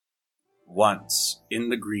Once, in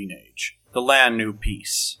the Green Age, the land knew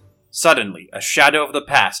peace. Suddenly, a shadow of the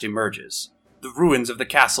past emerges. The ruins of the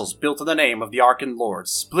castles built in the name of the Arkan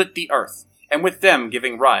Lords split the earth, and with them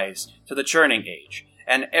giving rise to the Churning Age,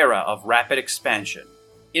 an era of rapid expansion,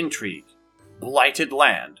 intrigue, blighted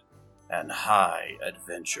land, and high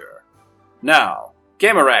adventure. Now,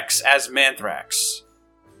 Gamerex as Manthrax.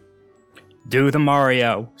 Do the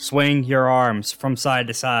Mario. Swing your arms from side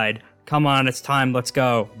to side. Come on, it's time, let's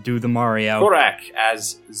go. Do the Mario. Korak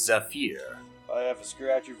as Zephyr. I have a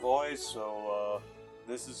scratchy voice, so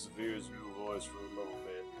this is Zephyr's new voice for a little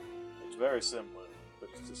bit. It's very similar, but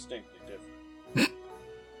it's distinctly different.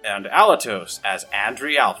 And Alatos as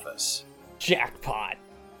Andrialphus. Jackpot.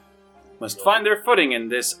 Must find their footing in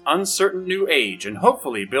this uncertain new age and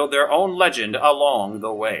hopefully build their own legend along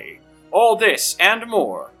the way. All this and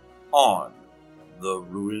more on The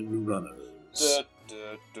Ruin Runners. Da,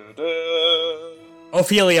 da, da, da.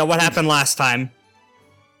 Ophelia, what happened last time?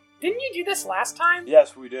 Didn't you do this last time?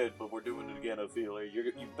 Yes, we did, but we're doing it again, Ophelia.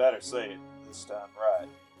 You better say it this time right.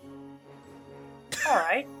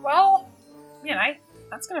 Alright, well,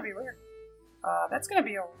 that's gonna be weird. That's gonna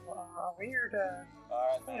be a weird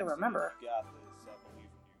Alright, thing to remember. You got this. I believe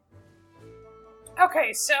in you.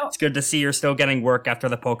 Okay, so... It's good to see you're still getting work after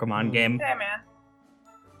the Pokemon game. Hey, man.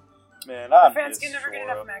 Man, I'm The fans can just never get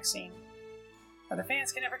Sora. enough Maxine. The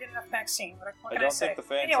fans can never get enough Maxine. What I can I don't say? think the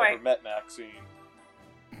fans Anyway, ever met Maxine.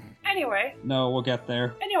 No, we'll get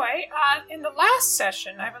there. Anyway, in the last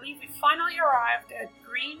session, I believe we finally arrived at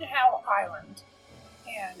Green Hell Island.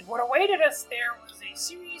 And what awaited us there was a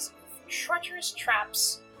series of treacherous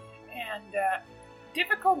traps and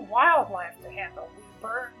difficult wildlife to handle. We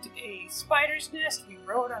burned a spider's nest, we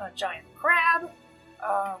rode on a giant crab,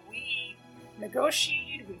 we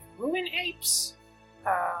negotiated with ruin apes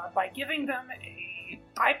by giving them a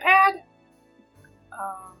iPad And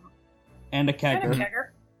a and a kegger. kegger.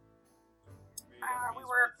 We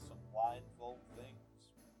were- Some blindfold things.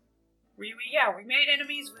 We made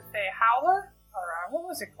enemies with a howler, or what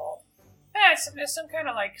was it called? Yeah, some kind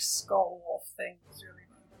of like skull wolf thing. It was really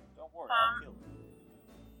Don't worry, I'll Um, kill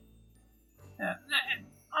it.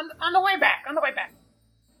 on the way back.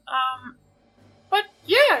 But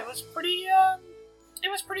yeah, it was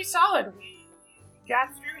pretty solid. We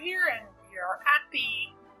got through here, and we are at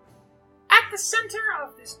the center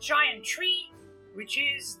of this giant tree, which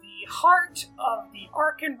is the heart of the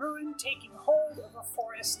Arkan Ruin taking hold of the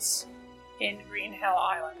forests in Green Hell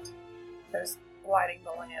Island that is blighting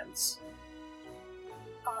the lands.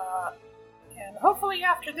 And hopefully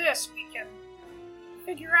after this we can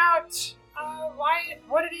figure out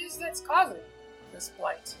what it is that's causing this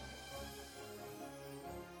blight.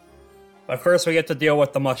 But first we get to deal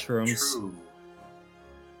with the mushrooms. True.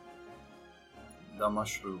 The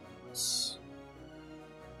mushrooms.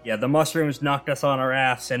 Yeah, the mushrooms knocked us on our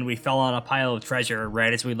ass and we fell on a pile of treasure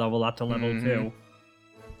right as we leveled up to level 2.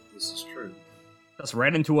 This is true. Just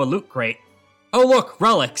right into a loot crate. Oh look,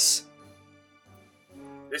 relics!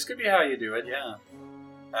 This could be how you do it, yeah.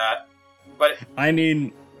 But I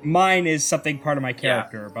mean, mine is something part of my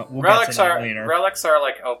character, but we'll get relics to that are later. relics are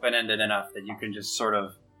like open-ended enough that you can just sort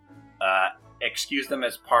of excuse them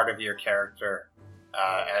as part of your character,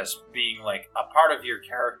 as being like a part of your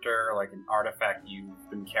character, like an artifact you've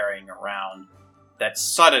been carrying around that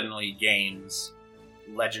suddenly gains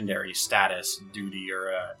legendary status due to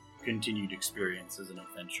your continued experiences and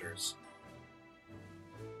adventures.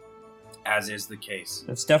 As is the case.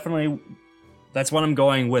 That's what I'm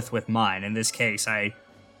going with mine. In this case, I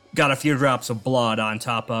got a few drops of blood on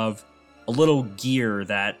top of a little gear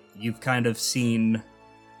that you've kind of seen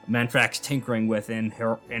Manthrax tinkering with in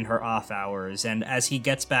her off hours, and as he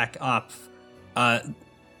gets back up,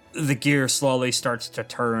 the gear slowly starts to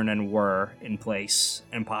turn and whir in place,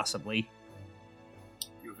 impossibly.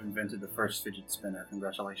 You've invented the first fidget spinner.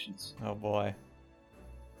 Congratulations. Oh boy.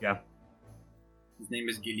 Yeah. His name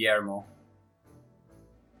is Guillermo.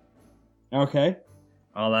 Okay.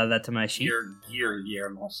 I'll add that to my sheet.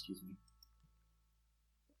 Guillermo, excuse me.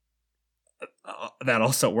 That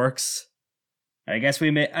also works. I guess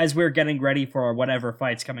as we're getting ready for whatever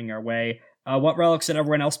fight's coming our way, what relics did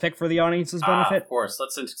everyone else pick for the audience's benefit? Of course.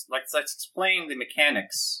 Let's explain the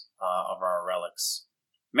mechanics of our relics.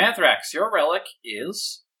 Manthrax, your relic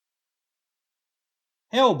is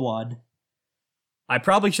Hailblood. I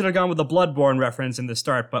probably should have gone with the Bloodborne reference in the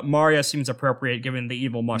start, but Mario seems appropriate given the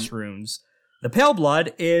evil mushrooms. The Pale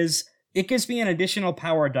Blood it gives me an additional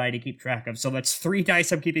power die to keep track of, so that's 3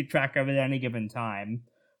 dice I'm keeping track of at any given time.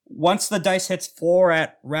 Once the dice hits 4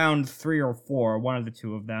 at round 3 or 4, one of the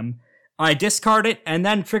two of them, I discard it and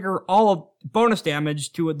then trigger all of bonus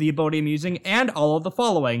damage to the ability I'm using and all of the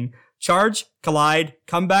following. Charge, collide,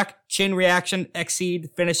 comeback, chain reaction, exceed,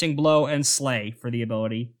 finishing blow, and slay for the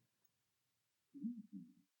ability.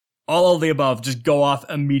 All of the above just go off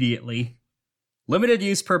immediately. Limited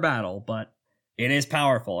use per battle, but it is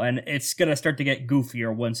powerful, and it's gonna start to get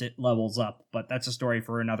goofier once it levels up, but that's a story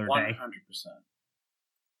for another 100%. day.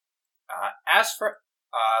 As for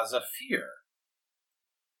Zephyr,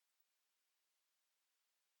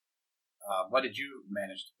 what did you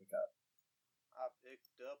manage to pick up? I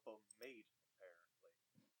picked up a maiden, apparently.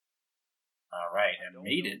 All right, I a don't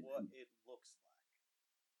maiden. know what it looks like.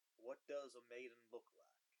 What does a maiden look like?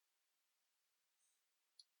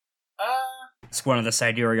 It's one of the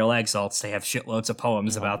sidereal exalts. They have shitloads of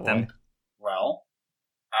poems about them. Well,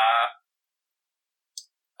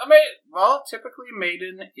 typically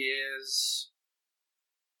maiden is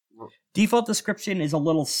Default description is a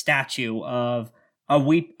little statue of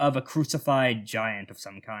a crucified giant of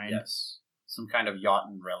some kind. yes, some kind of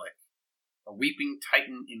Jotun relic, a weeping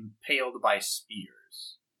titan impaled by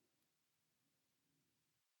spears.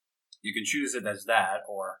 You can choose it as that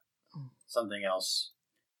or something else.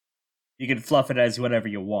 You can fluff it as whatever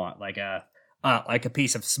you want, like a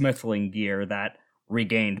piece of smithling gear that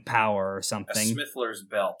regained power or A something. Smithler's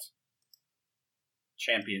belt.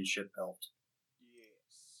 Championship belt.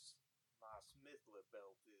 Yes. My Smithler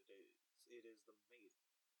belt it is. It is the maiden.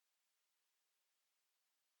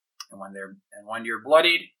 And when you're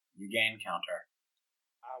bloodied, you gain counter.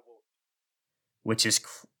 I will. which is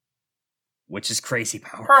crazy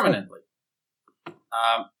powerful. Permanently.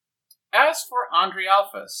 As for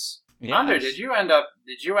Andrialphus, Yes. Andre, did you end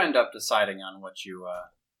up deciding on what you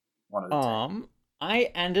wanted to take?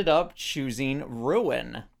 I ended up choosing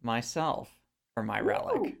Ruin myself for my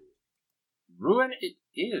relic. Ooh. Ruin it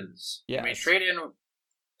is. You may Yes. trade in,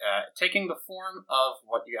 taking the form of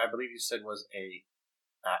what I believe you said was a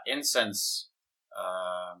incense,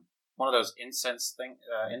 one of those incenser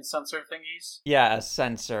thingies. Yeah, a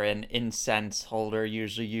censer, an incense holder,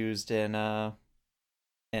 usually used in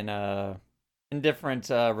different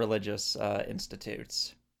religious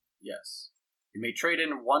institutes. Yes. You may trade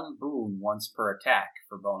in one boon once per attack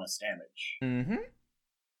for bonus damage. Mm-hmm.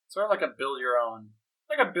 Sort of like a build your own.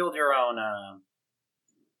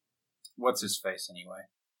 What's his face anyway?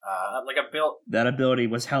 Like a build. That ability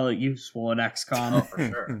was hella useful in Oh, XCOM. for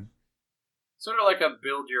sure. Sort of like a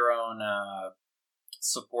build your own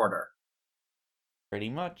supporter. Pretty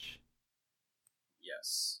much.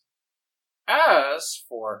 Yes. As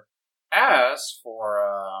for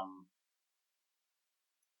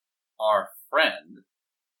our friend,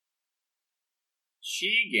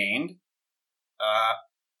 she gained.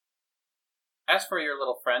 As for your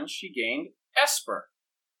little friend, she gained Esper.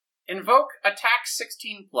 Invoke attack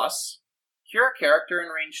 16 plus. Cure a character in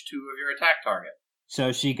range 2 of your attack target.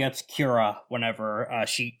 So she gets Cura whenever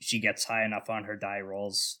she gets high enough on her die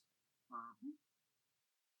rolls.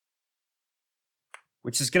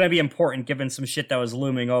 Which is gonna be important given some shit that was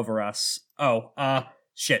looming over us. Oh,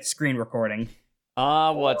 shit, screen recording.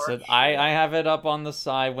 What's Or it? I have it up on the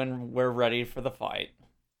side when we're ready for the fight.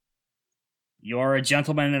 You're a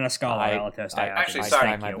gentleman and a scholar, I Alatos. Actually, I sorry,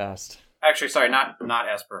 try thank my you. best. Actually, sorry, not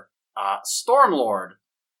Esper. Stormlord.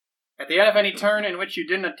 At the end of any turn in which you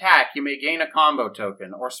didn't attack, you may gain a combo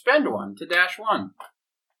token, or spend one to dash 1.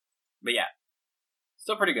 But yeah,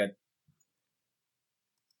 still pretty good.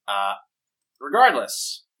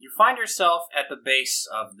 Regardless, you find yourself at the base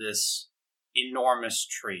of this enormous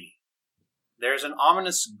tree. There's an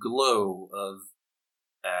ominous glow of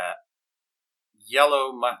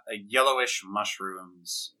yellowish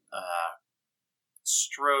mushrooms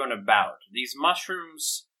strewn about. These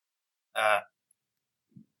mushrooms are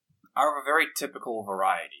of a very typical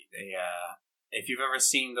variety. They, if you've ever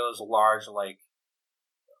seen those large, like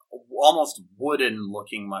almost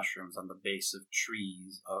wooden-looking mushrooms on the base of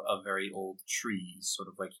trees, of very old trees, sort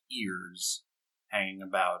of like ears hanging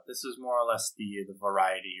about. This is more or less the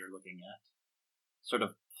variety you're looking at. Sort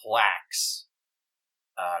of plaques,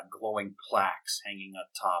 glowing plaques hanging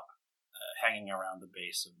atop, hanging around the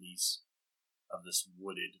base of this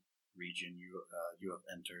wooded region you have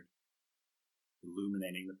entered,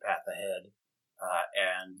 illuminating the path ahead.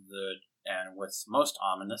 And what's most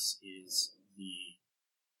ominous is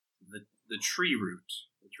the tree root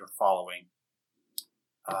that you're following.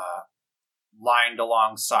 Lined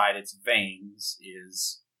alongside its veins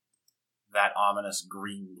is that ominous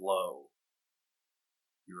green glow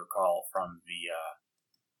you recall from the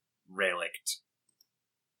relict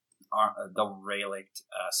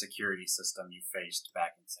security system you faced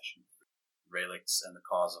back in session 3. Relicts and the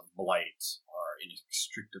cause of blight are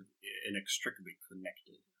inextricably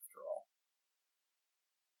connected, after all.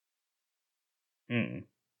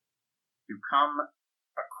 you come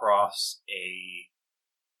across a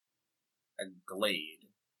glade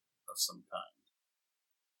of some kind,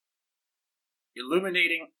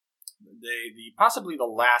 illuminating the possibly the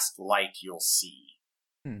last light you'll see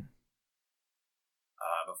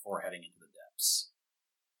before heading into the depths.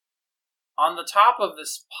 On the top of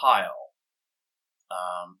this pile,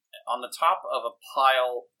 on the top of a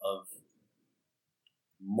pile of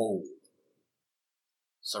mold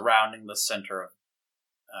surrounding the center of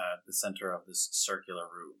this circular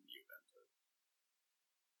room you've entered,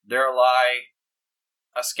 there lie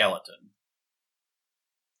a skeleton.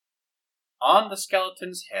 On the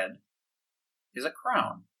skeleton's head is a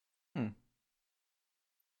crown,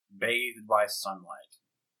 bathed by sunlight,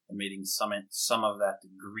 emitting some of that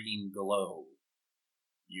green glow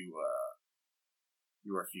you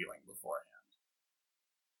were feeling beforehand.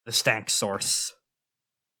 The stank source.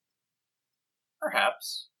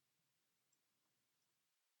 Perhaps.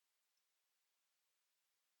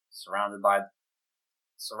 Surrounded by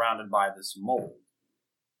this mold.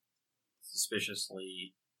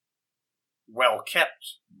 Suspiciously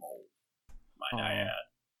well-kept mold, might I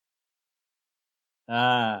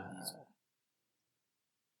add.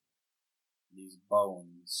 These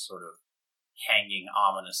bones sort of hanging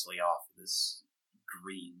ominously off this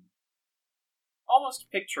green,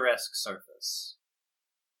 almost picturesque surface.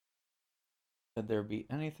 Could there be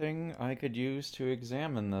anything I could use to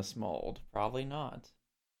examine this mold? Probably not.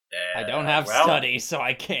 I don't have study, so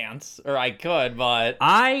I can't. Or I could, but...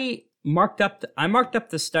 I marked up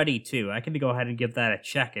the study, too. I can go ahead and give that a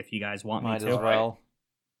check if you guys want me to. Might as well.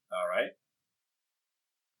 All right.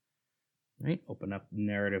 Right, open up the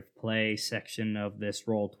narrative play section of this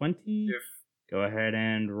Roll20. Go ahead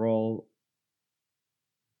and roll.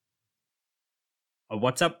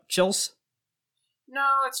 What's up, Chills? No,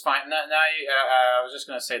 it's fine. I was just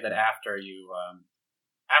going to say that after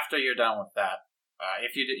you're done with that,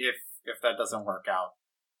 if that doesn't work out,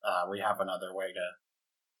 we have another way to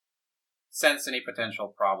sense any potential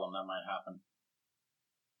problem that might happen.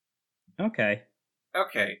 Okay.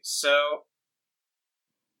 Okay, so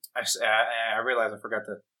I realize I forgot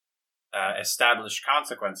to establish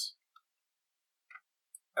consequence.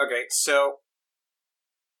 Okay, so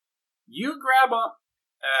you grab on,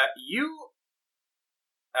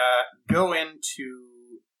 go in to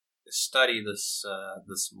study this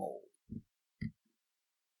mold.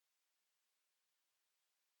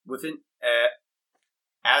 Within,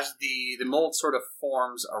 as the mold sort of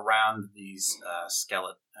forms around these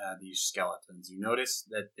skeletons, you notice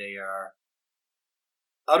that they are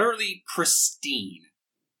utterly pristine.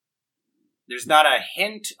 There's not a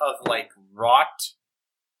hint of rot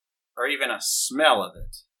or even a smell of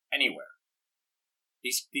it anywhere.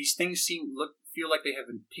 These things feel like they have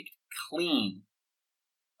been picked clean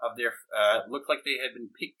of their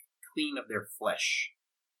their flesh.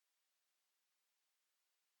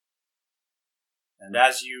 And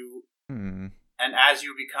as you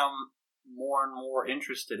become more and more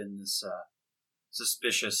interested in this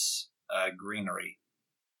suspicious greenery,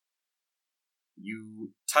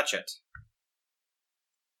 you touch it.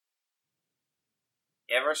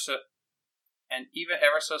 Ever so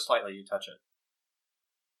slightly, you touch it.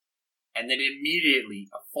 And then immediately,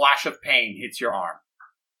 a flash of pain hits your arm.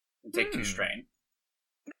 And take 2 strain.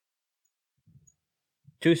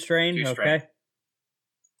 2 strain? 2 strain. Okay.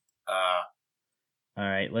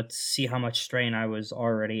 Alright, let's see how much strain I was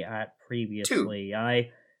already at previously. 2. I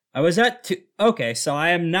was at 2. Okay, so I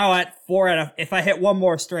am now at 4 out of... If I hit one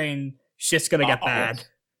more strain, shit's gonna get bad.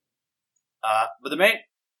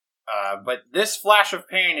 But this flash of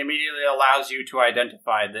pain immediately allows you to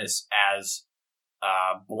identify this as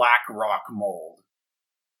black rock mold.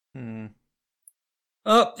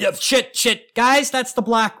 Oh, yeah, shit, guys, that's the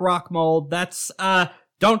black rock mold. That's,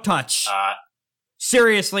 don't touch.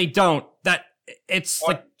 Seriously, don't. It's,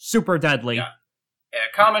 super deadly. Yeah.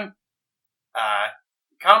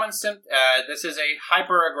 This is a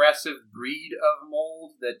hyper-aggressive breed of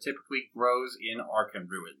mold that typically grows in Arkan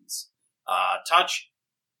ruins.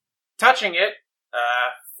 Touching it,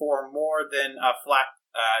 for more than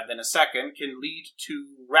a second can lead to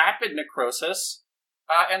rapid necrosis,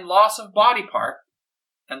 and loss of body parts,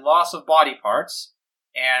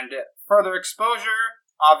 and further exposure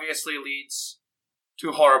obviously leads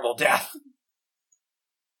to horrible death.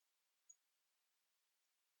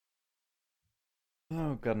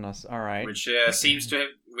 Oh goodness! All right. Which seems to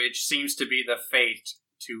be the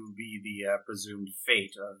presumed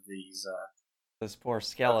fate of these. This poor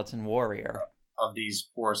skeleton warrior. Of these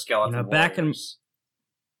poor skeleton warriors.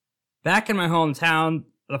 Back in my hometown,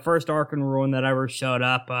 the first Arkan ruin that ever showed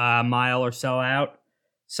up a mile or so out,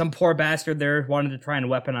 Some poor bastard there wanted to try and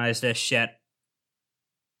weaponize this shit.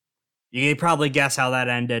 You can probably guess how that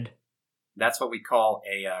ended. That's what we call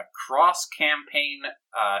a cross-campaign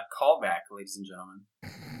callback, ladies and gentlemen. I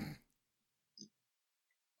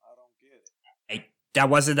don't get it. That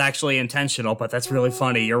wasn't actually intentional, but that's really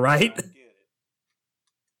funny. You're I right. don't get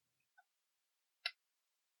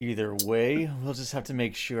it. Either way, we'll just have to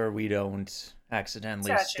make sure we don't accidentally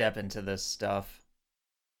Gotcha. step into this stuff.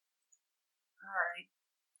 Alright.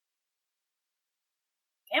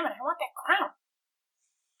 Damn it, I want that crown.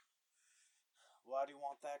 Why do you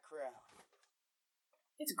want that crown?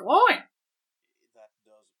 It's glowing. That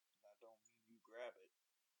don't mean you grab it.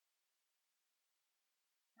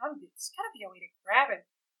 There's gotta be a way to grab it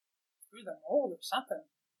through the mold or something.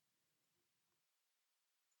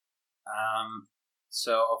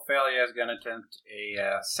 So Ophelia is going to attempt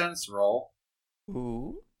a sense roll.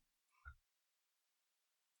 Ooh.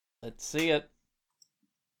 Let's see it.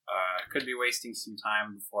 Could be wasting some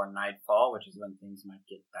time before nightfall, which is when things might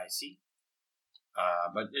get dicey.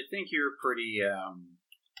 But I think you're pretty.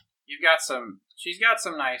 You've got some. She's got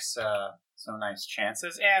some nice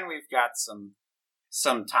chances, and we've got some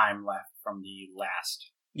time left from the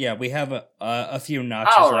last. Yeah, we have a few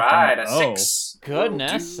notches All left. right, on a the- 6.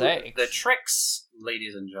 Goodness Will do sakes. The tricks,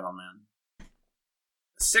 ladies and gentlemen.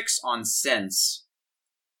 6 on sense.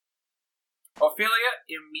 Ophelia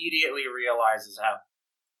immediately realizes that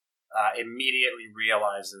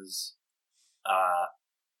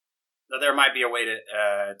there might be a way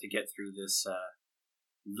to get through this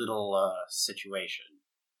little situation.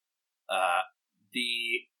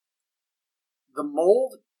 The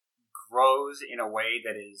mold grows in a way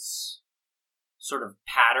that is sort of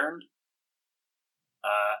patterned.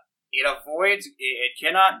 It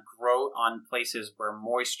cannot grow on places where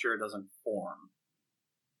moisture doesn't form.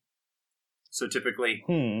 So typically,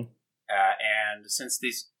 and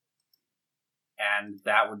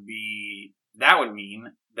that would mean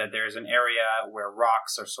that there's an area where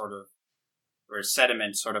rocks are where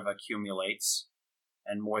sediment sort of accumulates,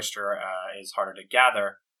 and moisture is harder to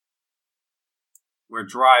gather. Where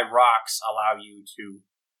dry rocks allow you to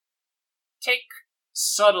take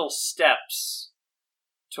subtle steps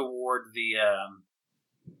toward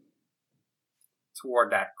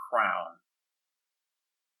toward that crown.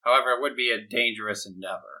 However, it would be a dangerous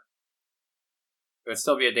endeavor. It would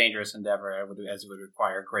still be a dangerous endeavor, as it would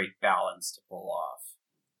require great balance to pull off.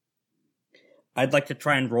 I'd like to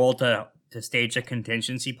try and roll to stage a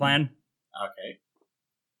contingency plan. Okay.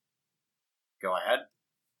 Go ahead.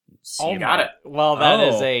 Oh, You got it. Well, that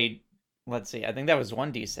is Oh. a... Let's see. I think that was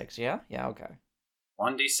 1d6, yeah? Yeah, okay.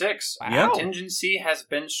 1d6. Wow. Contingency has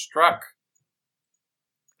been struck.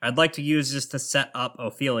 I'd like to use this to set up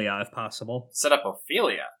Ophelia, if possible. Set up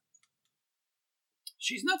Ophelia.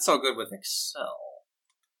 She's not so good with Excel.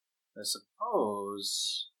 I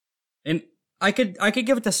suppose. And I could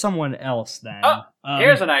give it to someone else then. Oh,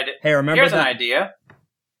 here's an idea. Hey, remember Here's that? an idea.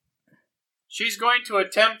 She's going to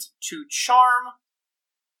attempt to charm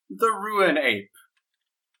the Ruin Ape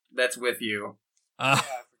that's with you Yeah, I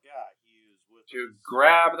forgot. He is with to us.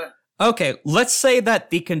 grab the... Okay, let's say that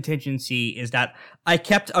the contingency is that I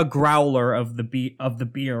kept a growler of the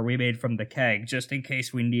beer we made from the keg just in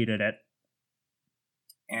case we needed it.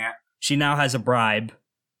 Yeah. She now has a bribe.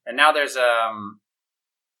 And now there's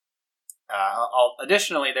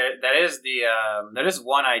additionally there is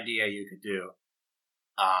one idea you could do.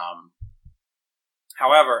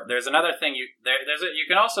 However, there's another thing you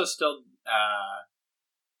can also still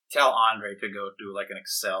tell Andre to go do like an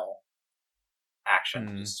Excel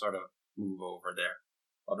action, just sort of move over there.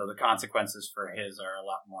 Although the consequences for his are a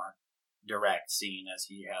lot more direct, seeing as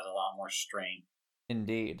he has a lot more strain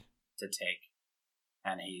Indeed. to take,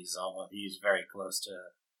 and he's very close to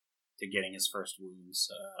getting his first wounds,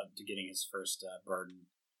 to getting his first burden.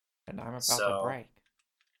 And I'm about to break.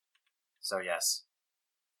 So yes,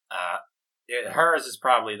 hers is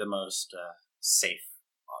probably the most safe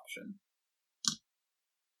option.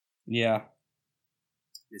 Yeah.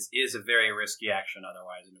 This is a very risky action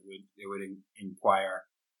otherwise, and it would inquire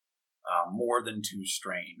more than 2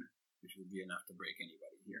 strain, which would be enough to break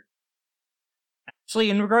anybody here. Actually,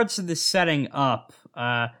 in regards to this setting up,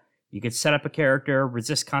 you could set up a character,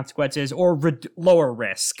 resist consequences, or lower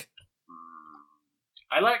risk.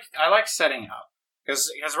 I like setting up because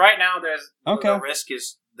right now Okay. the risk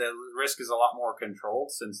is a lot more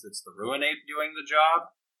controlled since it's the Ruin Ape doing the job.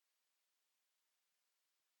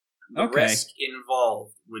 The Okay. risk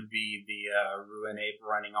involved would be the Ruin Ape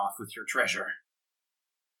running off with your treasure.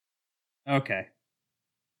 Okay.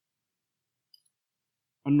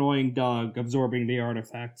 Annoying dog absorbing the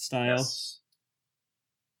artifact style. Yes.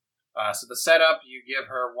 So the setup, you give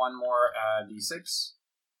her one more d6.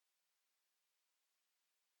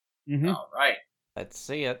 Mm-hmm. All right. Let's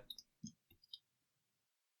see it.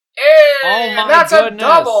 Hey, Oh my that's goodness. a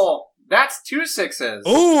double. That's 2 6s.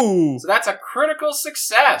 Ooh! So that's a critical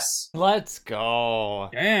success. Let's go.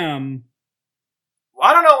 Damn. Well,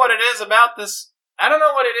 I don't know what it is about this. I don't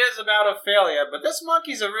know what it is about Ophelia, but this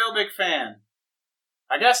monkey's a real big fan.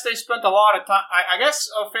 I guess they spent a lot of time. I guess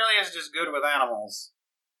Ophelia's just good with animals.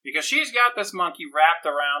 Because she's got this monkey wrapped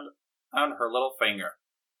around on her little finger.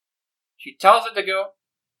 She tells it to go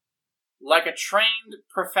like a trained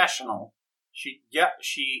professional. She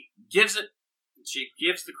gives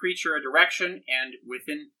the creature a direction, and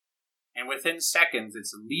within seconds,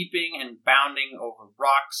 it's leaping and bounding over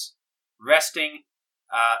rocks, resting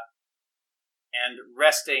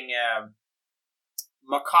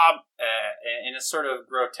macabre in a sort of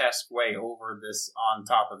grotesque way over this, on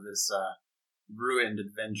top of this ruined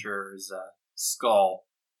adventurer's skull.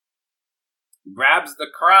 Grabs the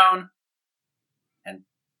crown and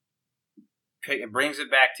brings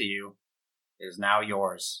it back to you. It is now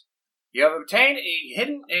yours. You have obtained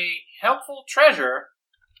a helpful treasure,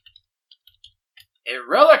 a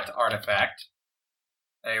relic artifact,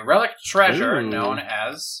 a relic treasure known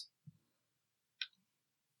as...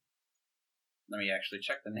 Let me actually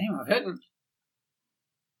check the name of it.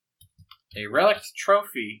 A relic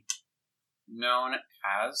trophy known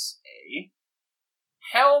as a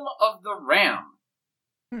Helm of the Ram.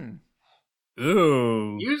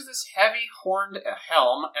 Ooh. Use this heavy horned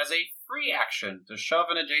helm as a free action to shove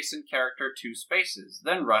an adjacent character 2 spaces,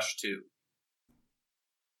 then rush 2.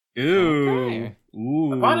 Ooh. Okay.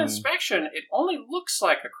 Ooh. Upon inspection, it only looks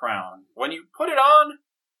like a crown. When you put it on,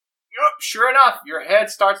 sure enough, your head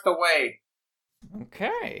starts to weigh.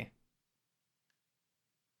 Okay.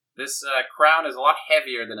 This crown is a lot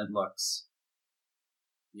heavier than it looks.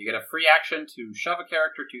 You get a free action to shove a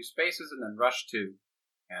character 2 spaces and then rush 2.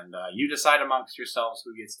 And you decide amongst yourselves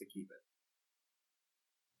who gets to keep it.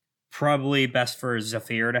 Probably best for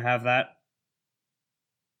Zephyr to have that.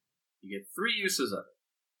 You get 3 uses of it.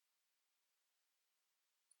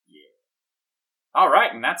 Yeah. All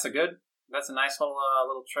right, and that's a nice little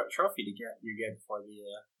trophy to get. You get for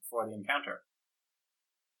the encounter.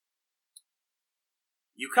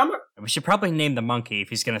 You come. We should probably name the monkey if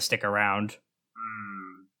he's going to stick around.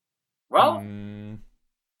 Well, Haven't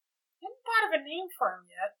thought of a name for him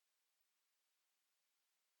yet.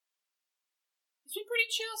 It's been pretty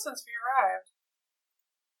chill since we arrived.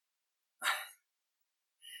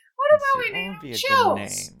 What about we name him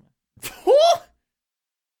Chills?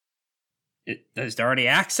 Is there any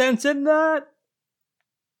accents in that?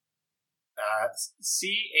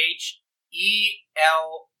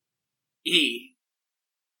 CHELE.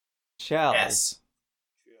 Shells. Yes.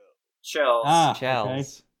 Chills. Ah, Shells. okay.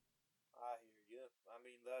 I hear you. I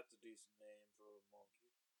mean, that's a decent name for a monkey.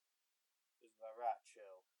 Isn't that right,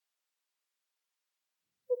 Shell?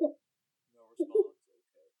 No response.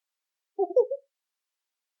 Okay.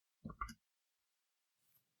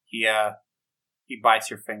 He bites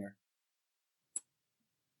your finger.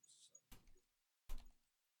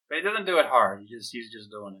 But he doesn't do it hard. He's just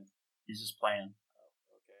doing it. He's just playing.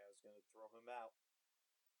 Oh, okay, I was gonna throw him out.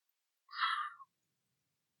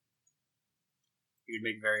 He would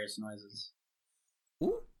make various noises.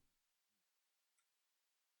 Ooh.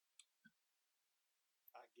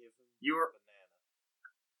 I give him You're- a banana.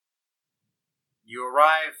 You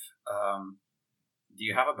arrive. Do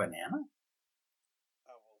you have a banana?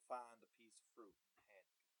 I will find a piece of fruit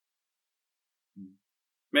and hand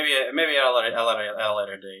it. Maybe at a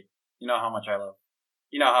later date. You know how much I love.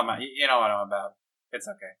 You know what I'm about. It's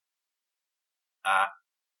okay.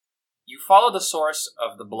 You follow the source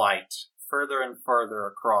of the blight further and further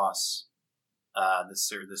across this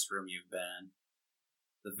room you've been in.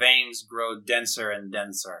 The veins grow denser and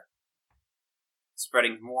denser,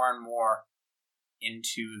 spreading more and more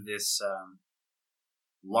into this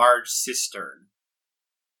large cistern.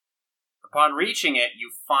 Upon reaching it,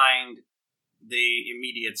 you find the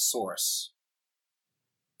immediate source,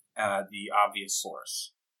 the obvious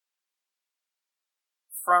source.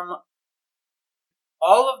 From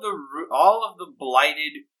all of the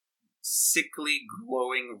blighted, sickly,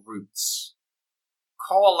 glowing roots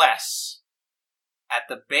coalesce at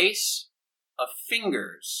the base of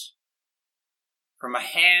fingers from a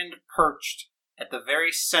hand perched at the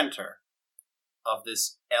very center of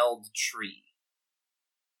this eld tree.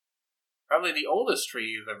 Probably the oldest tree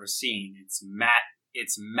you've ever seen. Its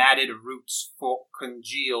matted roots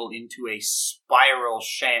congeal into a spiral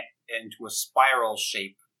shape, in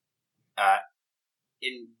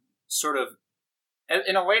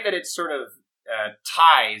a way that it sort of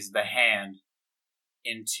ties the hand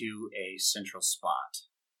into a central spot.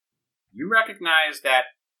 You recognize that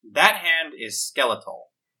hand is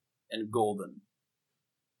skeletal and golden.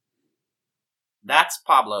 That's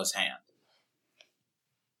Pablo's hand.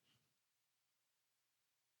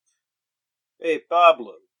 Hey,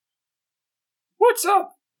 Pablo. What's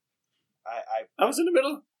up? I was in the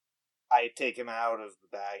middle. I take him out of the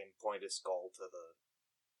bag and point his skull to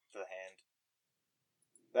the hand.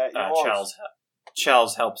 That yours?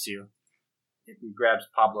 Charles helps you. He grabs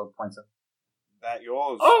Pablo, points up. That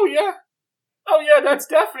yours? Oh yeah, that's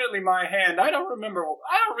definitely my hand. I don't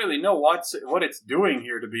really know what it's doing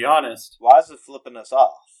here, to be honest. Why is it flipping us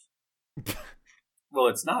off? Well,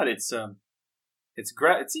 it's not. It seems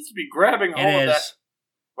to be grabbing hold of that.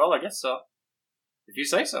 Well, I guess so. If you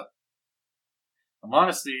say so. I'm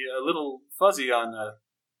honestly a little fuzzy on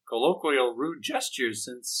colloquial rude gestures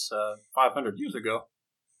since 500 years ago.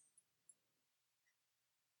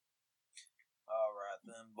 Alright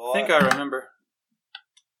then, boy. I think I remember.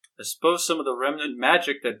 I suppose some of the remnant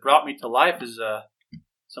magic that brought me to life is...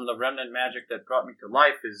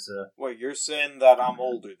 Wait, you're saying that I'm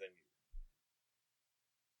older than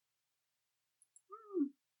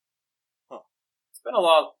you? Huh. It's been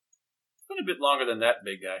a bit longer than that,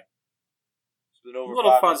 big guy. It's been over a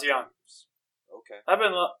little 5 fuzzy years. on. Okay. I'm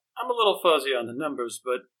a little fuzzy on the numbers,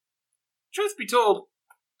 but truth be told,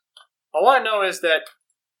 all I know is that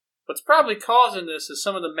what's probably causing this is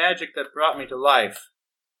some of the magic that brought me to life.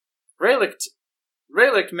 Relic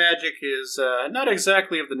magic is not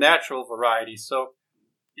exactly of the natural variety, so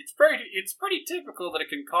it's pretty typical that it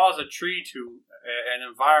can cause a tree an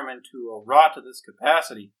environment to rot to this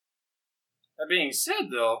capacity. That being said,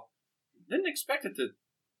 though, didn't expect it to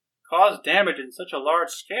cause damage in such a large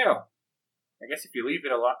scale. I guess if you leave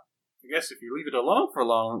it alone for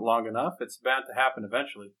long enough, it's bound to happen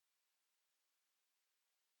eventually.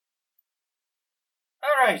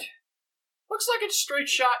 All right, looks like a straight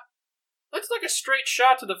shot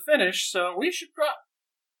to the finish. So we should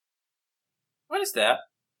What is that?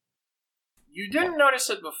 You didn't notice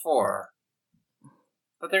it before,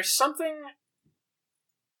 but there's something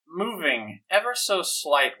moving ever so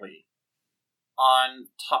slightly on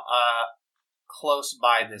close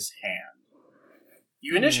by this hand.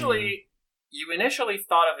 You initially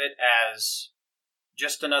thought of it as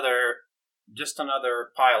just another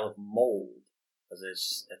pile of mold, as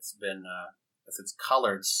it's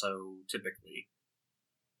colored so typically.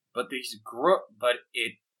 But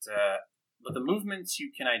the movements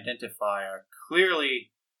you can identify are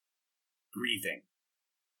clearly breathing.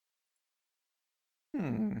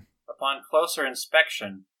 Upon closer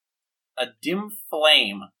inspection, a dim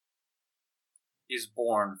flame is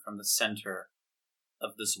born from the center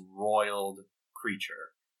of this roiled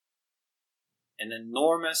creature. An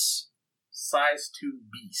enormous size 2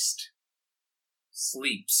 beast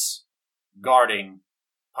sleeps guarding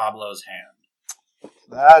Pablo's hand.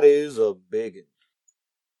 That is a biggin.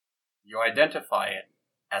 You identify it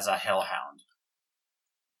as a hellhound.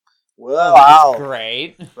 Well,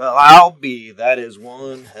 great. Well, I'll be. That is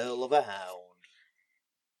one hell of a hound.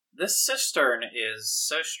 This cistern is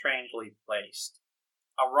so strangely placed.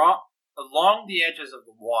 Along the edges of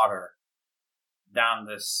the water, down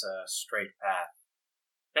this straight path,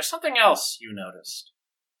 there's something else you noticed.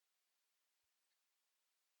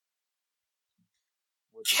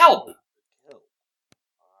 Kelp!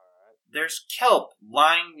 There's kelp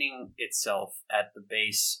lining itself at the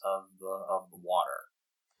base of the water.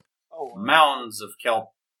 Oh, mounds of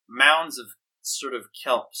kelp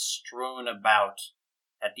strewn about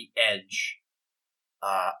at the edge,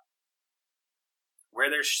 where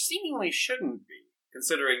there seemingly shouldn't be,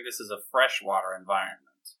 considering this is a freshwater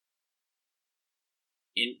environment.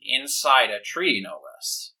 Inside a tree, no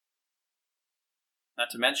less. Not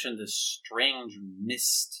to mention this strange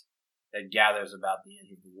mist that gathers about the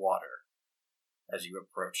edge of the water as you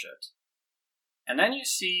approach it. And then you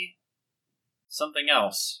see something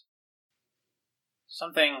else.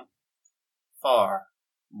 Something far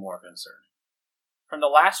more concerning. From the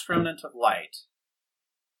last remnant of light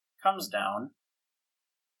comes down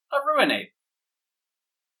a ruinape.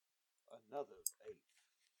 Another ape.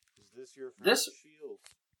 Is this your first shield?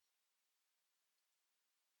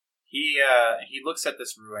 He looks at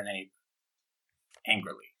this ruinape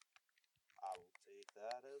angrily. I will take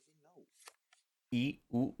that as a no.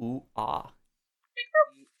 E-oo-oo-ah. Bing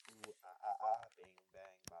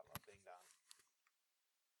bang, baba, bing dong.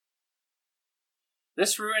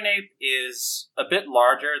 This ruinape is a bit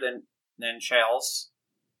larger than Chell's.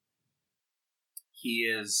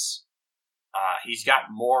 He's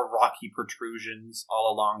got more rocky protrusions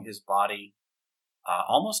all along his body.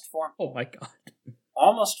 Oh my god.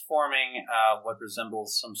 Almost forming what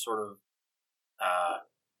resembles some sort of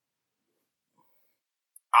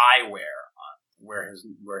eyewear on where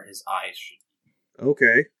his eyes should be.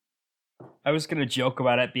 Okay. I was gonna joke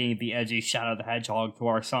about it being the edgy Shadow the Hedgehog to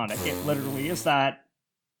our Sonic. It literally is that.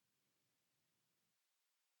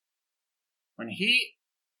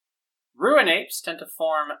 Ruin apes tend to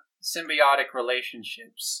form symbiotic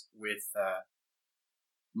relationships with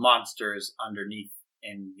monsters underneath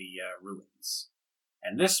in the ruins.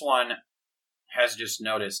 And this one has just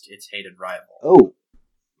noticed its hated rival. Oh.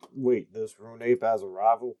 Wait, this Rune Ape has a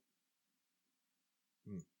rival?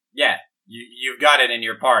 Yeah, you've got it in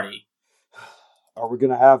your party. Are we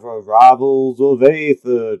gonna have a Rivals of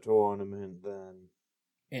Aether tournament then?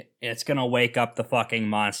 It's gonna wake up the fucking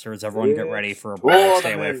monsters. Everyone get ready for a brawl.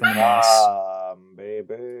 Stay away from the moss.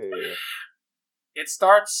 Baby. It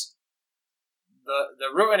starts... The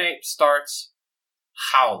Ruin Ape starts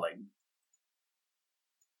howling.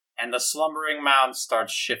 And the slumbering mound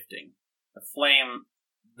starts shifting. The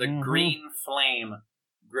green flame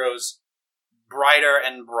grows brighter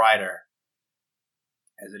and brighter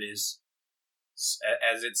as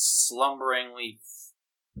it slumberingly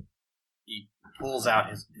he pulls out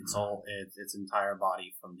its entire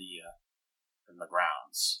body from the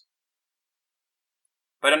grounds.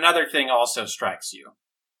 But another thing also strikes you.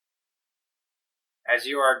 As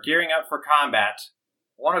you are gearing up for combat,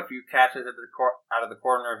 one of you catches out of the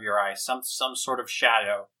corner of your eye some sort of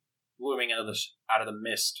shadow looming out of the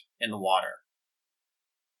mist in the water.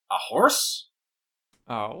 A horse?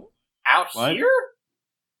 Oh. Out What? here?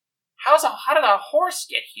 How did a horse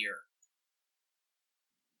get here?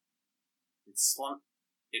 It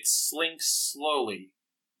slinks slowly,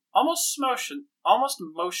 almost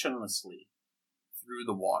motionlessly through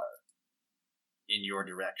the water in your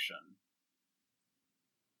direction.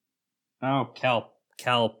 Oh,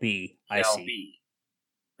 Kelpie. I see.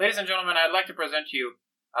 LB. Ladies and gentlemen, I'd like to present to you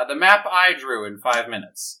the map I drew in 5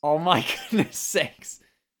 minutes. Oh my goodness sakes.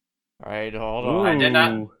 Alright, hold on. I did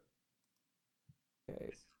not- Ooh.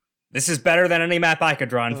 Okay. This is better than any map I could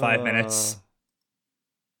draw in 5 minutes.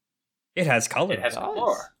 It has color. It has does.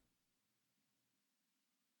 color.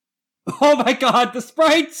 Oh my god, the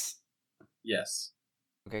sprites! Yes.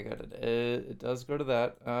 Okay, good. It does go to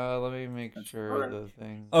that. Let me make That's sure correct. the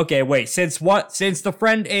thing. Okay, wait. Since the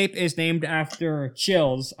friend ape is named after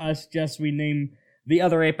Chills, I suggest we name the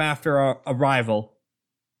other ape after a rival.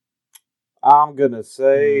 I'm gonna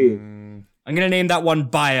say... Hmm. I'm gonna name that one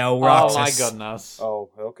Bio Oh Roxas. my goodness. Oh,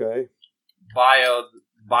 okay. Bio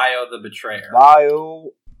the Betrayer. Bio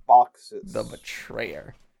Boxes. The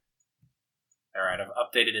Betrayer. Alright, I've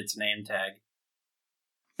updated its name tag.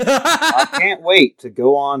 I can't wait to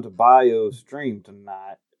go on to Bio's stream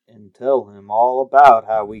tonight and tell him all about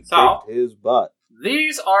how we So- kicked his butt.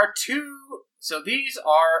 These are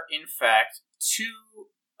in fact two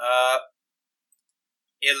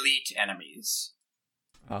elite enemies.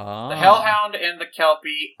 The Hellhound and the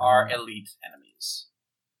Kelpie are elite enemies.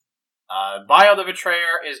 Bio the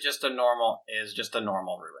Betrayer is just a normal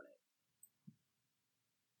Ruin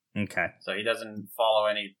Ape. Okay. So he doesn't follow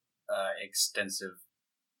any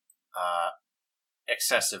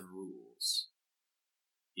excessive rules.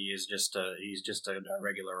 He's just a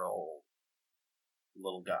regular old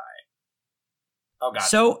little guy. Oh god.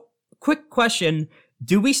 So, quick question.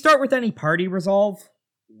 Do we start with any party resolve?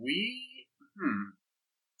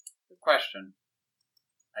 Good question.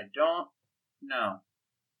 I don't know.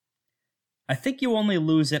 I think you only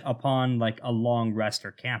lose it upon, like, a long rest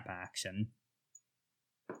or camp action.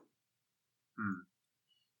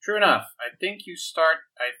 True enough. I think you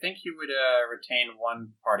would retain one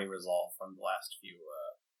party resolve from the last few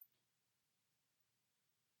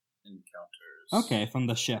encounters. Okay, from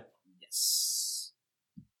the ship. Yes.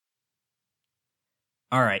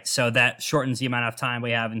 Alright, so that shortens the amount of time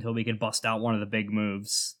we have until we can bust out one of the big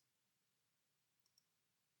moves.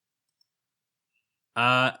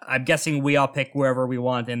 I'm guessing we all pick wherever we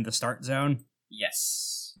want in the start zone.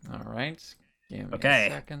 Yes. Alright. Give me Okay.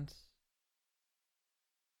 a second.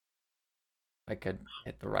 I could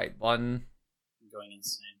hit the right button. I'm going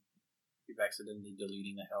insane. Keep accidentally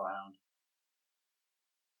deleting the Hellhound.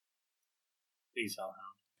 Please, Hellhound.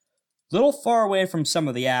 Little far away from some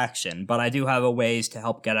of the action, but I do have a ways to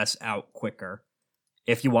help get us out quicker.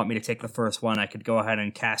 If you want me to take the first one, I could go ahead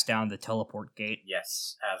and cast down the teleport gate.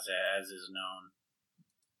 Yes, as is known,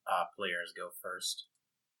 players go first.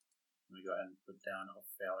 Let me go ahead and put down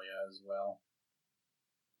Ophelia as well.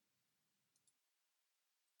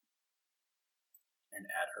 And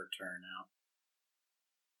add her turn out.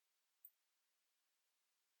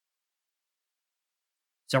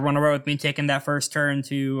 Is everyone alright with me taking that first turn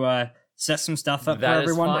to set some stuff up for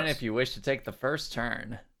everyone? That is fine if you wish to take the first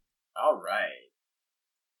turn. All right.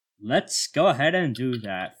 Let's go ahead and do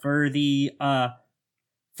that. For the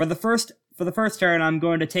first turn, I'm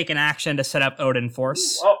going to take an action to set up Odin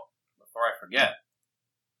Force. Oh, before I forget.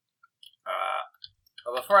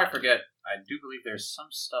 I do believe there's some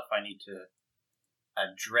stuff I need to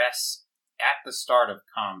address at the start of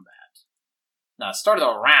combat. No, start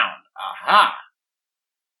of the round. Aha!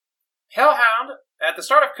 Hellhound, at the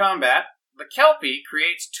start of combat, the Kelpie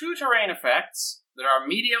creates 2 terrain effects that are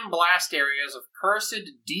medium blast areas of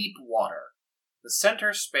cursed deep water. The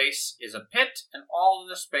center space is a pit, and all of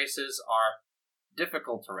the spaces are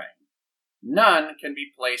difficult terrain. None can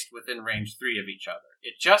be placed within range 3 of each other.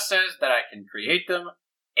 It just says that I can create them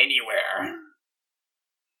anywhere.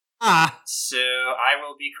 So I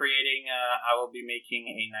will be making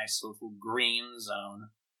a nice little green zone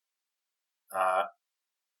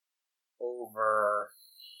over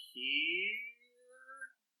here.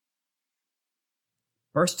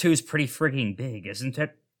 Burst 2 is pretty frigging big, isn't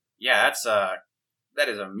it? Yeah, that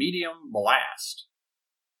is a medium blast.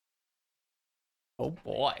 Oh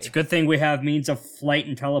boy. It's a good thing we have means of flight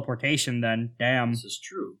and teleportation then. Damn. This is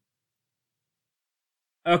true.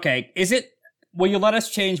 Okay, will you let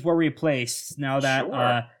us change where we place now that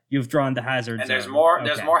Sure. You've drawn the hazards? And there's more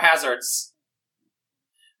hazards.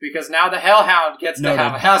 Because now the Hellhound gets to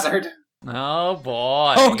have a hazard. Oh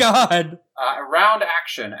boy. Oh god! Round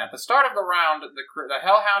action. At the start of the round, the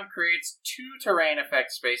Hellhound creates 2 terrain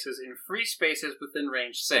effect spaces in free spaces within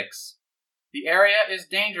range 6. The area is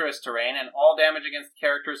dangerous terrain, and all damage against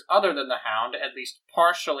characters other than the Hound, at least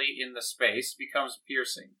partially in the space, becomes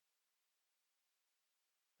piercing.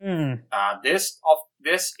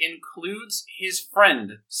 This includes his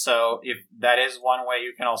friend, so if that is one way,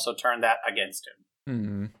 you can also turn that against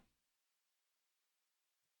him.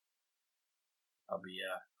 I'll be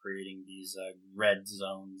creating these red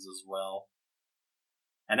zones as well.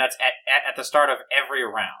 And that's at the start of every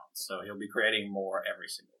round, so he'll be creating more every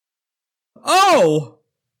single. Oh!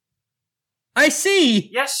 I see!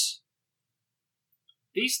 Yes!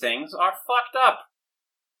 These things are fucked up.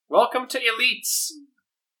 Welcome to Elites!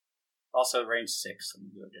 Also, range 6. Let me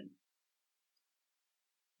go again.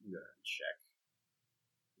 Go ahead and check.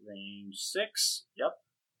 Range 6. Yep.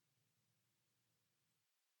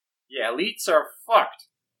 Yeah, Elites are fucked.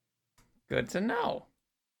 Good to know.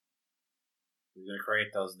 We're going to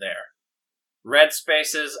create those there. Red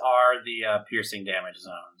spaces are the piercing damage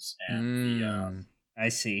zones. And I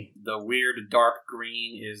see. The weird dark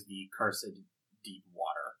green is the cursed deep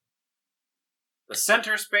water. The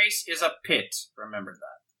center space is a pit. Remember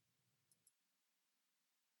that.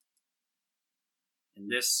 And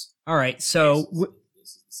this... Alright, so...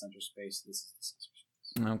 This is the center space. This is the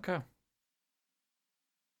center space. Okay.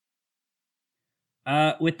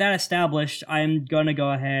 With that established, I'm gonna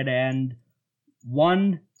go ahead and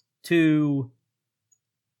 1, 2,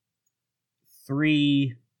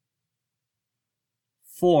 3,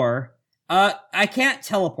 4. I can't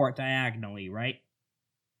teleport diagonally, right?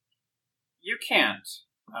 You can't.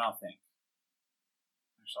 I don't think.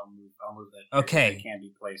 I'll move that. Okay. They can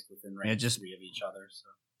be placed within range 3 of each other. So.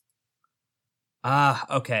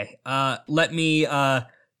 Okay. Let me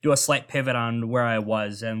do a slight pivot on where I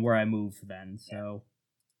was and where I moved then. So,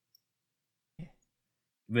 a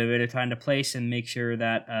bit of time to place and make sure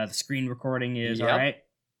that the screen recording is all right.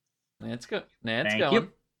 That's good. That's Thank going.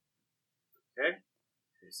 you. Okay.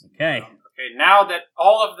 Okay. Now that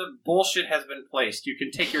all of the bullshit has been placed, you can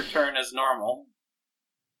take your turn as normal.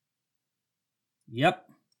 Yep.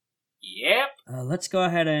 Let's go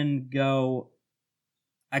ahead and go.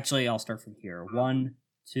 Actually, I'll start from here. 1,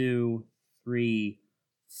 2, 3,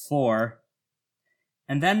 4.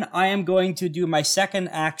 And then I am going to do my second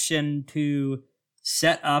action to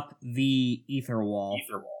set up the Ether Wall.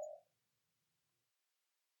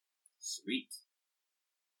 Sweet.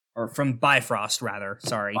 Or from Bifrost, rather.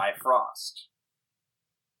 Sorry. Bifrost.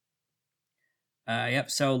 Yep,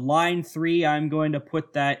 so line 3, I'm going to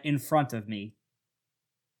put that in front of me.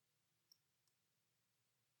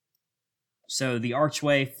 So the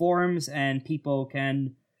archway forms, and people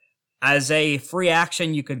can, as a free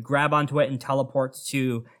action, you could grab onto it and teleport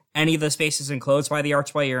to any of the spaces enclosed by the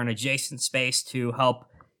archway or an adjacent space to help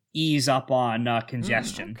ease up on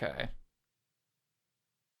congestion. Okay.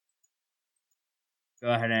 Go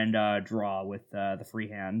ahead and draw with the free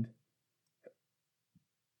hand.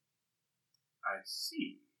 I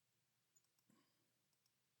see.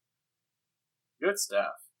 Good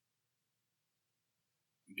stuff.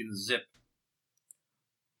 You can zip.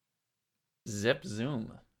 Zip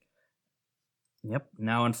zoom. Yep.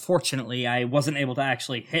 Now, unfortunately, I wasn't able to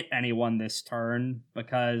actually hit anyone this turn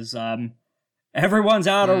because everyone's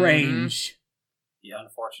out of range. The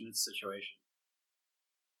unfortunate situation.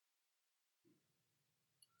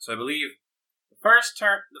 So I believe the first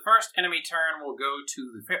enemy turn will go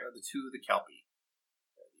to the Kelpie.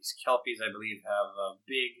 These Kelpies, I believe, have a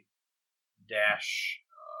big dash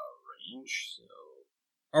range. So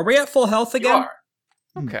are we at full health again?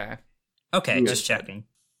 You are. Okay. Okay, just checking.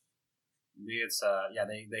 It's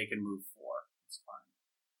they can move 4. It's fine.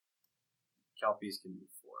 Kelpies can move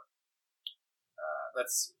 4.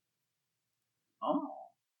 Let's see. Oh,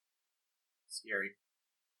 scary.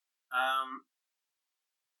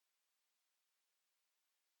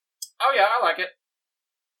 Oh yeah, I like it.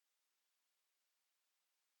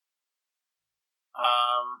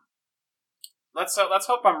 Let's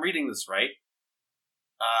hope I'm reading this right.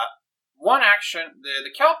 One action, the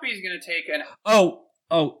Kelpie is going to take an...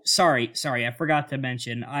 Oh, sorry, I forgot to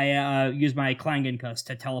mention, I used my Klangenkuss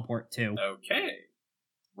to teleport too. Okay.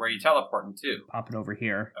 Where are you teleporting to? Pop it over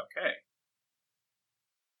here. Okay.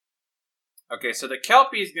 Okay, so the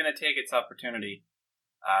Kelpie is going to take its opportunity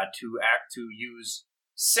to use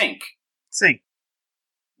Sink. Sink.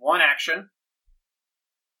 One action.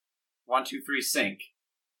 1, 2, 3, Sink.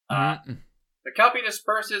 The Kelpie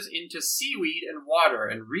disperses into seaweed and water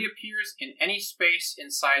and reappears in any space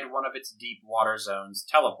inside one of its deep water zones,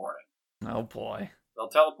 teleporting. Oh boy. They'll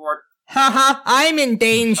teleport. Haha, I'm in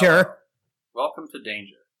danger. Welcome to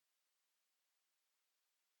danger.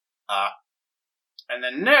 And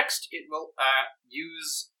then next it will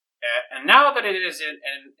use, and now that it is in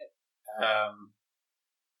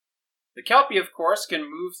the Kelpie, of course, can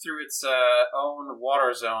move through its own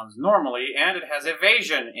water zones normally, and it has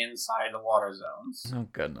evasion inside the water zones. Oh,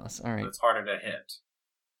 goodness. All right. So it's harder to hit.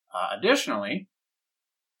 Additionally,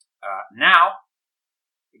 now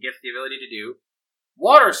it gets the ability to do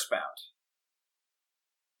Water Spout.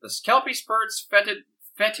 The Kelpie spurts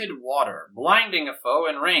fetid water, blinding a foe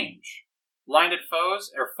in range. Blinded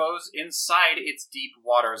foes or foes inside its deep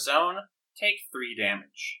water zone take 3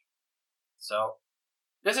 damage. So,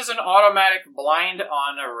 this is an automatic blind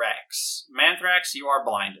on a Rex. Manthrax, you are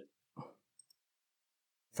blinded.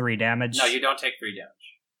 3 damage? No, you don't take 3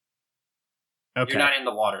 damage. Okay. You're not in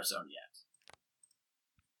the water zone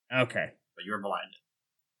yet. Okay. But you're blinded.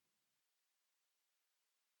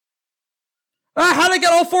 Ah, how'd I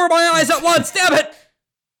get all 4 of my eyes at once? Damn it!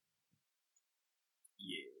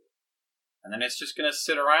 Yeah. And then it's just gonna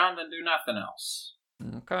sit around and do nothing else.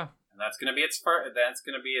 Okay. And that's gonna be its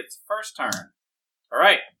first turn. All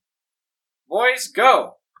right, boys,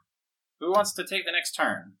 go. Who wants to take the next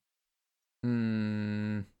turn?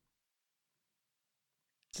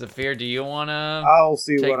 Zephyr, do you want to I'll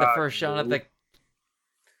see take what the I first can shot at do.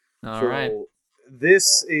 the... All right.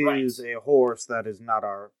 This is a horse that is not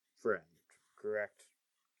our friend, correct?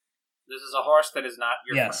 This is a horse that is not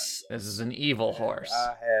your friend. Yes. This is an evil horse.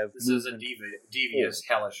 I have This is a movement devious,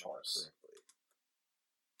 4 hellish horse.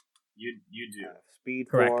 You do. Speed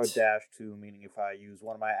Correct. 4, dash 2, meaning if I use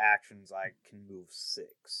one of my actions, I can move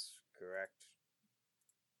 6, correct?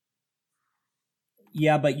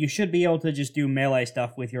 Yeah, but you should be able to just do melee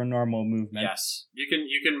stuff with your normal movement. Yes, you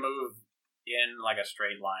can move in like a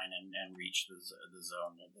straight line and reach the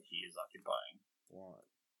zone that he is occupying. 1,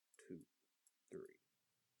 2, 3,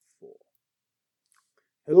 4.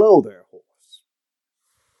 Hello there, horse.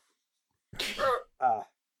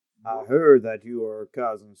 I heard that you are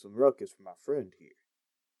causing some ruckus for my friend here.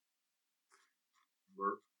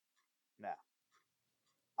 Now,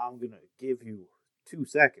 I'm gonna give you 2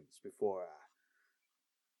 seconds before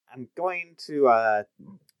I'm going to,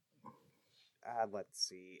 let's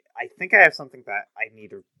see. I think I have something that I need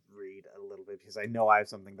to read a little bit, because I know I have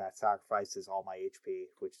something that sacrifices all my HP,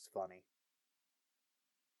 which is funny.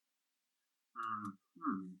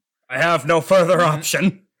 I have no further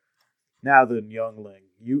option. Now then, youngling,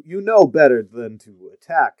 you know better than to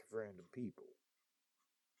attack random people,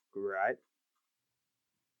 right?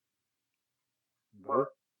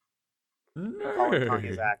 But Colin tongue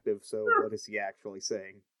is active, so what is he actually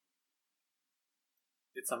saying?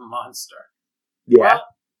 It's a monster. Yeah.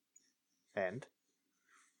 Well, And?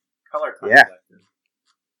 color tongue Yeah. is active.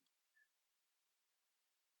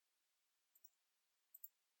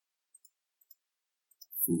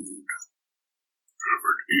 Food.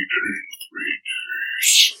 Haven't eaten in 3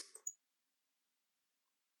 days.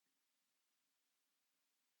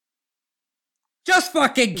 Just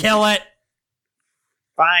fucking kill it!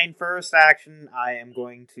 Fine, first action, I am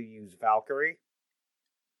going to use Valkyrie.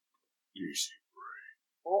 Easy,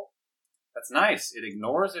 Bray. Oh, that's nice. It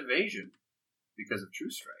ignores evasion because of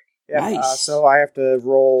True Strike. Yeah, Nice. so I have to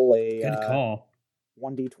roll a Good call.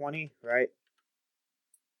 1d20, right?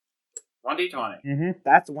 1d20. Mm-hmm.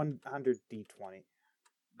 That's 100 d20.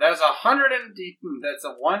 That's a 100 and that's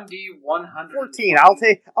a 1d100. 14. I'll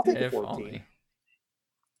take a If 14. only.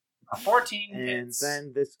 A 14 And hits.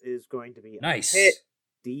 then this is going to be Nice. a hit.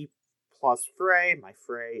 D plus fray. My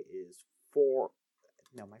fray is 4.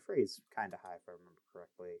 No, my fray is kind of high if I remember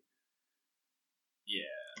correctly. Yeah.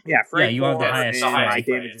 Yeah, fray. Yeah, you have the 4, highest and fray. my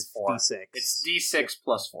Fray, damage it's is 4. d6. It's d6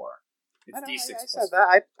 plus 4. It's I know, d6 I plus said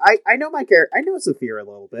 4. that. I know my character. I know Zephyr a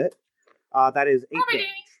little bit. That is 8 damage.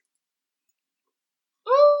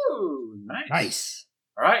 Ooh, nice. Nice.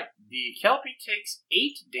 All right, the Kelpie takes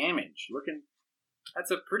 8 damage.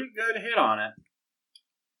 That's a pretty good hit on it.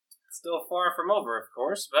 Still far from over, of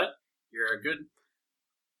course, but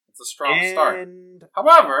it's a strong start.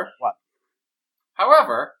 However, what?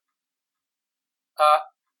 However,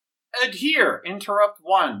 adhere, interrupt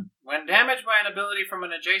 1. When damaged by an ability from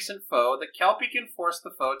an adjacent foe, the Kelpie can force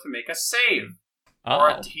the foe to make a save or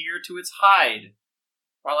adhere to its hide.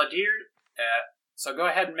 While adhered, so go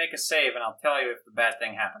ahead and make a save, and I'll tell you if the bad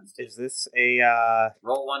thing happens. Is this a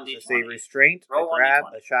Roll 1d20. is this a restraint, Roll a grab,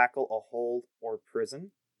 1d20. a shackle, a hold, or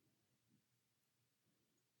prison?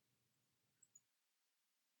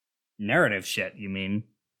 Narrative shit, you mean?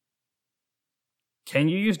 Can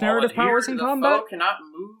you use While narrative adhered, powers in the combat? foe cannot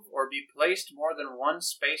move or be placed more than one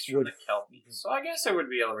space from Would- the Kelpie. So I guess it would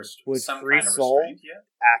be Would some free kind of soul restraint, yeah.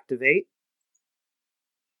 activate?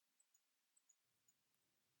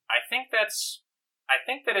 I think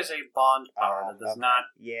that is a bond power that does okay. not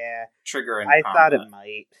Yeah, trigger in I combat. thought it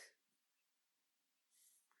might.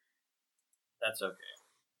 That's okay.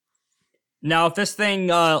 Now, if this thing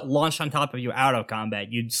launched on top of you out of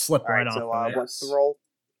combat, you'd slip right off so of it. what's the roll?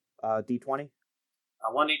 D20?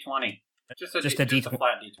 A 1d20. Just a Just a just a D20.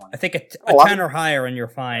 flat d20. I think a Oh, 10 or higher and you're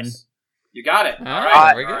fine. Yes. You got it. All Ah,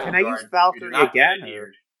 right. very good. Can I You use are- Valkyrie you do not again, get or-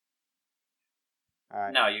 adhered.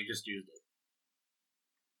 Alright. No, you just used it.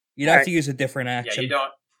 You'd have Alright. to use a different Yeah, action.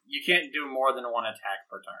 you can't do more than one attack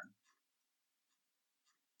per turn.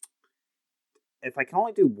 If I can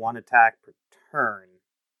only do one attack per turn,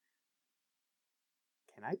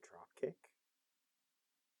 can I drop kick?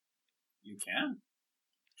 You can.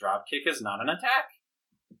 Drop kick is not an attack.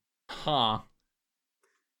 Huh.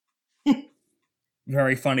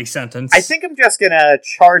 Very funny sentence. I think I'm just gonna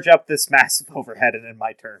charge up this massive overhead and end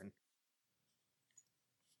my turn.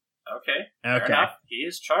 Okay. Fair Okay. enough. He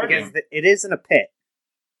is charging. Because it is in a pit.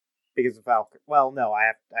 Because of Valkyrie. Well, no, I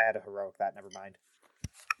had a heroic that. Never mind.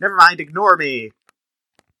 Never mind. Ignore me.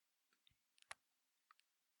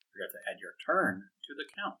 Forgot to add your turn to the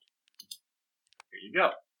count. Here you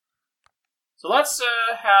go. So let's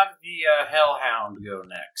have the Hellhound go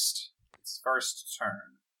next. Its first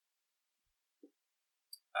turn.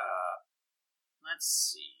 Let's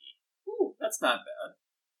see. Ooh, that's not bad.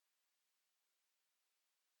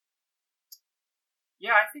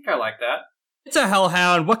 Yeah, I think I like that. It's a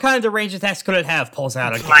hellhound. What kind of range attacks could it have? Pulls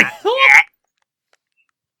out a My cat.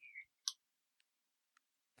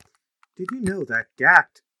 Did you know that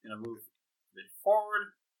Gact? Gonna move a bit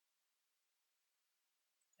forward.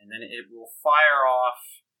 And then it will fire off.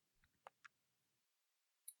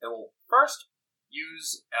 It will first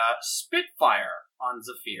use Spitfire on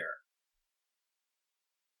Zephyr.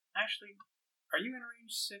 Actually, are you in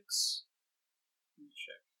range 6? Let me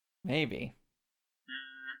check. Maybe.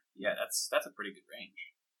 Yeah, that's a pretty good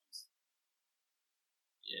range.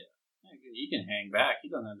 Yeah, he can hang back. He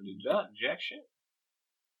doesn't have to do jack shit.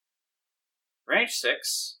 Range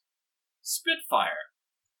 6, Spitfire.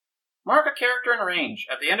 Mark a character in range.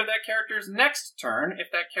 At the end of that character's next turn,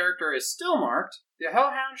 if that character is still marked, the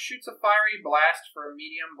Hellhound shoots a fiery blast for a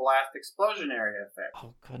medium blast explosion area effect.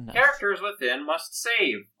 Oh, goodness. Characters within must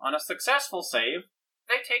save. On a successful save,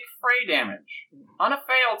 they take fray damage. On a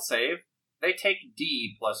failed save, they take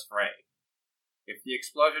D plus fray. If the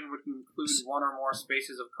explosion would include one or more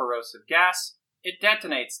spaces of corrosive gas, it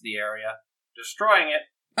detonates the area, destroying it,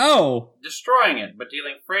 but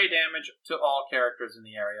dealing fray damage to all characters in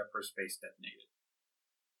the area per space detonated.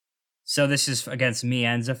 So this is against me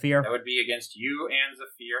and Zephyr? That would be against you and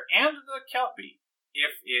Zephyr and the Kelpie,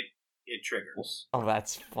 if it triggers. Oh,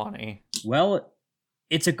 that's funny. Well,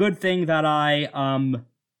 it's a good thing that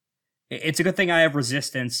it's a good thing I have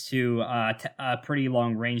resistance to pretty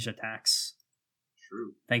long range attacks.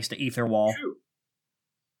 True. Thanks to Ether Wall. True.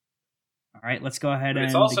 Alright, let's go ahead But and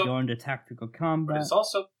it's also- go into tactical But combat. it's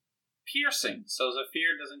also piercing, so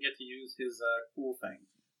Zephyr doesn't get to use his cool thing.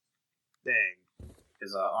 Dang.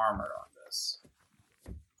 His armor on this.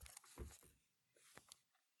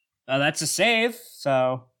 That's a save,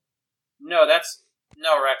 so... No,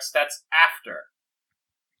 Rex, that's after.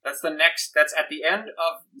 That's at the end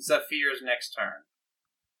of Zephyr's next turn.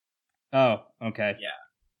 Oh, okay. Yeah.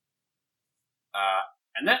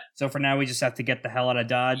 And then... So for now, we just have to get the hell out of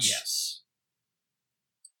Dodge? Yes.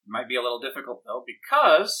 Might be a little difficult, though,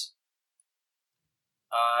 because...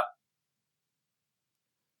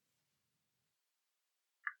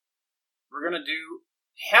 we're gonna do...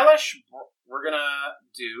 Hellish... We're gonna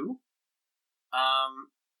do...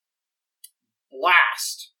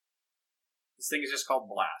 Blast. This thing is just called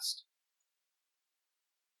Blast.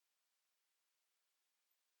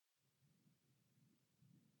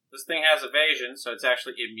 This thing has evasion, so it's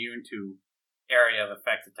actually immune to area of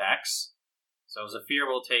effect attacks. So Zephyr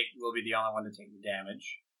will be the only one to take the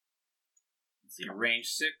damage. Let's see, range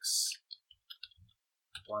 6.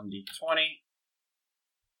 1d20.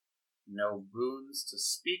 No boons to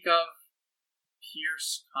speak of.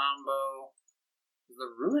 Pierce combo. Does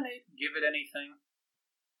the Ruinate give it anything?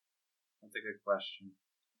 That's a good question.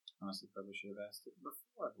 Honestly, probably should have asked it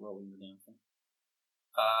before rolling the damn thing.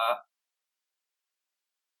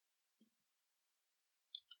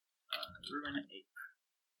 Ruinate.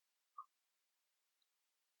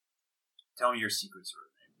 Tell me your secrets,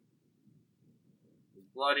 Ruinate.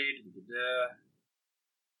 Bloodied.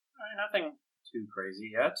 Alright, nothing too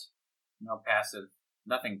crazy yet. No passive.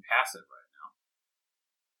 Nothing passive right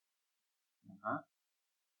now.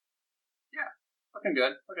 Yeah, looking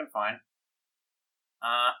good. Looking fine.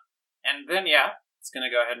 And then, it's going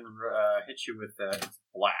to go ahead and hit you with its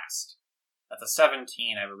Blast. That's a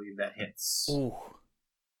 17, I believe that hits. Ooh.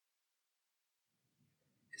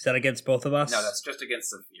 Is that against both of us? No, that's just against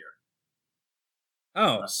Zephyr.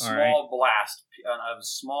 Oh, a small blast, a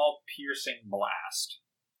small piercing blast.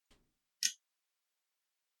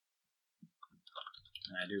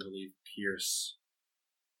 And I do believe pierce.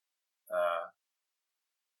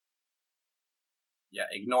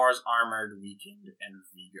 Ignores armored, weakened, and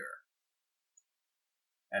vigor.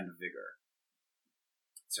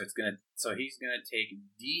 So he's gonna take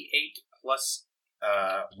D8 plus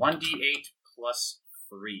 1d8 plus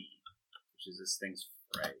 3, which is this thing's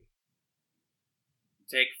fray.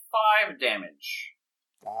 Take 5 damage.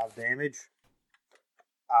 5 damage?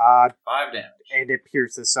 5 damage. And it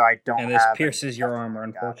pierces, so I don't have... And this pierces your armor,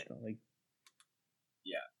 unfortunately.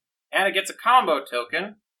 Yeah. And it gets a combo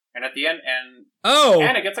token, and at the end, and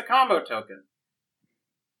it gets a combo token.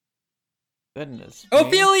 Goodness.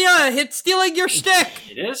 Ophelia, it's stealing your stick!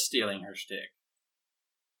 It is stealing her stick.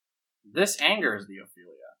 This angers the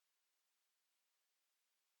Ophelia.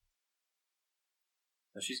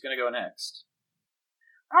 So she's gonna go next.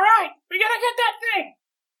 Alright, we gotta get that thing!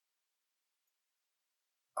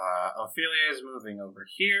 Ophelia is moving over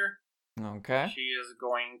here. Okay. She is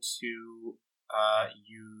going to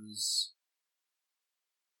use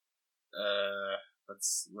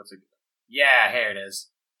what's it? Yeah, here it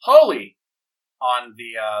is. Holy on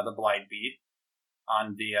the Blight Beat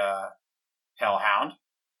on the Hellhound.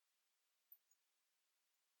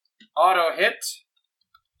 Auto hit.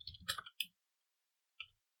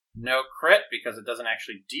 No crit because it doesn't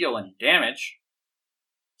actually deal any damage.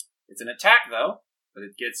 It's an attack though, but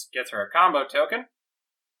it gets her a combo token.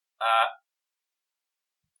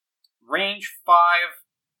 Range 5.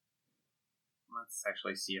 Let's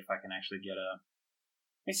actually see if I can actually get a...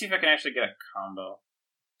 Let me see if I can actually get a combo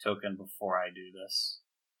token before I do this.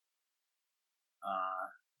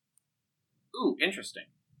 Ooh, interesting.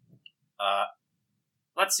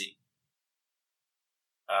 Let's see.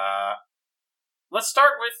 Let's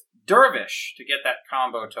start with Dervish to get that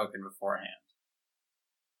combo token beforehand.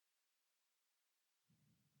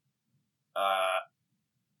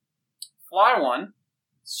 Fly one.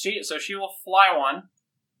 She will fly one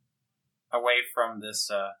away from this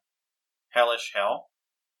hellish hell,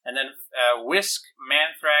 and then whisk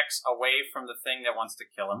Manthrax away from the thing that wants to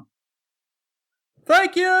kill him.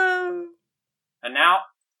 Thank you. And now,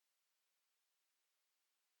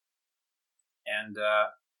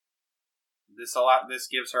 this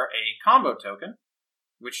gives her a combo token,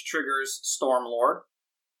 which triggers Stormlord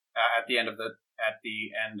at the end of the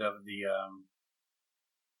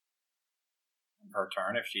her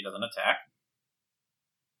turn if she doesn't attack.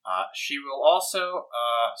 She will also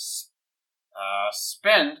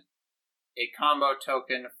spend a combo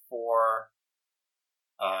token for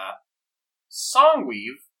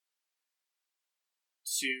Songweave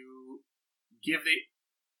to give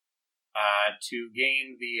to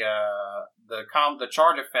gain the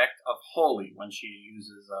charge effect of Holy when she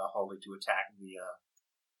uses Holy to attack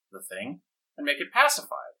the thing and make it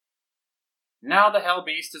pacified. Now the Hell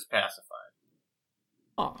Beast is pacified.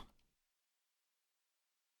 Oh.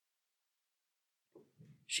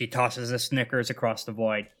 She tosses a Snickers across the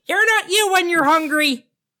void. You're not you when you're hungry!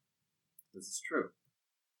 This is true.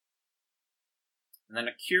 And then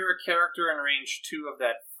a cure a character in range 2 of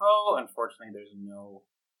that foe. Unfortunately, there's no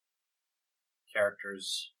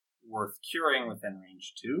characters worth curing within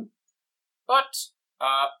range 2. But,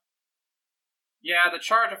 yeah, the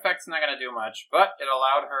charge effect's not going to do much, but it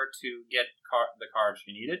allowed her to get the card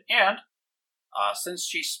she needed, and since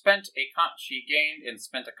she gained and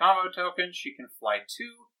spent a combo token, she can fly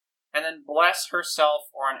 2, and then bless herself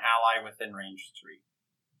or an ally within range 3.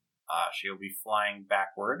 She'll be flying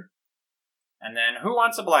backward. And then, who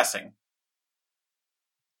wants a blessing?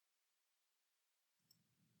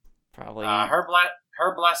 Probably. Her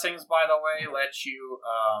blessings, by the way, let you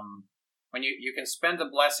when you can spend a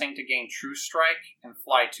blessing to gain True Strike and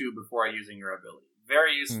fly 2 before using your ability.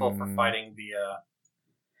 Very useful for fighting the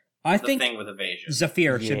thing with evasion.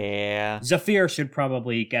 Zafir should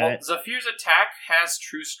probably get it. Zafir's attack has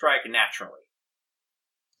True Strike naturally.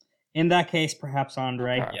 In that case, perhaps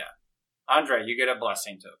Andre. Okay. Yeah, Andre, you get a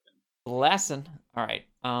blessing token. Lesson. All right.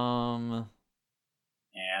 And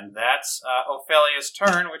that's Ophelia's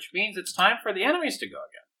turn, which means it's time for the enemies to go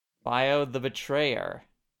again. Bio the Betrayer.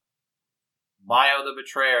 Bio the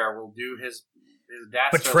Betrayer will do his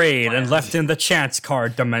betrayed and left in the chance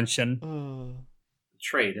card dimension.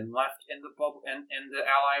 Betrayed and left in the bubble in the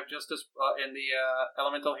Ally of Justice in the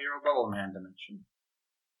Elemental Hero Bubble Man dimension.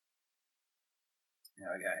 Yeah,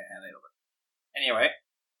 I nailed it. Anyway,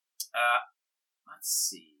 let's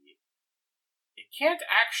see. It can't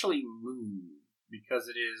actually move because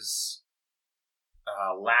it is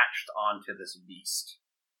latched onto this beast.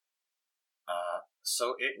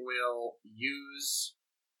 So it will use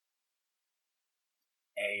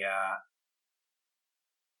a...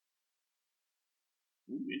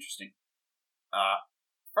 interesting.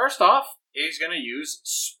 First off, he's going to use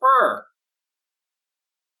Spur.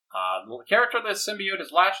 The character the symbiote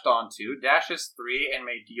is latched onto dashes 3 and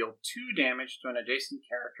may deal 2 damage to an adjacent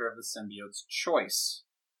character of the symbiote's choice.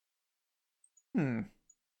 We're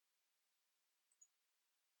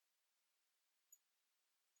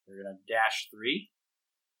going to dash 3.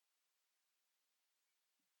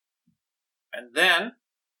 And then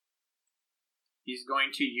he's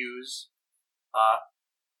going to use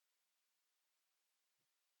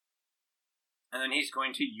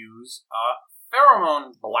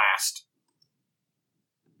Pheromone Blast.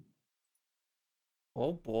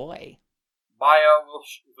 Oh boy. Bio will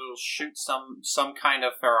shoot some kind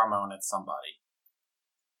of pheromone at somebody.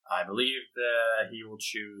 I believe that he will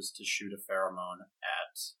choose to shoot a pheromone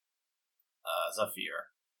at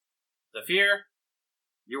Zafir. Zafir,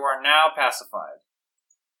 you are now pacified.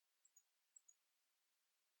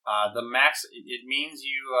 The max, it means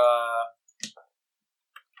you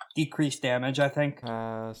decrease damage, I think.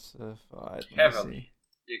 Pacified. Heavily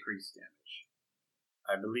decrease damage.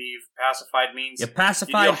 I believe pacified means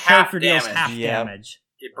pacified character deals half damage.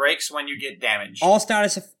 It breaks when you get damaged. All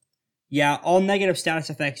negative status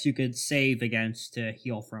effects you could save against to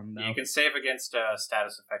heal from, though. You can save against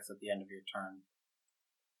status effects at the end of your turn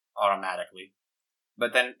automatically,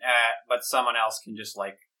 but then but someone else can just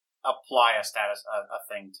like apply a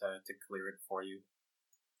thing to clear it for you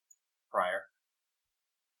prior.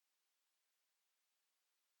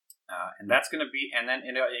 And that's going to be, and then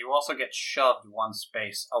you also get shoved 1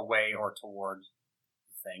 space away or toward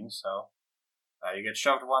the thing, so you get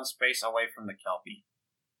shoved 1 space away from the Kelpie.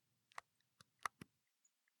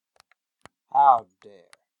 How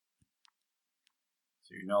dare.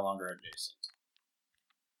 So you're no longer adjacent.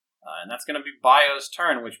 And that's going to be Bio's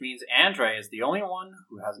turn, which means Andre is the only one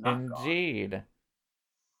who has not gone. Indeed.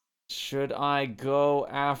 Should I go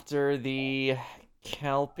after the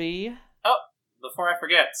Kelpie? Oh, before I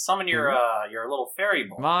forget, summon your little fairy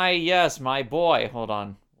boy. My boy. Hold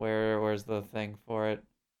on. Where's the thing for it?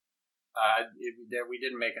 We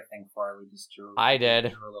didn't make a thing for it. We just drew. I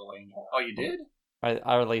did. Drew a little angel. Oh, you did?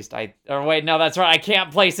 Or at least or wait, no, that's right. I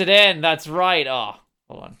can't place it in. That's right. Oh,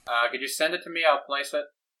 hold on. Could you send it to me? I'll place it.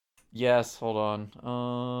 Yes, hold on.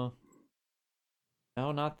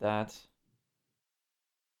 No, not that.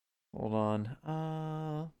 Hold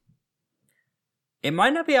on. It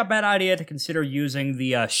might not be a bad idea to consider using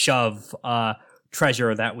the shove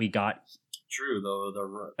treasure that we got. True,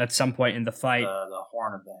 though. At some point in the fight. The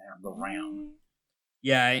horn of the ram.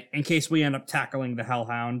 Yeah, in case we end up tackling the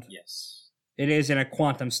Hellhound. Yes. It is in a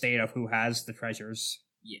quantum state of who has the treasures.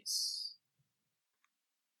 Yes.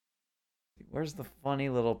 Where's the funny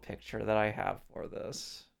little picture that I have for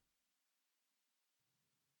this?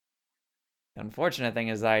 The unfortunate thing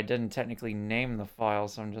is that I didn't technically name the file,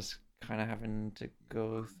 so I'm just kind of having to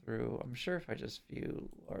go through. I'm sure if I just view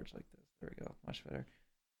large like this, there we go, much better.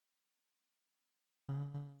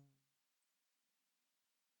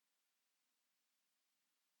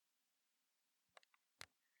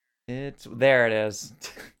 There it is.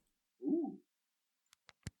 Ooh.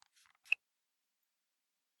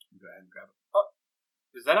 Go ahead and grab it. Oh,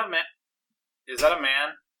 is that a man? Is that a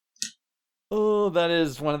man? Oh, that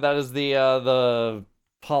is the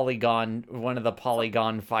Polygon, one of the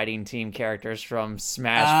Polygon fighting team characters from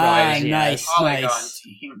Smash Bros. Nice. Polygon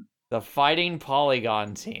team. The fighting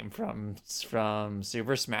Polygon team from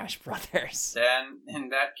Super Smash Brothers. Then, in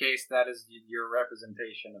that case, that is your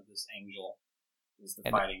representation of this angel. Is the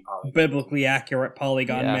And fighting Polygon. Biblically accurate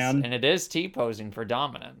Polygon Yes, man. and it is T-posing for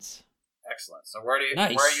dominance. Excellent. So where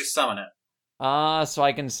Nice. where you summon it? So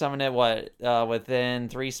I can summon it within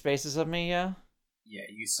 3 spaces of me, yeah? Yeah,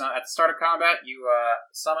 at the start of combat, you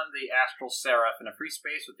summon the Astral Seraph in a free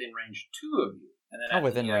space within range 2 of you. And then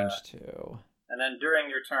Within range 2. And then during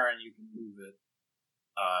your turn, you can move it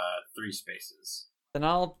 3 spaces. Then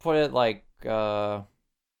I'll put it like right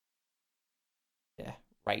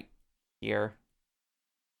here.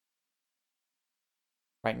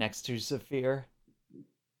 Right next to Zephyr.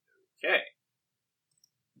 Okay.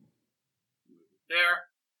 Move it there.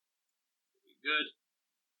 Be good.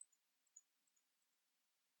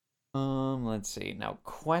 Let's see. Now,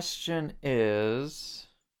 question is,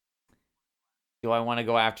 do I want to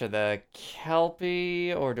go after the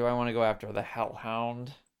Kelpie or do I want to go after the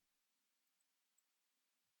Hellhound?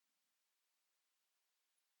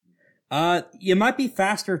 You might be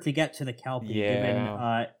faster to get to the Kelpie, Yeah.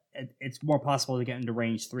 given it's more possible to get into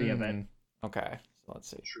range 3 of it. Okay, so let's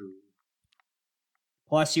see. True.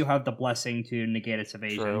 Plus, you have the blessing to negate its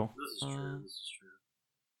evasion. True. This is true. This is true.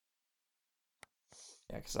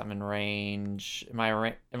 Yeah, because I'm in range. Am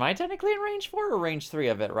I technically in range 4 or range 3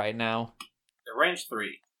 of it right now? Range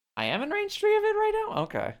 3. I am in range 3 of it right now?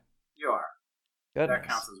 Okay. You are. Goodness. That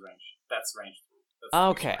counts as range. That's range 3. That's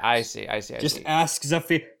Okay, I see. Just ask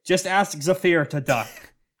Zephyr. Just ask Zephyr to duck.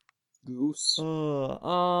 Goose.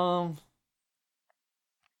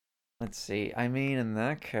 Let's see. I mean, in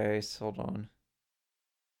that case, hold on.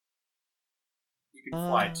 You can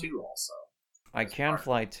fly too, also. I As can part of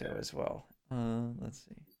fly it, too yeah. as well. Let's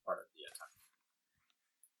see. As part of the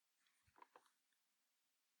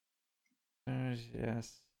attack.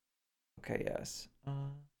 Yes. Okay, yes.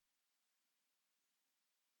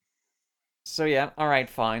 So yeah, alright,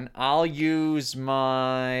 fine. I'll use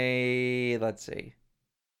my... Let's see.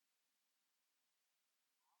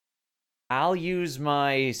 I'll use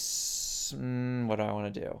my... What do I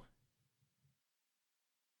want to do?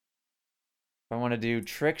 I want to do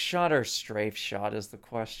trick shot or strafe shot is the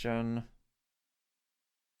question.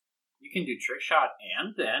 You can do trick shot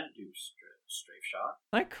and then do strafe shot.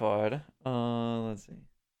 I could. Let's see.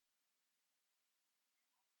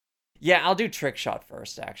 Yeah, I'll do trick shot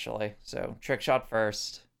first, actually. So trick shot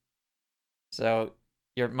first. So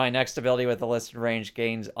my next ability with the listed range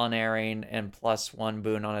gains unerring and +1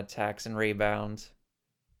 boon on attacks and rebound.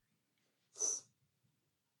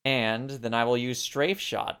 And then I will use strafe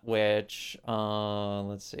shot, which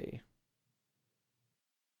let's see.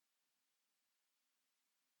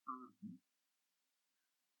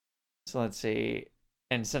 So let's see.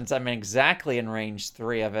 And since I'm exactly in range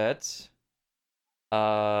 3 of it,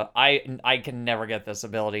 I can never get this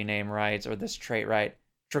ability name right or this trait right.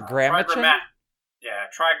 Trigrammaton?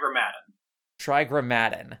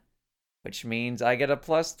 Trigrammaton. Which means I get a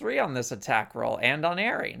 +3 on this attack roll and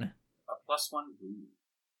unerring. A +1 boon.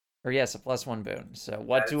 Or yes, a +1 boon. So That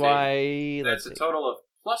what do is I... That's Let's a see. total of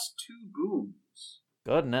 +2 boons.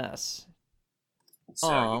 Goodness.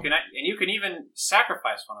 So you can even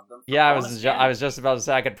sacrifice one of them. For Yeah, I bonus was damage. just about to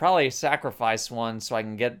say I could probably sacrifice one so I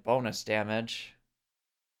can get bonus damage.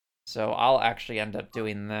 So I'll actually end up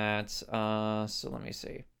doing that. So let me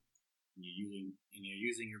see. You're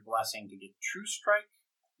using your blessing to get True Strike,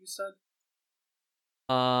 you said?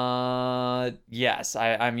 Yes,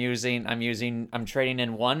 I'm trading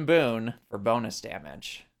in 1 boon for bonus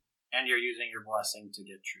damage. And you're using your blessing to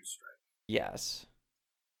get True Strike. Yes.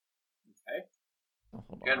 Okay. Oh,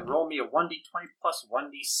 hold Go ahead and on. roll me a 1d20 plus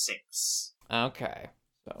 1d6. Okay.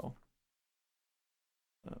 So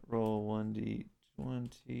roll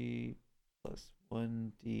 1d20 plus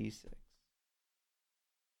 1d6.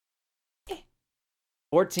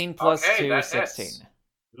 14 plus Okay, 2, that 16. hits.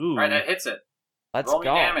 Ooh. Alright, that hits it. Let's roll me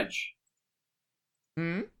go. damage.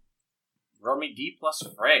 Roll me D plus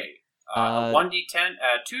Frey. 1d10,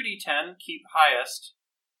 2d10, keep highest,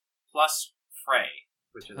 plus Frey,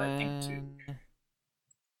 which is, I think, 2.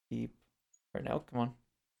 Keep. Or no, come on.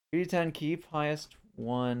 2d10, keep highest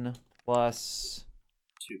 1 plus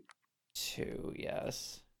 2. 2,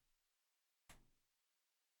 yes.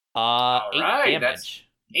 8 Alright, damage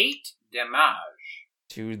 8 damage.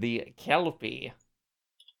 to the Kelpie.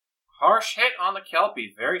 Harsh hit on the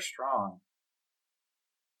Kelpie, very strong.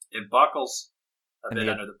 It buckles a bit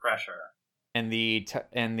under the pressure. And the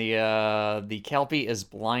Kelpie is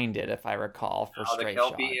blinded, if I recall, for straight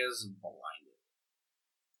shot. The Kelpie is blinded.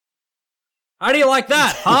 How do you like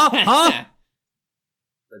that, huh? Huh?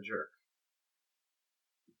 The jerk.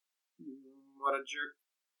 What a jerk.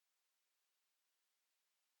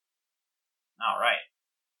 All right.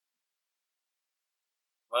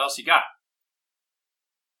 What else you got?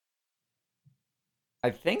 I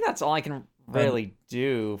think that's all I can really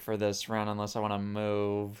do for this round, unless I want to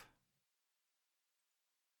move.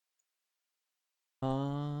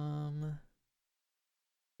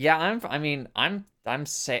 Yeah, I'm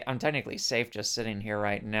safe. I'm technically safe just sitting here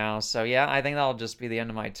right now. So yeah, I think that'll just be the end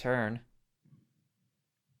of my turn.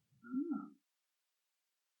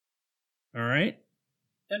 All right.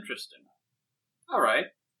 Interesting. All right.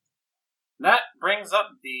 That brings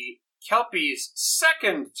up the Kelpie's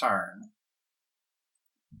second turn.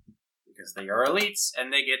 Because they are elites,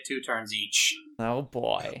 and they get 2 turns each. Oh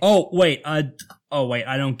boy. Oh wait, I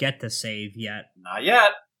don't get to save yet. Not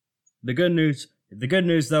yet. The good news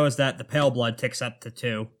though is that the pale blood ticks up to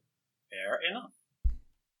 2. Fair enough.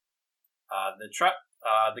 The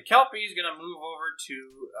Kelpie is gonna move over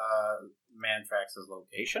to Mantrax's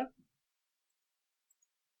location.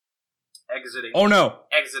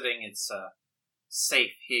 Exiting its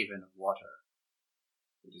safe haven of water.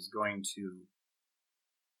 It is going to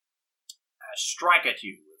strike at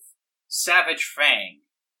you with Savage Fang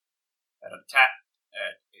at a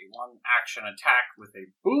one-action attack with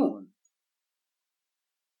a boon.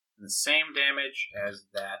 And the same damage as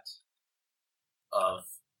that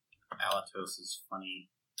of Alatos' funny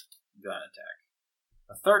gun attack.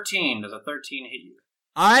 A 13. Does a 13 hit you?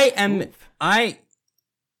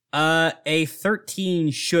 A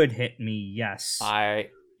 13 should hit me, yes.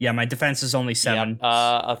 Yeah, my defense is only 7. Yep,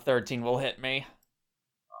 a 13 will hit me.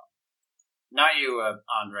 Not you,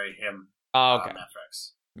 Andre, him. Oh, okay.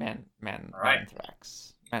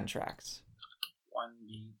 Mantrax. Mantrax.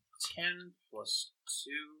 1d10 plus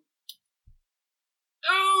 2.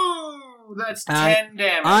 Ooh, that's 10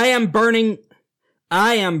 damage. I am burning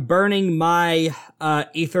my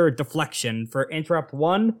ether deflection for interrupt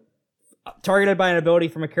 1. Targeted by an ability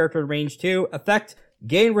from a character in range 2. Effect: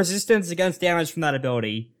 gain resistance against damage from that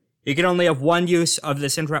ability. You can only have 1 use of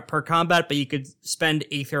this interrupt per combat, but you could spend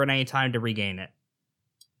ether at any time to regain it.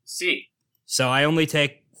 See. So I only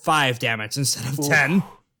take 5 damage instead of 10. I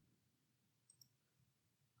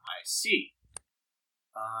see.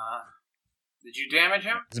 Did you damage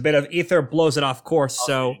him? It's a bit of ether blows it off course,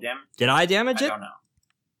 so... Did I damage it? I don't know.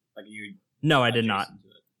 Like you... No, I did not.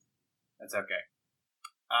 That's okay.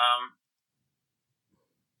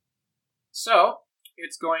 So,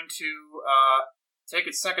 it's going to take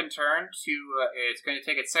its second turn to... it's going to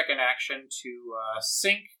take its second action to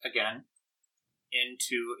sink again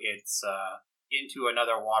into its... into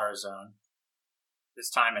another water zone. This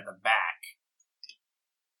time at the back.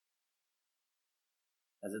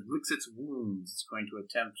 As it licks its wounds, it's going to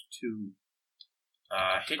attempt to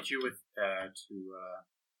hit you with...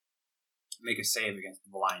 make a save against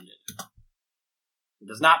blinded. It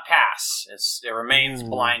does not pass. It remains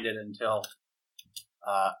blinded until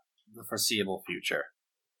the foreseeable future.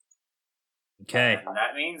 Okay. And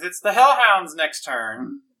that means it's the Hellhound's next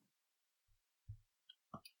turn.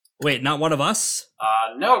 Wait, not one of us?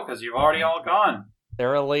 No, because you've already all gone.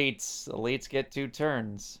 They're elites. Elites get 2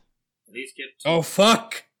 turns. Elites get 2. Oh,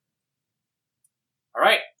 fuck!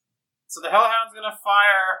 Alright. So the Hellhound's gonna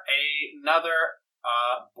fire another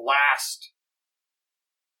blast.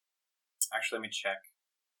 Actually, let me check.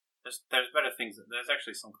 There's better things. There's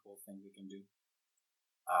actually some cool things we can do.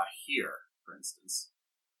 Here, for instance.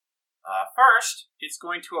 First, it's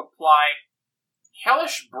going to apply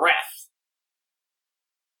Hellish Breath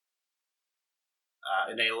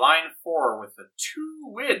in a line 4 with a 2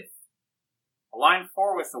 width. A line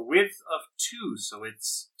 4 with a width of 2, so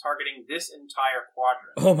it's targeting this entire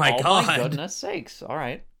quadrant. Oh my god. My goodness sakes.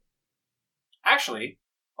 Alright. Actually,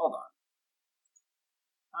 hold on.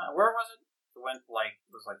 Where was it? It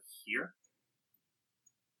was like here?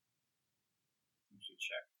 I should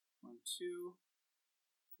check. 1, 2,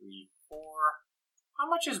 3, 4. How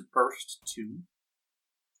much is burst 2?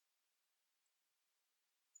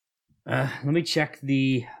 Let me check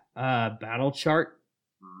the battle chart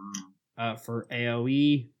for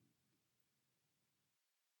AoE.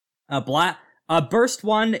 Burst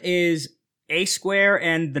 1 is a square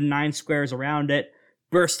and the 9 squares around it.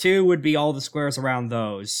 Burst 2 would be all the squares around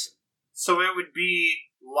those. So it would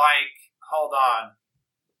be like, hold on,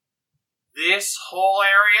 this whole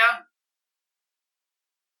area?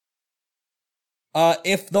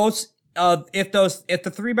 if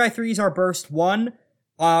the 3x3s are burst 1,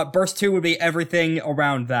 burst 2 would be everything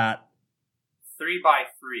around that.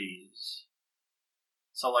 3x3s.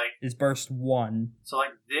 So like Is burst 1. So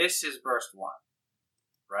like this is burst 1,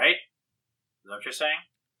 right? Is that what you're saying?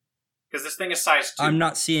 Because this thing is size 2. I'm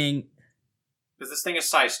not seeing. Because this thing is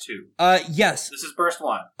size 2. Yes. This is burst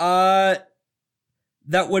 1.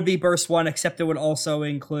 That would be burst 1, except it would also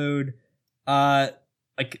include,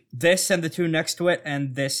 like this and the 2 next to it,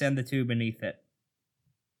 and this and the 2 beneath it.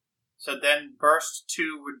 So then burst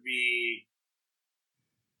 2 would be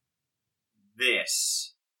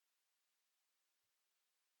this.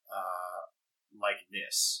 Like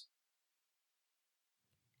this.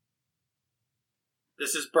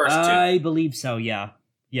 This is burst 2. I believe so, yeah.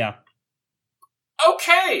 Yeah.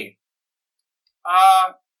 Okay!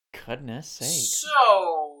 Goodness sake.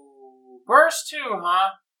 So, burst 2, huh?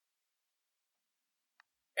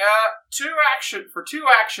 For 2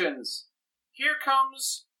 actions. Here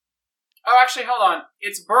comes... Oh, actually, hold on.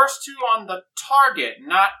 It's burst 2 on the target,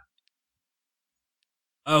 not...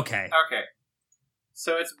 Okay. Okay.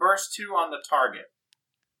 So it's burst 2 on the target.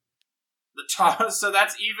 So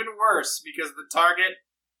that's even worse, because the target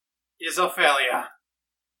is Ophelia.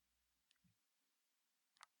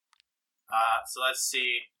 So let's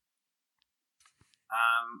see.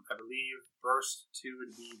 I believe burst 2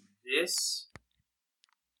 would be this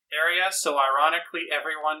area. So ironically,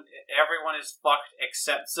 everyone is fucked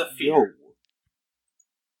except Zephyr. Yo.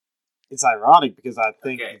 It's ironic because I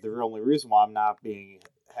think Okay. the only reason why I'm not being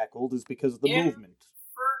heckled is because of the movement.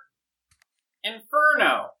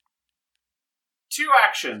 Inferno. 2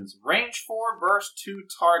 actions. Range 4, burst 2,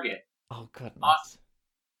 target. Oh, goodness.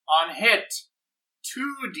 On hit,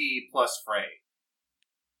 2d plus fray.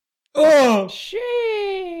 Oh!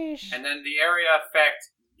 Sheesh. And then the area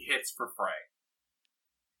effect hits for fray.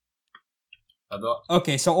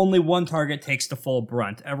 Okay, so only one target takes the full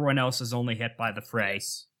brunt. Everyone else is only hit by the fray.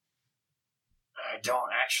 I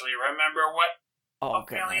don't actually remember what Oh,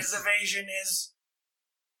 Ophelia's goodness. evasion is.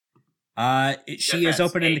 She is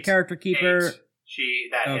open in the 8. character keeper.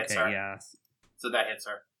 8. That hits her. Okay, yeah. So that hits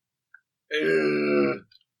her.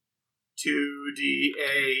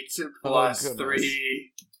 2d8 plus goodness.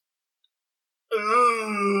 3.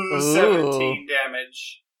 Ooh, 17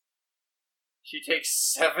 damage. She takes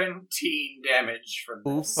 17 damage from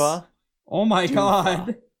this. Oofa. Oh my Doofa.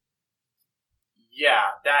 god.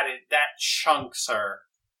 Yeah, that chunks her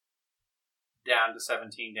down to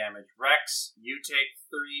 17 damage. Rex, you take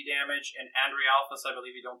 3 damage, and Andrialphus, I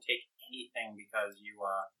believe you don't take anything because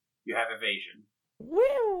you have evasion.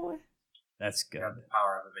 Woo. That's You have good. the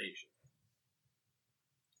power of evasion.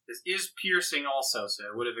 This is piercing also, so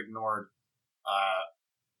I would have ignored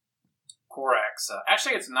Korax.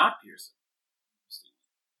 Actually, it's not piercing.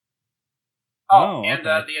 Oh, and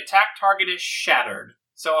okay. the attack target is shattered.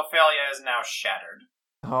 So Ophelia is now shattered.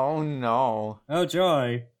 Oh, no. Oh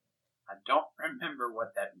joy. I don't remember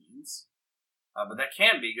what that means. But that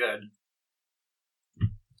can be good.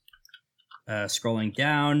 Scrolling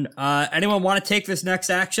down. Anyone want to take this next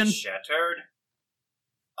action? Shattered.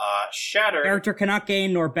 Shattered. Character cannot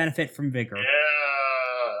gain nor benefit from vigor. Yeah.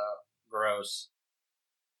 Gross.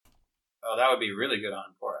 Oh, that would be really good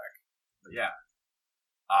on Korak. But yeah.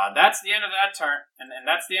 That's the end of that turn. And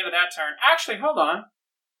that's the end of that turn. Actually, hold on.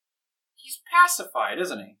 He's pacified,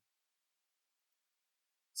 isn't he?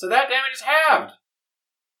 So that damage is halved.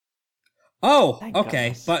 Oh, Thank okay.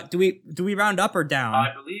 goodness. But do we round up or down?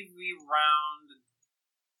 I believe we round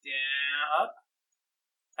down up.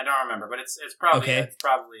 I don't remember, but it's probably Okay. it's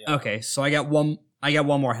probably Okay, so I got one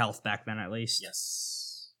more health back then at least.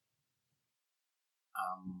 Yes.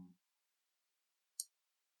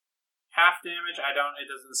 Half damage. It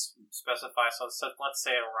doesn't specify. So let's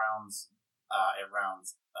say it rounds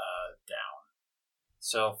down.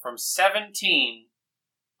 So from 17,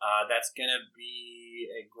 that's gonna be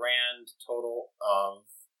a grand total of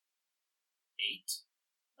 8.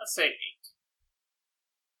 Let's say 8.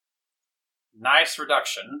 Nice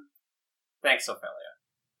reduction. Thanks, Ophelia.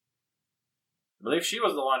 I believe she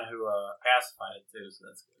was the one who pacified it too, so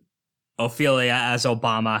that's good. Ophelia as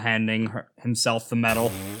Obama handing himself the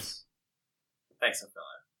medal. Thanks,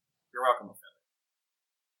 Ophelia. You're welcome,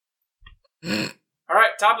 Ophelia. All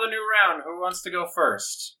right, top of the new round. Who wants to go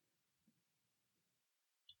first?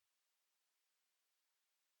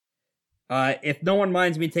 If no one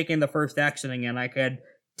minds me taking the first action again, I could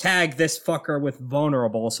tag this fucker with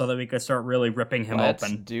vulnerable so that we could start really ripping him Let's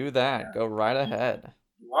open. do that. Go right ahead.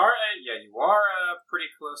 You are pretty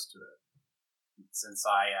close to it. Since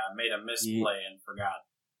I made a misplay and forgot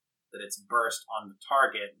that it's burst on the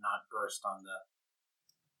target, not burst on the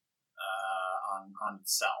on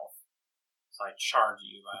itself. So I charge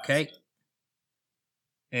you. By Okay. accident.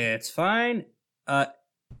 It's fine.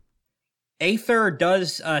 Aether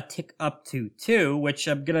does tick up to 2, which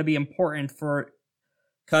I'm gonna be important for,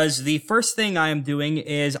 because the first thing I am doing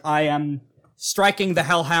is I am striking the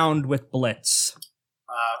Hellhound with Blitz.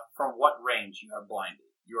 From what range you are blinded?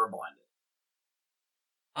 You are blinded.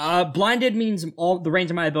 Blinded means all the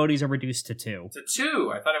range of my abilities are reduced to 2. To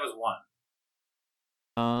 2. I thought it was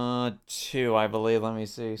 1. 2, I believe. Let me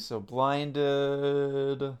see. So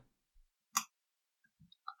blinded.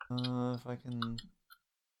 If I can.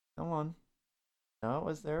 Come on. No, it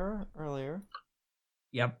was there earlier.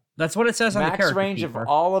 Yep, that's what it says on the Max character range keeper. of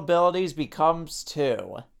all abilities becomes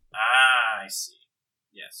 2. I see.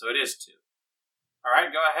 Yeah, so it is 2. All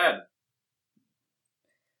right, go ahead.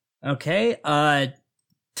 Okay,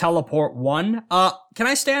 teleport 1. Can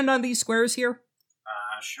I stand on these squares here?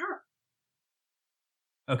 Sure.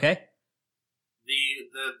 Okay.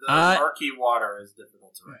 The murky water is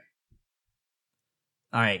difficult to read.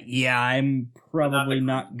 Alright, yeah, I'm probably the-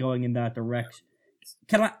 not going in that direction.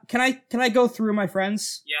 Can I go through, my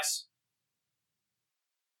friends? Yes.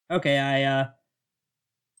 Okay, I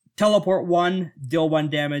teleport 1, deal 1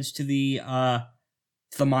 damage to the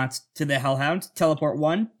to the Hellhound. Teleport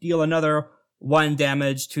 1, deal another 1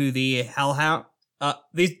 damage to the Hellhound.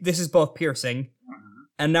 This is both piercing. Mm-hmm.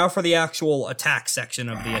 And now for the actual attack section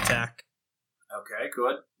of the attack. Okay,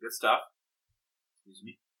 good. Good stuff. Excuse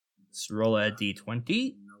me. Let's roll a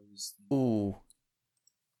d20. Ooh.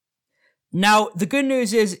 Now, the good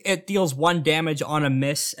news is it deals 1 damage on a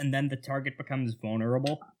miss, and then the target becomes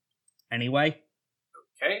vulnerable. Anyway.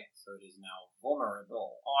 Okay, so it is now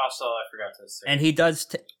vulnerable. Also, I forgot to say.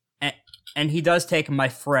 And he does take my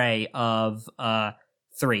fray of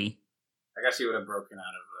 3. I guess he would have broken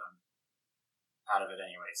out of it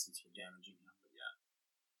anyway, since you're damaging him. But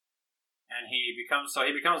yeah. And he becomes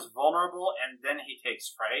vulnerable, and then he takes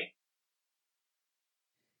fray.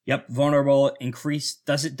 Yep, vulnerable increase.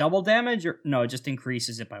 Does it double damage or no? It just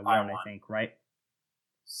increases it by 1, I 1. think, right?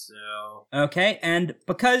 So Okay, and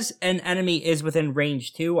because an enemy is within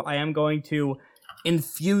range 2, I am going to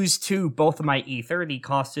infuse to both of my ether. The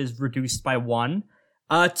cost is reduced by 1.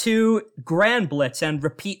 To Grand Blitz and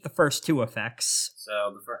repeat the first 2 effects.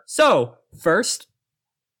 So first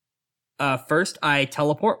I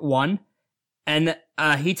teleport 1, and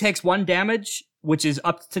he takes 1 damage, which is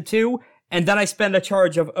up to 2, and then I spend a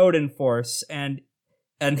charge of Odin Force, and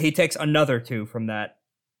he takes another 2 from that.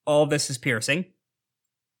 All this is piercing.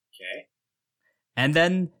 okay. And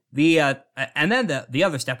then the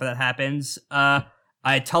other step that happens,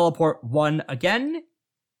 I teleport 1 again.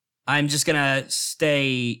 I'm just gonna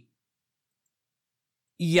stay.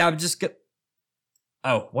 Yeah, I'm just gonna.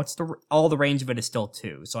 Oh, all the range of it is still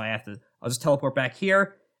 2, so I'll just teleport back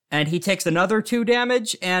here, and he takes another 2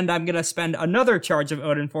 damage, and I'm gonna spend another charge of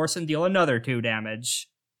Odin Force and deal another 2 damage.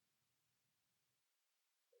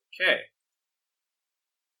 Okay.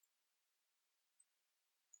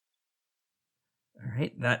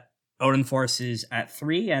 Alright, that Odin Force is at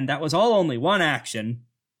 3, and that was all only 1 action.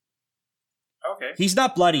 Okay. He's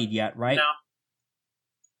not bloodied yet, right? No.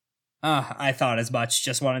 I thought as much,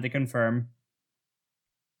 just wanted to confirm.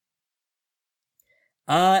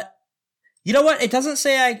 You know what? It doesn't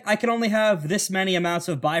say I can only have this many amounts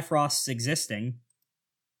of Bifrosts existing.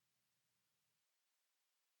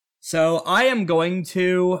 So I'm gonna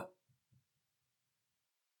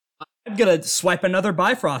swipe another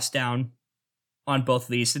Bifrost down on both of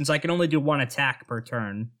these, since I can only do 1 attack per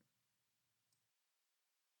turn.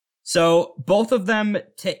 So both of them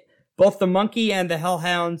both the monkey and the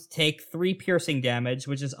Hellhound take 3 piercing damage,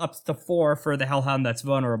 which is up to 4 for the Hellhound that's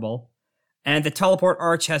vulnerable. And the teleport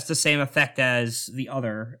arch has the same effect as the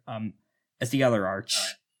other arch.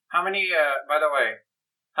 Right. How many? By the way,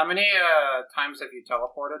 how many times have you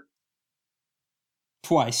teleported?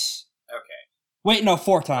 Twice. Okay. Wait, no,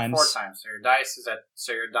 4 times. 4 times. So your die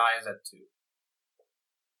is at 2.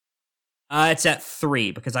 It's at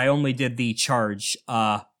 3 because I only did the charge.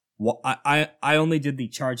 I only did the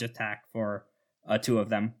charge attack for 2 of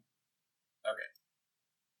them. Okay.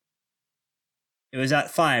 It was at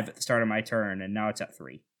 5 at the start of my turn, and now it's at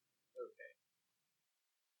 3. Okay.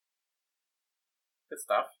 Good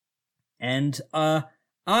stuff. And I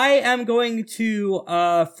am going to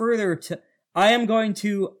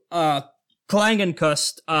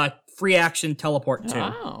Klangenkust free action teleport 2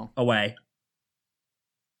 Oh. away.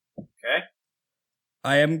 Okay.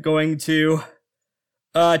 I am going to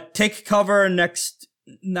take cover next.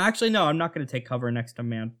 Actually, no, I'm not going to take cover next to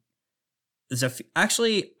Man.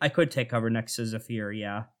 Actually, I could take cover next to Zephyr.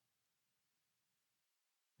 Yeah.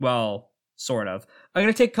 Well, sort of. I'm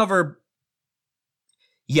going to take cover.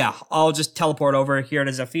 Yeah, I'll just teleport over here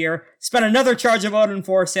to Zephyr, spend another charge of Odin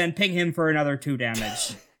Force, and ping him for another 2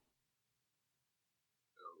 damage.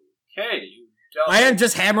 Okay, you I am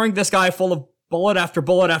just hammering this guy full of bullet after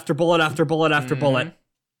bullet after bullet after bullet after bullet.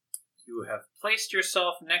 You have placed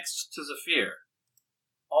yourself next to Zephyr.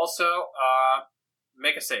 Also,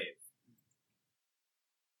 make a save.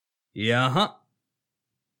 Yeah, huh.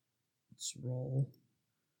 Let's roll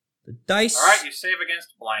the dice. Alright, you save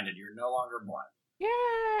against blinded. You're no longer blind.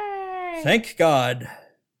 Yay! Thank God.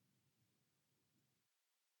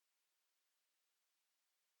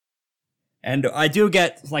 And I do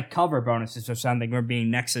get, like, cover bonuses or something for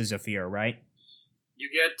being next to Zephyr, right? You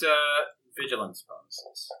get vigilance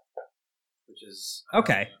bonuses, which is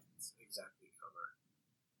Okay. It's exactly cover,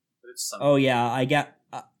 but it's something. Oh, yeah, I get...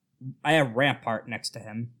 I have Rampart next to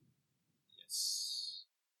him. Yes.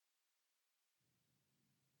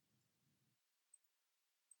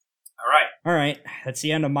 All right. Alright, that's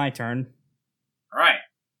the end of my turn. All right.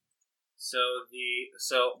 So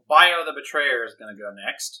Bio the Betrayer is going to go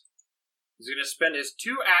next. He's going to spend his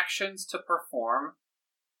 2 actions to perform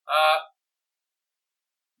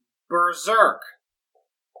Berserk.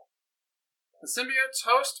 The symbiote's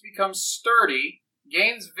host becomes sturdy,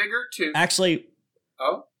 gains vigor 2. Actually,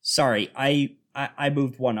 Oh? sorry, I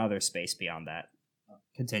moved one other space beyond that.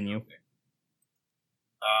 Continue. Okay.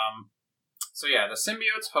 So yeah, the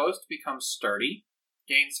symbiote's host becomes sturdy,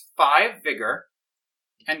 gains 5 vigor,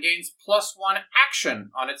 and gains +1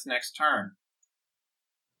 action on its next turn.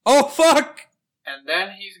 Oh, fuck! And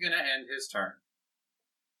then he's gonna end his turn.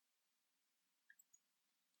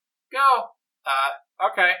 Go!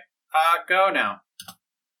 Okay. Go now.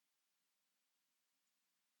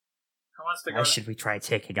 Who wants to go? Why should we try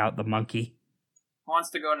taking out the monkey? Who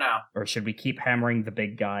wants to go now? Or should we keep hammering the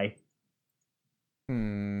big guy?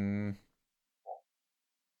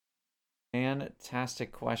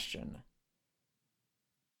 Fantastic question.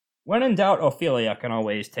 When in doubt, Ophelia can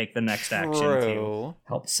always take the next action to True.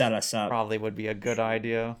 help set us up. Probably would be a good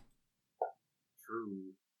idea.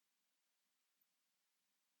 True.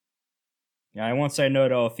 Yeah, I won't say no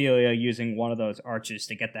to Ophelia using one of those archers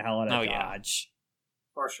to get the hell out of Dodge.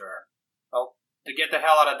 For sure. Well, to get the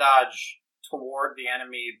hell out of Dodge toward the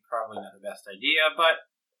enemy, probably not the best idea, but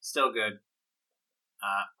still good.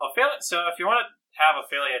 Ophelia. So if you want to have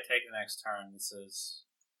Ophelia take the next turn, this is...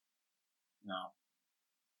 No.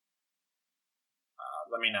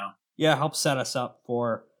 Let me know. Yeah, help set us up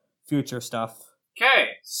for future stuff.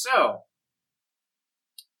 Okay, so...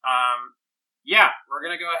 yeah, we're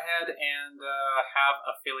gonna go ahead and have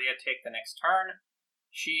Ophelia take the next turn.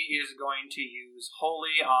 She is going to use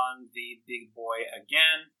Holy on the big boy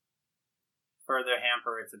again. Further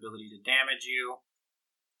hamper its ability to damage you.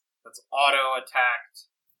 That's auto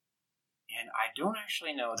attacked. And I don't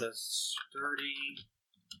actually know, does Sturdy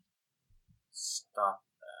stop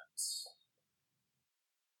that?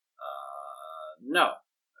 No.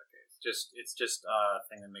 Okay, it's just a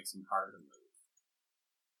thing that makes him harder to move.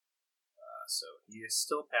 So he is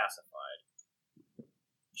still pacified.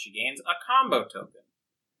 She gains a combo token,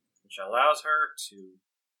 which allows her to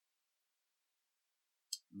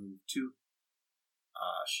move 2.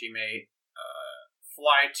 She may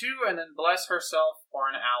fly 2 and then bless herself or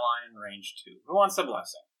an ally in range 2. Who wants a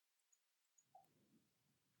blessing?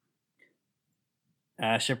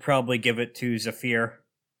 I should probably give it to Zephyr.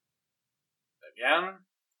 Again?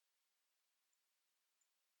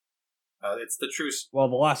 It's the true... Well,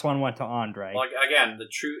 the last one went to Andre. Well, again,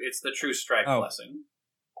 it's the true strike blessing.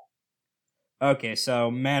 Okay, so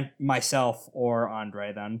myself or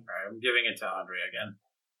Andre then. Alright, I'm giving it to Andre again.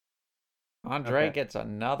 Andre Okay. gets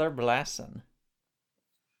another blessing.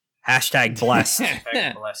 Hashtag blessed.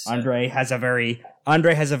 Hashtag bless it. Andre has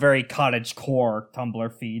a very cottage core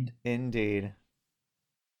Tumblr feed. Indeed.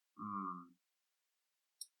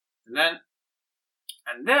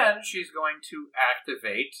 And then she's going to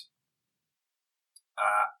activate...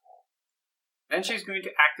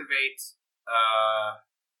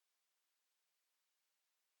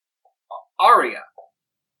 Aria.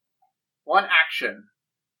 1 action.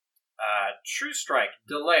 True Strike,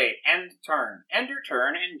 delay, end turn. End your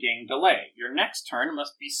turn and gain delay. Your next turn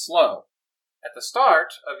must be slow. At the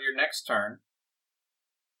start of your next turn,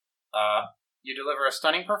 you deliver a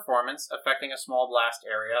stunning performance affecting a small blast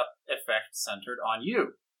area effect centered on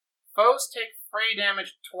you. Foes take fray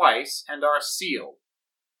damage twice and are sealed.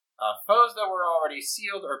 Foes that were already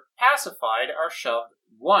sealed or pacified are shoved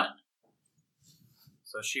 1.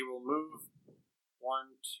 So she will move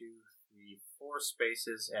 1, 2, 3, 4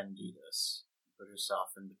 spaces and do this. Put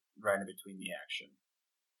herself right in between the action.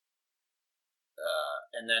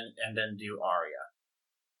 And then do Aria.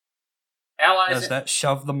 Allies. Does that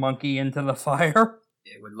shove the monkey into the fire?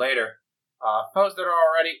 It would later. Foes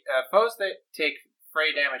that take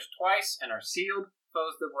fray damage twice and are sealed.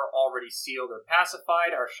 Foes that were already sealed or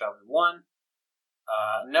pacified are shoved 1.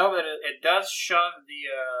 No, but it does shove the.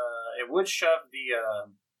 It would shove the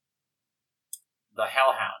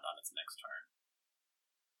Hellhound on its next turn.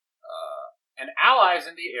 And allies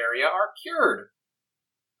in the area are cured.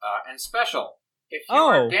 And special. If you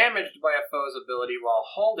are damaged by a foe's ability while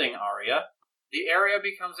holding Aria, the area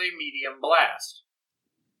becomes a medium blast.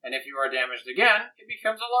 And if you are damaged again, it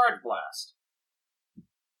becomes a large blast.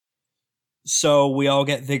 So we all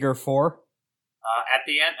get Vigor 4? At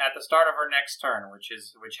the start of our next turn, which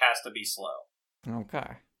has to be slow.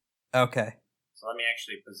 Okay. Okay. So let me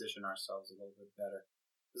actually position ourselves a little bit better.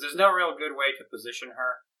 Because there's no real good way to position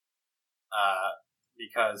her.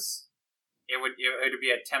 Because it would be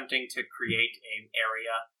attempting to create an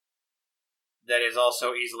area that is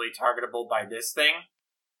also easily targetable by this thing.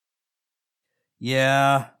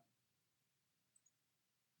 Yeah.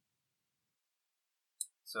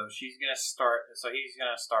 So he's gonna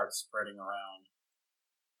start spreading around.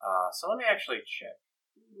 So let me actually check.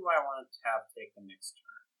 Who do I want to have take the next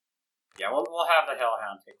turn? Yeah, we'll have the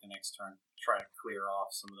Hellhound take the next turn. Try to clear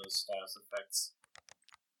off some of those status effects.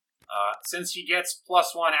 Since he gets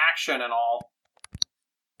 +1 action and all.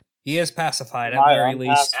 He is pacified Am at I very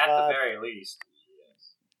least. At the very least,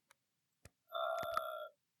 yes.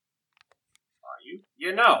 Are you?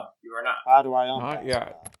 You know, you are not. How do I own Not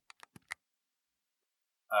yet.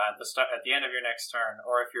 At the end of your next turn,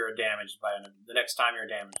 or if you're damaged by the next time you're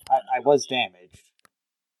damaged. I was damaged.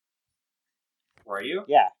 Were you?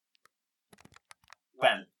 Yeah.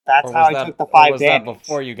 When? That's Or how was I that- took the or 5 was damage. that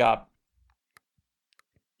before you got...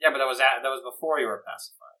 Yeah, but that was before you were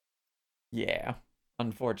pacified. Yeah,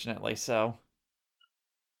 unfortunately so.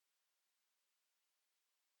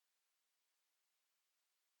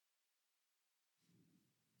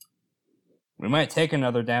 We might take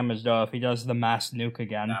another damage, though, if he does the mass nuke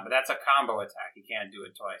again. No, but that's a combo attack. You can't do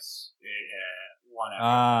it twice. One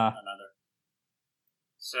after another.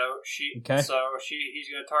 So he's going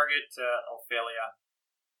to target Ophelia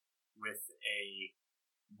with a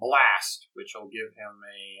blast, which will give him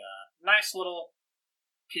a nice little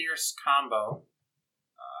pierce combo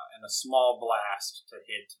and a small blast to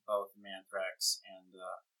hit both Manthrax and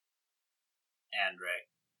Andre.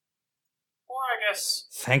 Or I guess...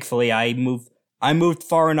 Thankfully, I moved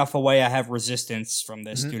far enough away I have resistance from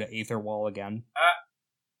this due to Aether Wall again.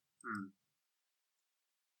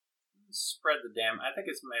 Spread the damage. I think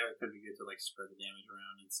it could be good to spread the damage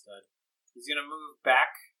around instead. He's going to move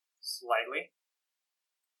back slightly.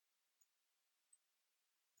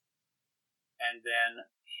 And then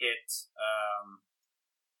hit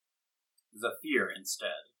Zephyr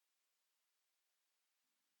instead.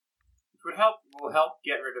 Which will help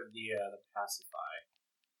get rid of the pacify,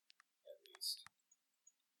 at least.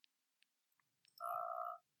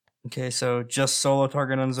 Okay, so just solo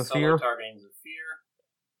target on Zephyr? Solo targeting Zephyr.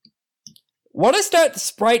 What does that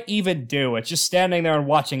sprite even do? It's just standing there and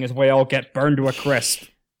watching as we all get burned to a crisp.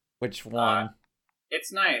 Which one?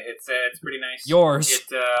 It's nice. It's pretty nice. Yours.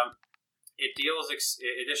 It deals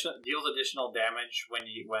additional damage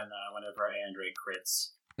whenever Andre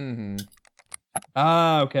crits. Mm-hmm.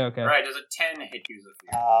 Ah, okay. Right, does a 10 hit you,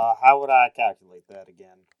 Zephyr? How would I calculate that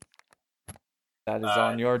again? That is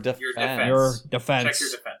on your defense. Your defense. Check your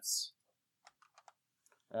defense.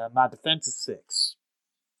 My defense is 6.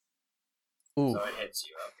 Ooh. So it hits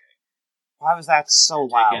you, okay. Why was that so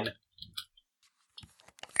loud?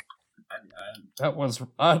 That was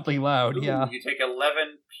oddly loud, Ooh, yeah. You take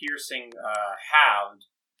 11 piercing halved.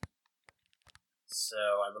 So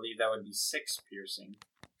I believe that would be 6 piercing.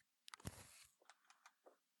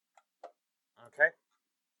 Okay.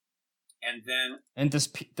 And then... And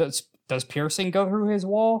does piercing go through his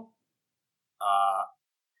wall?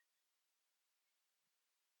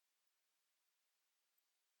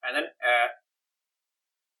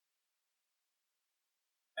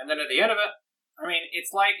 And then at the end of it, I mean,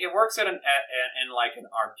 it's like it works in like an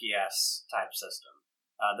RPS type system.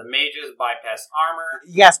 The mages bypass armor.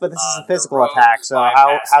 Yes, but this is a physical rogues attack, so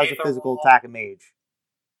bypass how's a Aether physical Wall. attack a mage?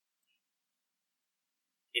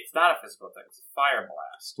 It's not a physical attack; it's a fire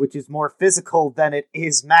blast. Which is more physical than it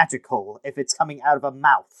is magical if it's coming out of a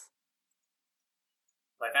mouth.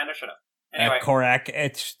 Lythander, shut up. Anyway, Korak,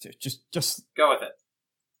 it's just go with it.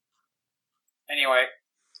 Anyway,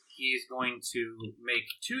 he's going to make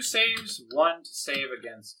 2 saves. 1 to save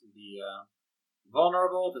against the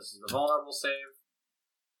vulnerable. This is the vulnerable save.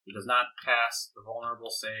 He does not pass the vulnerable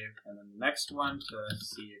save. And then the next one to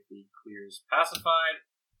see if he clears pacified.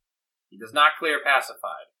 He does not clear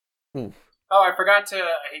pacified. Oof. Oh, I forgot to.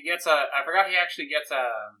 He gets a. I forgot he actually gets an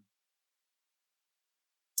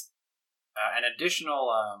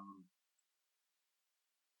additional.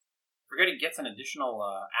 Forget he gets an additional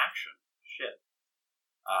action. Shit.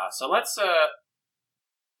 So let's.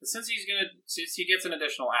 Since he gets an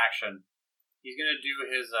additional action, he's gonna do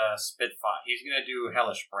his Spitfire. He's gonna do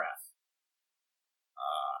Hellish Breath.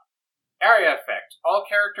 Area effect. All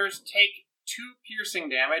characters take 2 piercing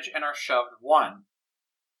damage and are shoved 1.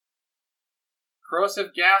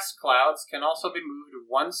 Corrosive gas clouds can also be moved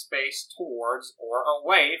 1 space towards or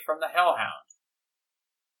away from the Hellhound.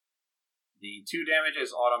 The 2 damage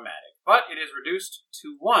is automatic, but it is reduced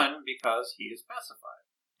to 1 because he is pacified.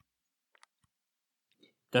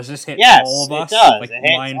 Does this hit Yes, all of us? it does. Like it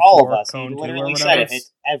hits line all of 4, us. He cone 2, literally or said whatever? it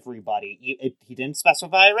hits everybody. He didn't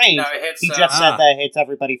specify a range. No, it hits. He just said that it hits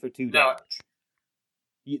everybody for 2 damage.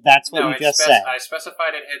 That's what you just said. I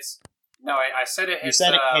specified it hits. No, I said it hits. You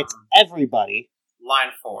said it hits everybody.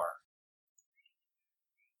 Line 4.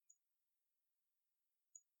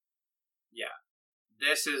 Yeah,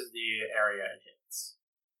 this is the area it hits.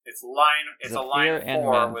 It's a line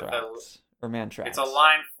 4 with a. Or Mantrax. It's a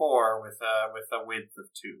line 4 with a width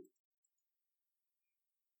of 2.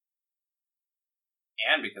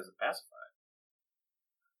 And because of pacified.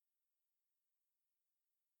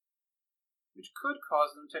 Which could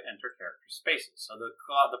cause them to enter character spaces. So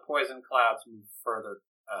the poison clouds move further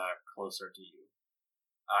closer to you.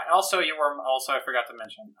 I forgot to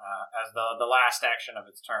mention, as the last action of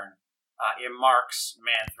its turn, it marks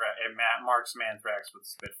Manthrax with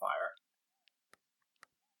Spitfire.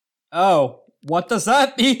 Oh, what does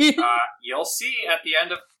that mean? You'll see at the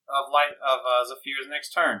end of Zephyr's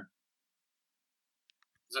next turn.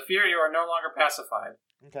 Zephyr, you are no longer pacified.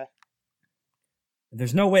 Okay.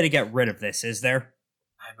 There's no way to get rid of this, is there?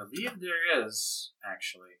 I believe there is,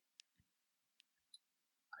 actually.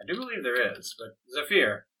 I do believe there is, but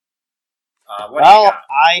Zephyr, what do you got?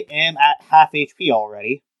 I am at half HP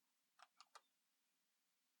already.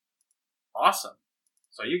 Awesome.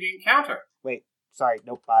 So you can counter. Wait, sorry,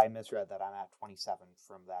 nope, I misread that. I'm at 27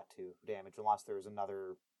 from that 2 damage, unless there was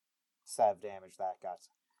another 7 damage that got.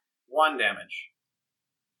 1 damage.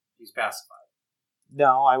 He's pacified.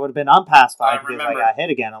 No, I would have been unpacified because remember, I got hit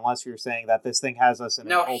again, unless you're saying that this thing has us in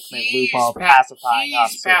an ultimate loop of he's pacifying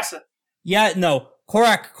us. Yeah, no.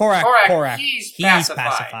 Korak. He's pacified.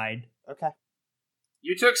 pacified. Okay.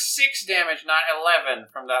 You took 6 damage, not 11,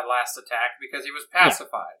 from that last attack because he was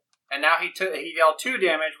pacified. Yeah. And now he dealt 2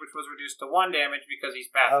 damage, which was reduced to 1 damage because he's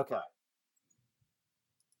pacified. Okay.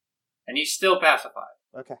 And he's still pacified.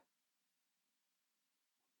 Okay.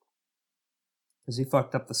 Because he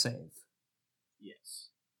fucked up the save. Yes.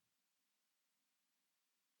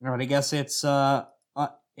 Alright, I guess it's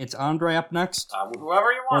Andre up next.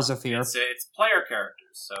 Whoever you want. Or Zephyr. It's player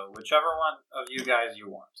characters, so whichever one of you guys you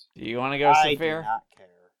want. Do you want to go, Zephyr? I do not care.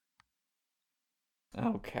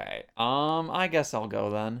 Okay. I guess I'll go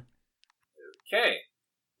then. Okay.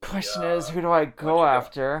 Question is, who do I go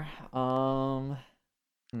after? The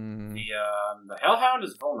Hellhound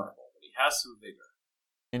is vulnerable, but he has some vigor.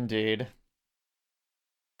 Indeed.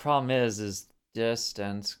 Problem is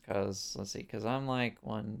distance, because let's see, because I'm like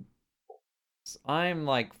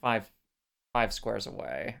five squares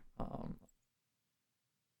away.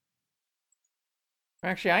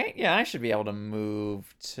 Actually, I should be able to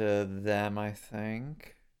move to them, I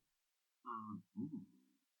think.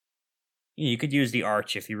 You could use the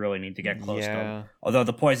arch if you really need to get close to Yeah. him. Although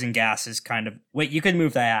the poison gas is kind of... Wait, you can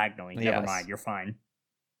move diagonally. Never Yes. mind, you're fine.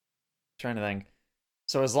 Trying to think.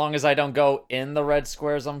 So as long as I don't go in the red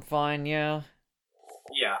squares, I'm fine, yeah?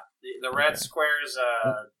 Yeah, the red squares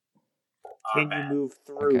are Can bad. you move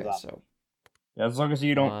through Okay, them? so Yeah, as long as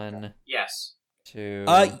you don't... 1, Yes. 2...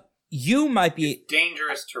 You might be...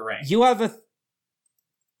 Dangerous terrain. You have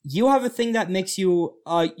a thing that makes you...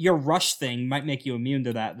 your rush thing might make you immune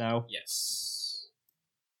to that, though. Yes.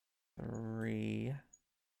 3...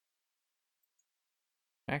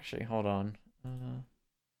 Actually, hold on.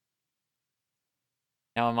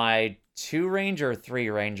 Now, am I 2 range or 3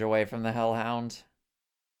 range away from the Hellhound?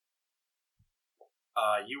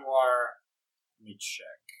 You are. Let me check.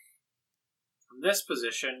 From this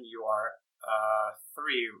position, you are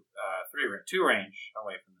 2 range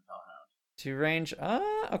away from the Hellhound. 2 range?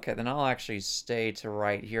 Okay, then I'll actually stay to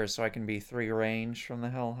right here so I can be 3 range from the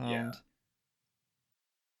Hellhound.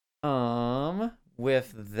 Yeah.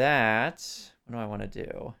 With that, what do I want to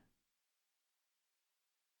do?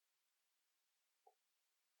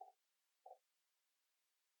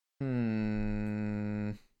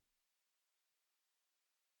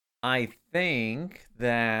 I think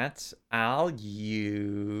that I'll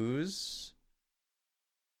use...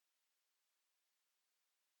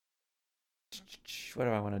 What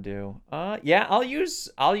do I want to do? Yeah, I'll use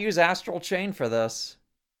Astral Chain for this.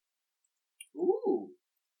 Ooh.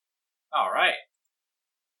 All right.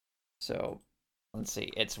 So, let's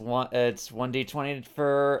see. It's 1d20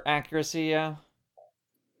 for accuracy, yeah.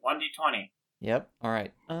 1d20. Yep. All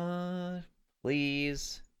right.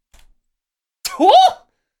 Please.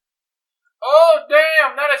 Oh,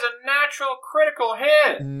 damn! That is a natural critical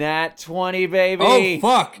hit! Nat 20, baby. Oh,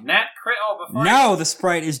 fuck! Nat crit. Oh, before Now the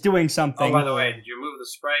sprite is doing something. Oh, by the way, did you move the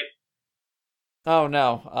sprite? Oh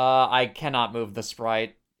no. I cannot move the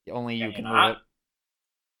sprite. Only you can move it.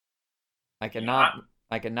 I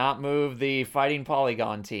cannot move the fighting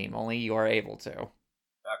polygon team. Only you are able to. Okay,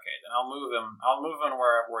 then I'll move him. I'll move him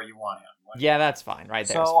where you want him. Yeah, that's fine. Right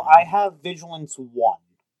there. So I have Vigilance 1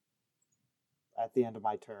 at the end of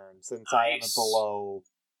my turn, since I am below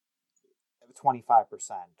 25%,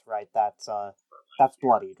 right? That's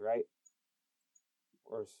bloodied, right?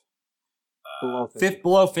 Or below 50%.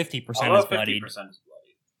 Below 50% Below is bloodied. 50% is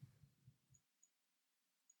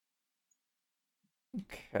bloodied.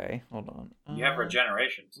 Okay, hold on. You have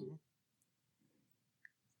regeneration too.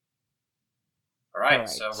 Alright,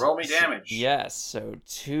 so roll me damage. Yes, so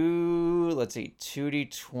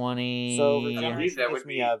 2d20. So I believe that would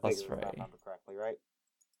be plus vigor, if I remember correctly, right?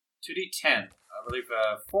 2d10. I believe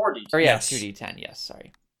 4d10. Or yeah, Yes. 2d10, yes,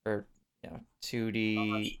 sorry. Or, yeah,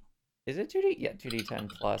 2d... Is it 2d? Yeah, 2d10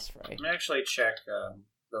 plus, right? Let me actually check the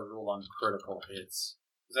rule on critical hits.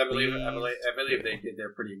 Because I believe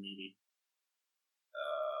they're pretty meaty.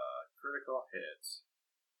 Critical hits.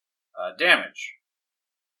 Damage.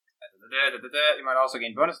 You might also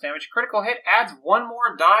gain bonus damage. Critical hit adds one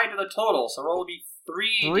more die to the total, so roll will be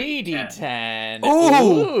 3d10.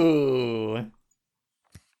 Ooh!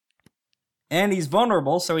 And he's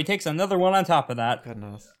vulnerable, so he takes another one on top of that.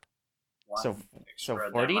 Goodness. One So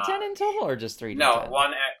extra 4d10 damage. in total, or just 3d10? No,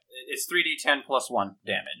 it's 3d10 plus 1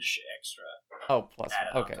 damage extra. Oh, plus Add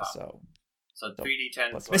it one. on Okay, top. so... So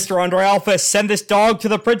 3d10 plus plus Mr. Andre Alpha, send this dog to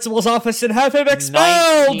the principal's office and have him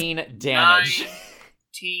expelled! 19 damage.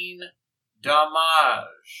 19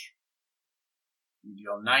 damage. You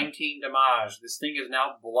deal 19 damage. This thing is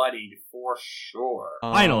now bloodied for sure.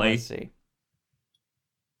 Finally. Let's see.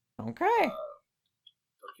 Okay.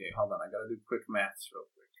 Okay, hold on. I gotta do quick maths real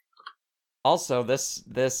quick. Also, this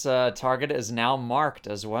target is now marked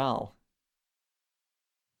as well.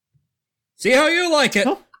 See how you like it.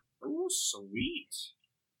 Ooh, sweet.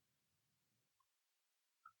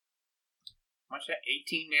 How much is that?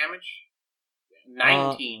 18 damage?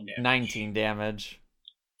 19 damage. 19 damage.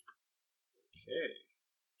 Okay.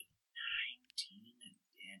 19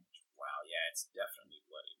 damage. Wow, yeah, it's definitely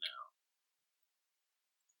bloody now.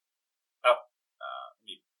 Oh, let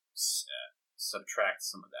me subtract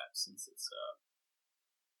some of that since it's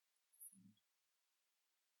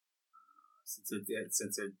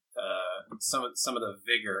some of the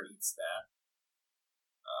vigor eats that.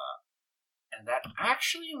 And that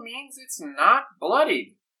actually means it's not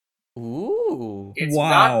bloodied. Ooh. It's Wow.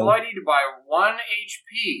 not bloodied by 1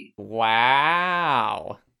 HP,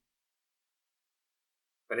 Wow.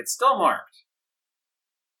 but it's still marked.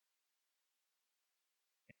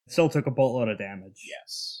 Still took a boatload of damage.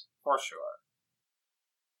 Yes, for sure.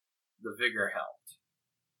 The vigor helped.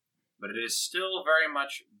 But it is still very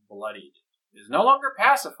much bloodied. It is no longer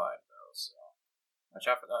pacified, though, so watch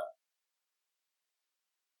out for that.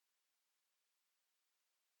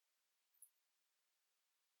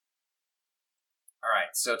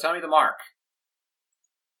 Alright, so tell me the mark.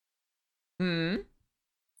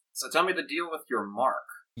 So tell me the deal with your mark.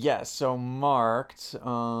 Yeah, so marked.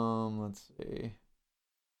 Let's see.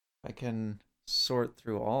 I can sort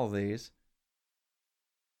through all of these.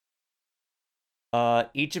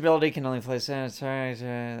 Each ability can only place trying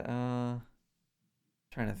to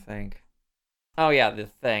think. Oh yeah, the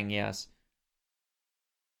thing, yes.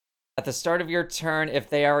 At the start of your turn, if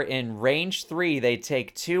they are in range 3, they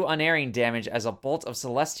take 2 unerring damage as a bolt of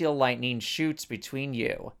celestial lightning shoots between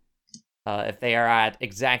you. If they are at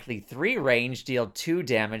exactly 3 range, deal 2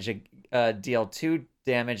 damage. Deal 2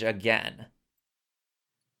 damage again.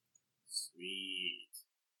 Sweet.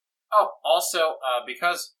 Oh, also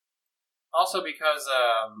because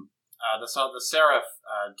the Seraph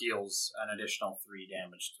deals an additional 3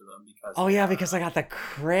 damage to them because. Oh yeah, because I got the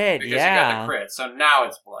crit. Because yeah. you got the crit, so now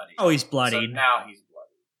it's bloody. Oh, he's So bloodied. now he's bloody.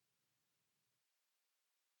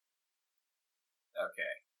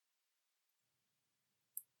 Okay.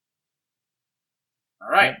 All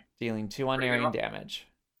right. Yep, dealing 2 Pretty unerring good. damage.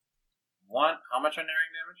 How much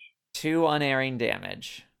unerring damage? 2 unerring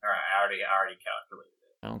damage. All right, I already calculated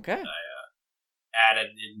it. Okay. I added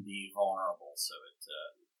in the vulnerable, so it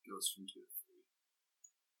goes from 2 to 3.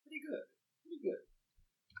 Pretty good. good.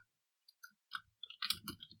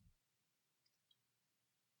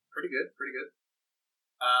 Pretty good, pretty good.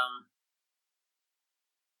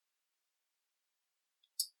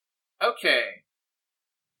 Okay.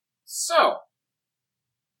 So,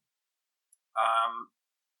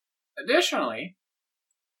 additionally,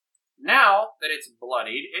 now that it's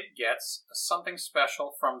bloodied, it gets something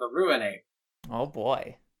special from the Ruinape. Oh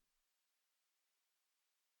boy.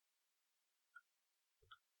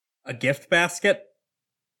 A gift basket?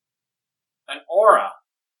 An aura.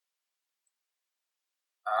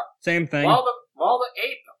 Same thing. While the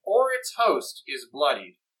ape or its host is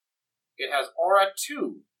bloodied, it has Aura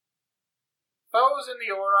 2. Foes in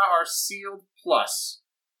the aura are sealed plus.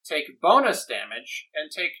 Take bonus damage,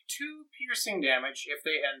 and take 2 piercing damage if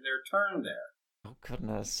they end their turn there. Oh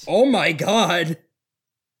goodness. Oh my god!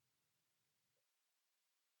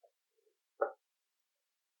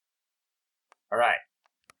 Alright.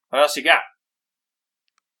 What else you got?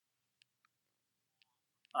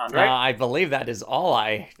 Andre? I believe that is all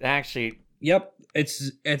I actually... Yep,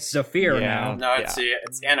 it's Zafir Yeah. now. No, it's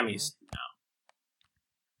enemies.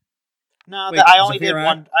 No, Wait, I only Zafir did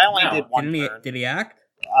one. I only No. did one Didn't turn. Did he act?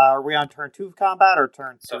 Are we on turn 2 of combat or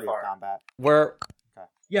turn 3 So of far. combat? We're...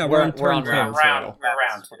 Yeah, We're we're on on turn We're round two. round. two. We're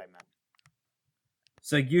round. That's what I meant.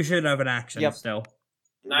 So you should have an action Yep. still.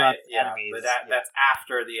 Not, yeah, Enemies, but yeah. that's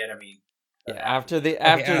after the enemy. Yeah, after the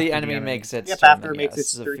after the enemy enemy. makes its Yep, turn, after it then makes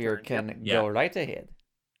yes, its 3 Zafir turns, can yep. Yeah. go right ahead.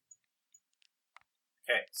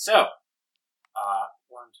 Okay, so 1,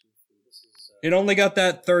 2, 3. This is It only got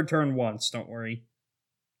that third turn once, don't worry.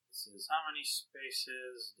 this is how many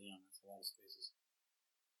spaces? Damn, that's a lot of spaces.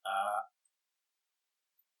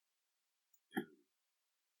 I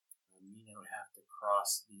mean, it would have to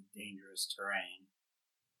cross the dangerous terrain.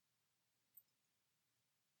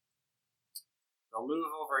 It'll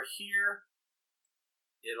move over here.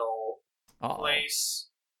 It'll Uh-oh. place.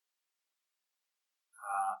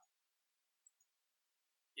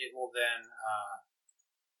 It will then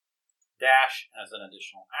dash as an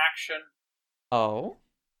additional action, Oh.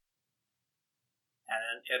 and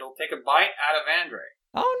then it'll take a bite out of Andre.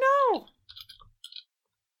 Oh no!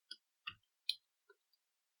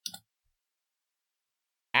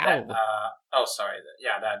 Ow. Sorry.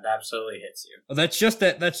 That absolutely hits you. Oh, that's just a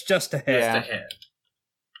hit. Yeah. Just a hit.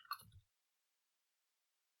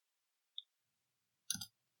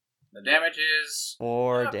 The damage is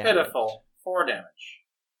 4 damage. pitiful. 4 damage.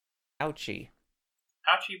 Ouchie.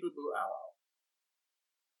 Ouchie boo boo ow.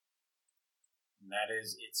 And that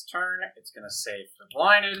is its turn. It's going to save for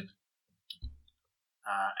blinded.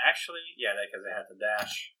 Actually, yeah, because it had to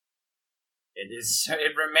dash.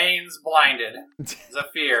 It remains blinded.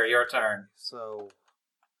 Zafir, your turn. So,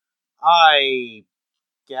 I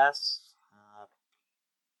guess.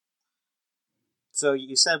 So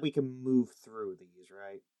you said we can move through these,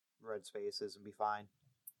 right? Red spaces and be fine.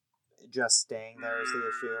 Just staying there is the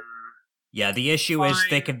issue. Yeah, the issue is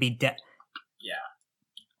they Fine. could be Yeah,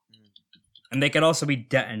 and they could also be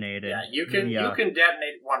detonated. yeah. You can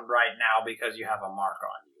detonate one right now because you have a mark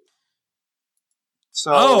on you.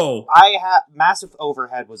 So Oh! I have massive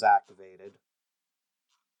overhead was activated.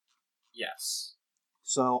 Yes.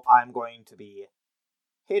 So I'm going to be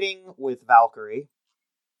hitting with Valkyrie.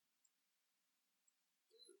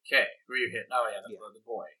 Okay, who are you hitting? Oh, yeah, the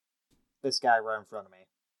boy. This guy right in front of me.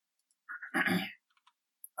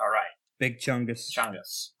 All right, Big Chungus.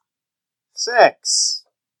 Chungus. 6.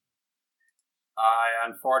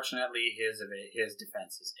 Unfortunately, his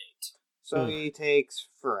defense is 8. So he takes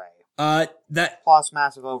Fray. That Plus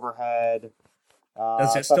massive overhead.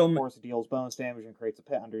 Does it special still- force deals bonus damage and creates a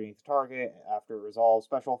pit underneath the target after it resolves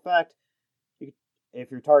special effect. If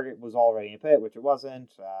your target was already in a pit, which it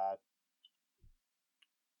wasn't,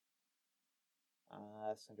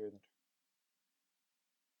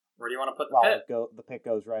 Where do you want to put the pit? the pit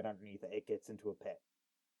goes right underneath it. It gets into a pit.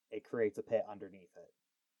 It creates a pit underneath it.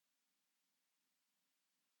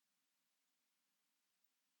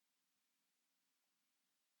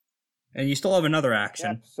 and you still have another action.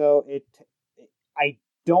 Yep, so I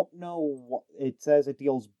don't know what it says. It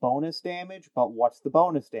deals bonus damage, but what's the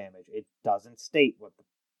bonus damage? It doesn't state what the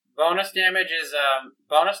Bonus damage is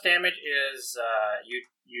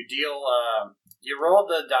you deal you roll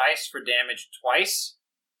the dice for damage twice,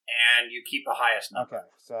 and you keep the highest number. Okay,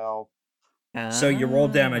 so So you roll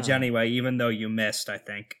damage Ah. anyway, even though you missed, I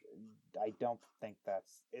think. I don't think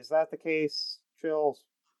is that the case, Chills?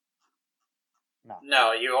 No.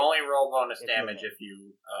 No, you only roll bonus If you damage hit.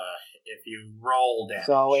 if you roll damage.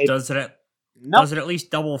 So it Does it nope. does it at least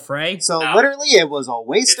double fray? So No. literally, it was a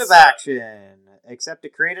waste It's, of action, except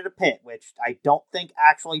it created a pit, which I don't think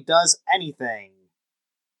actually does anything.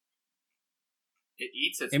 It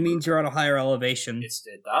eats its It means movement. you're at a higher elevation.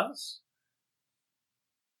 It does.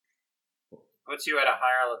 Puts you at a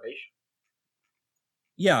higher elevation.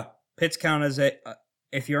 Yeah, pits count as a.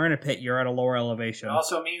 If you're in a pit, you're at a lower elevation. It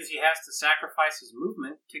also means he has to sacrifice his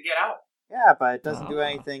movement to get out. Yeah, but it doesn't do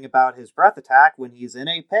anything about his breath attack when he's in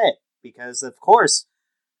a pit, because, of course,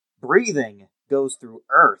 breathing goes through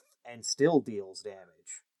earth and still deals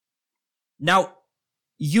damage. Now,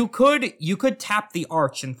 you could tap the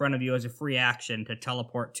arch in front of you as a free action to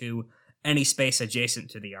teleport to any space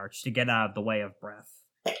adjacent to the arch to get out of the way of breath.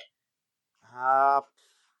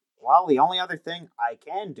 Well, the only other thing I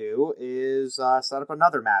can do is set up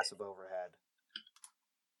another massive overhead.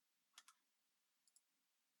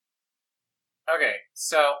 Okay,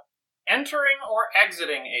 so entering or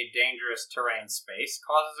exiting a dangerous terrain space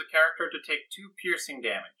causes a character to take 2 piercing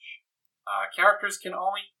damage. Characters can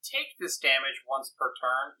only take this damage once per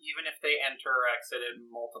turn, even if they enter or exit it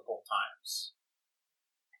multiple times.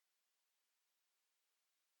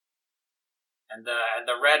 And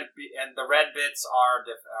the red bits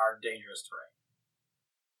are dangerous terrain.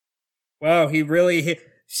 Wow, he really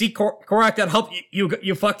see Korak that helped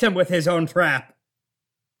you fucked him with his own trap.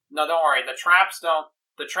 No, don't worry. The traps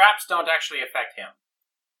don't actually affect him.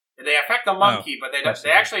 They affect the monkey, but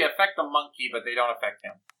they actually affect the monkey, but they don't affect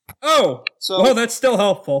him. Oh, so well, that's still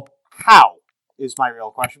helpful. How is my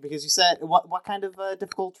real question? Because you said what kind of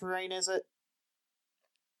difficult terrain is it?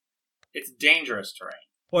 It's dangerous terrain.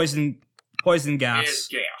 Poison gas. It is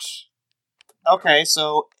gas. Okay,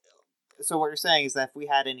 so what you're saying is that if we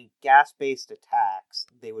had any gas-based attacks,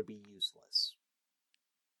 they would be useless.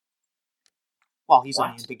 Well, he's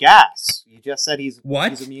immune to gas. You just said he's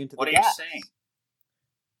immune to the gas. What are you saying?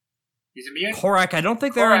 He's immune? Korak, I don't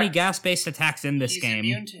think there are any gas-based attacks in this game.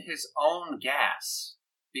 He's immune to his own gas.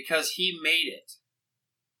 Because he made it.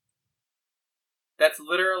 That's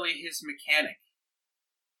literally his mechanic.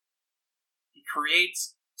 He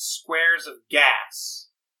creates squares of gas.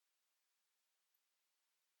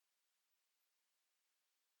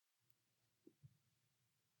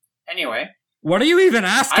 Anyway. What are you even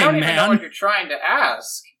asking, I don't even man? know what you're trying to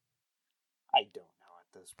ask. I don't know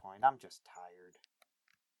at this point. I'm just tired.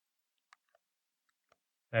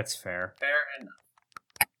 That's fair. Fair enough.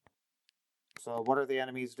 So what are the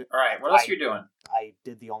enemies doing? Alright, what else are you doing? I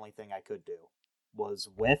did the only thing I could do. Was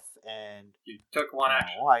whiff and... You took one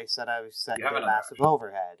action. No, I said I was setting a massive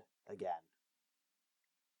overhead again.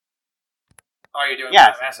 Oh, you're doing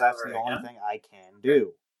yes, massive that's overhead the only again? thing I can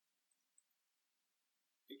do.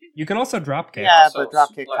 You can also drop kick. Yeah, Also but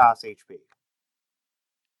drop kick suplex. costs HP.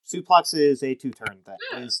 Suplex is a 2-turn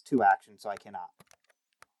thing. Is 2 actions, so I cannot.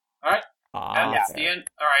 Alright. And yeah. it's the end.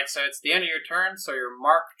 Alright, so it's the end of your turn, so your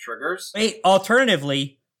mark triggers. Wait,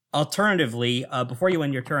 alternatively, before you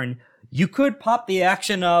end your turn, you could pop the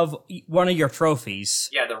action of one of your trophies.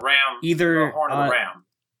 Yeah, the ram. Either the horn of the ram.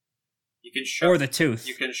 You can shove. or the tooth.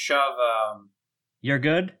 You can shove. You're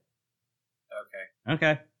good. Okay.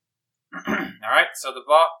 Okay. All right. So the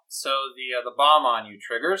bomb on you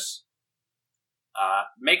triggers.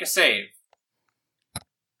 Make a save.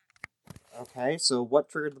 Okay, so what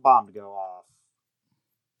triggered the bomb to go off?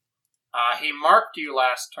 He marked you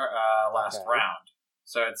last Okay. round.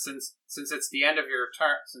 So it's, since it's the end of your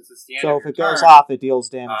turn. So if it goes off, it deals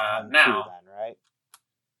damage to him now. too, then, right?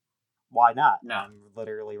 Why not? No. I'm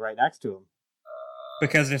literally right next to him.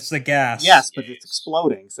 Because it's the gas. Yes, but it's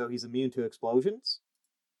exploding, so he's immune to explosions?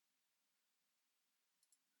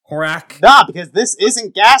 Korak. Nah, because this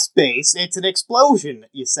isn't gas-based, it's an explosion,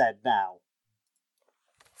 you said now.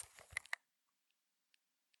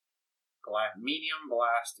 Medium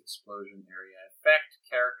blast explosion area effect.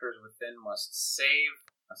 Characters within must save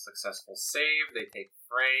a successful save. They take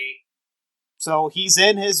fray. So he's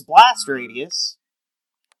in his blast radius.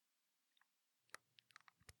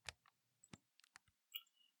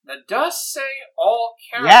 That does say all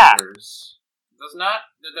characters.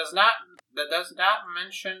 That does not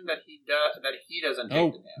mention that he doesn't take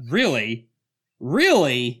Oh, the damage. really?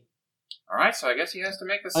 Really? All right, so I guess he has to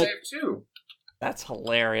make the save too. That's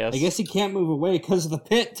hilarious. I guess he can't move away because of the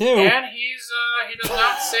pit too. And he does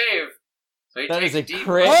not save. So he that takes is a deep.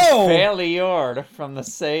 crit Oh! failure from the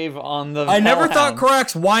save on the I never thought Hellhound.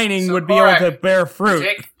 Korak's whining So would be able to Korak, bear fruit.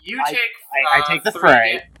 I take the 3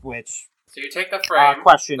 fray, da- which... So you take the fray.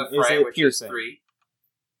 question, the is fray, it which piercing? Is 3.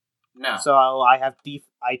 No. So I have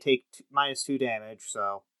I take -2 damage,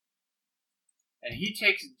 so... And he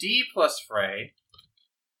takes D plus fray,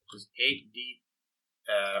 which is 8D,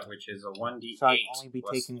 which is a 1d8. So I'd only be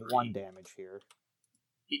plus taking 3. 1 damage here.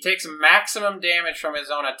 He takes maximum damage from his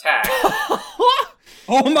own attack.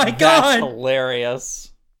 Oh my That's god!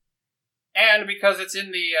 hilarious. And because it's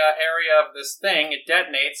in the area of this thing, it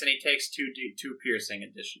detonates, and he takes 2 piercing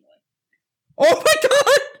additionally. Oh my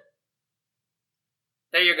god!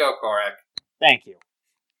 There you go, Korak. Thank you.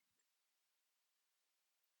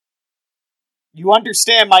 You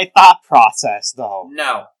understand my thought process, though.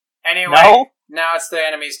 No. Anyway, No? now it's the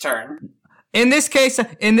enemy's turn. In this case,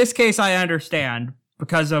 I understand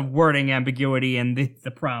because of wording ambiguity and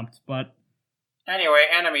the prompt. But Anyway,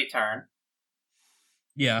 enemy turn.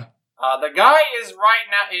 yeah, The guy is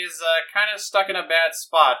kind of stuck in a bad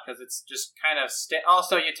spot because it's just kind of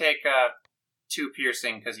also, you take 2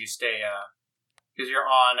 piercing because you stay because you're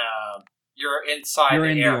on you're inside You're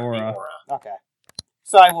the in the aura. Okay.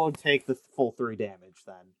 So I will take the full 3 damage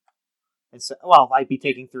then. Well, I'd be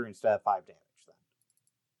taking 3 instead of 5 damage then.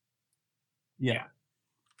 yeah.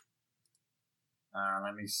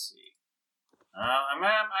 Let me see.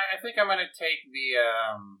 I think I'm gonna take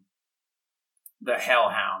the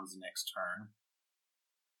Hellhounds next turn.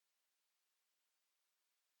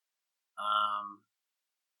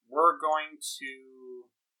 We're going to.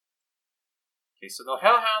 Okay, so the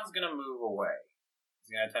Hellhound's gonna move away. He's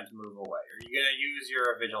gonna attempt to move away. Are you gonna use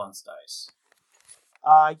your Vigilance dice?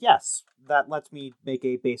 Yes. That lets me make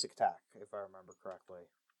a basic attack, if I remember correctly.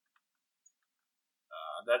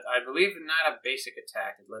 That I believe not a basic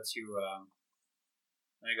attack. It lets you. Let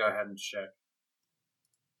me go ahead and check.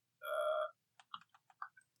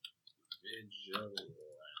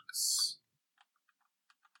 Vigilance.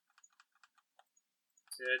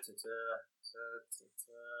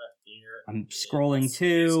 Here I'm it scrolling is.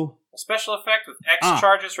 too. A special effect with X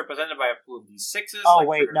charges represented by a pool of D6s. Oh like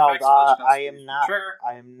wait, trigger no, effects, plus I am Constitution not. Trigger.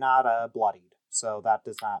 I am not bloodied, so that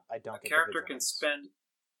does not. I don't A get character the can vigilance. spend.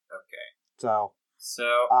 Okay. So,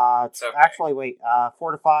 So it's okay. actually wait.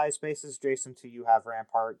 Fortify spaces adjacent to you have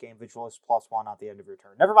Rampart. Gain Vigilance +1 at the end of your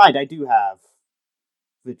turn. Never mind. I do have.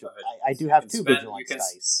 I do You have can 2 spend- Vigilance you can-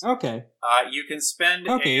 dice. Okay. You can spend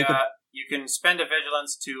Okay, you can spend a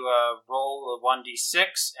vigilance to roll a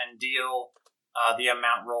 1d6 and deal the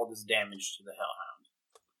amount rolled as damage to the Hellhound.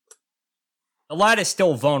 The lad is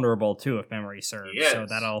still vulnerable too, if memory serves. He So is.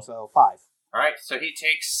 that'll. So 5. All right, so he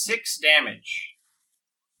takes 6 damage.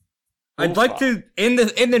 I'd like to in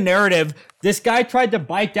the narrative. This guy tried to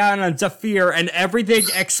bite down on Zephyr, and everything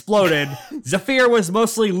exploded. Zephyr was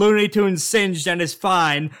mostly Looney Tunes singed and is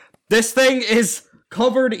fine. This thing is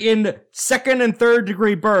covered in 2nd and 3rd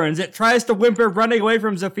degree burns. It tries to whimper, running away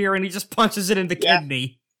from Zephyr, and he just punches it in the Yeah.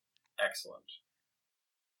 kidney. Excellent.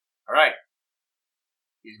 All right.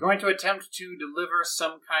 He's going to attempt to deliver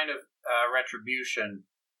some kind of retribution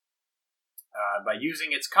by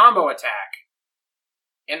using its combo attack.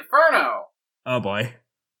 Inferno! Oh boy.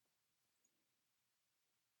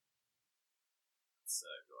 Let's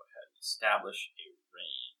go ahead and establish a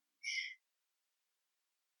range.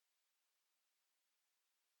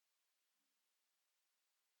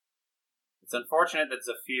 It's unfortunate that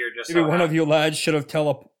Zephyr just Maybe one of you lads should have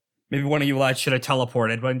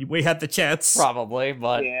teleported when we had the chance. Probably,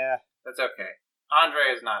 but Yeah. That's okay. Andre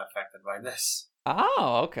is not affected by this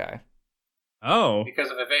oh, okay. Oh.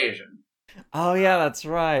 because of evasion. Oh yeah, that's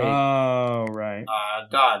right. Oh, right.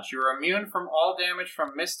 Dodge. You're immune from all damage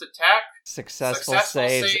from missed attack, Successful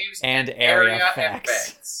saves and area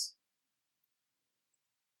effects.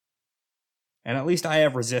 And at least I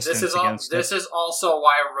have resistance against This it. is also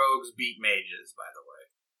why rogues beat mages, by the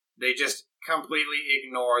way. They just completely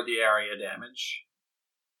ignore the area damage.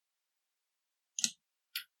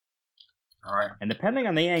 Alright. And depending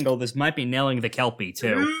on the angle, this might be nailing the Kelpie,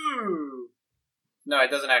 too. Ooh. No,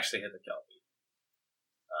 it doesn't actually hit the Kelpie.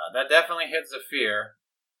 That definitely hits Zephyr.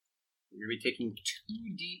 You're going to be taking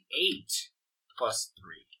 2d8 plus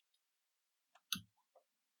 3.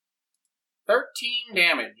 13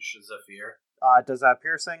 damage, Zephyr. Does that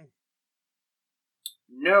piercing?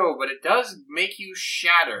 No, but it does make you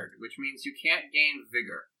shattered, which means you can't gain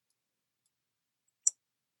vigor.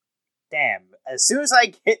 Damn. As soon as I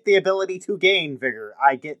get the ability to gain vigor,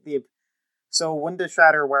 I get the... So when does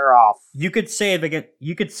Shatter wear off? You could save against.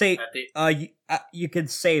 You could save. At the- You could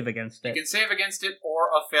save against You it. can save against it, or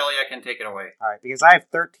Ophelia can take it away. Alright, because I have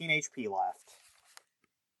 13 HP left.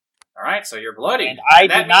 Alright, so you're bloody. And I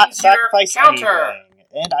that did not means you're sacrifice counter. anything.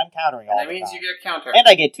 And I'm countering all And that the means time. you get a counter. And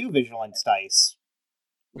I get 2 Vigilance dice.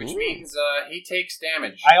 Which Ooh. means he takes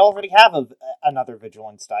damage. I already have another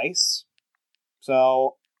Vigilance dice.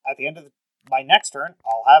 So, at the end of my next turn,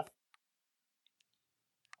 I'll have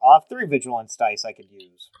 3 Vigilance dice I could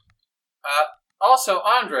use. Also,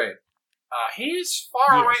 Andre, he's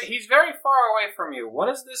far Yes. away. He's very far away from you. What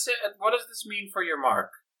does this mean for your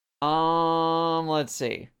mark? Let's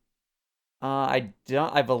see.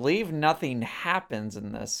 I believe nothing happens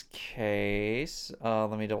in this case.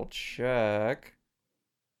 Let me double check.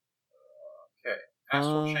 Okay.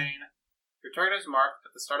 Astral chain. Your target is marked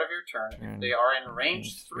at the start of your turn. If they are in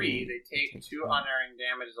range 3, they take 2 unerring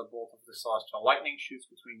damage as a bolt of the celestial lightning shoots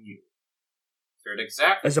between you. Third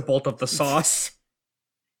exactly. As a bolt of the sauce.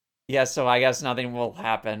 Yeah, so I guess nothing will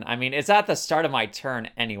happen. I mean, it's at the start of my turn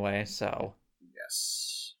anyway, so.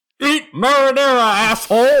 Yes. Eat Marinara,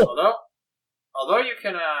 asshole! Although you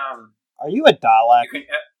can Are you a Dalek?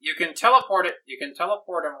 you can teleport it. You can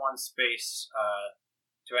teleport in one space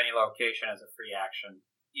to any location as a free action,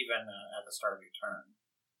 even at the start of your turn.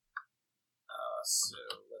 So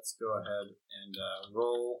let's go ahead and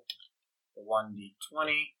roll the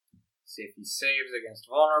 1d20. See if he saves against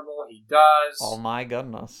vulnerable. He does. Oh my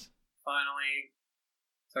goodness. Finally.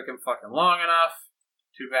 Took him fucking long enough.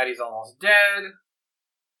 Too bad he's almost dead.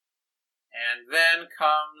 And then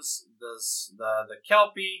comes the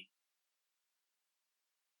Kelpie.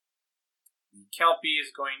 The Kelpie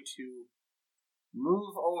is going to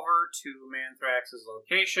move over to Manthrax's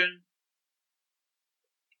location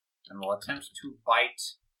and will attempt to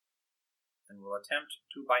bite. Them.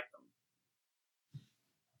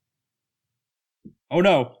 Oh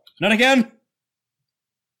no, not again!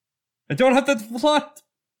 I don't have the blood!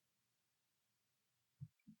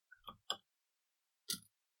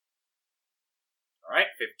 Alright,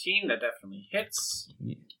 15, that definitely hits.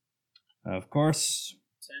 Yeah. Of course.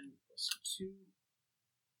 10 plus 2.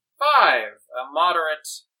 5! A moderate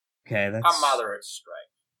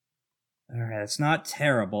strike. Alright, it's not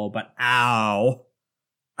terrible, but ow.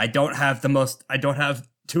 I don't have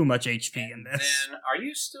too much HP in this. Then, are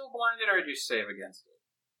you still blinded or did you save against it?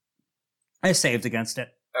 I saved against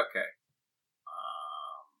it. Okay.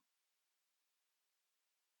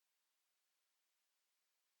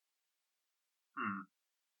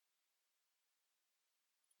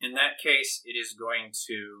 In that case, it is going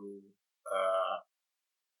to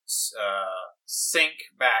sink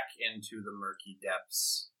back into the murky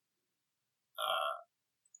depths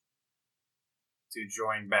to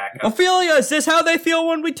join back up. Ophelia, is this how they feel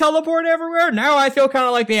when we teleport everywhere? Now I feel kind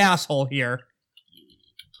of like the asshole here.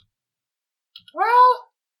 Well,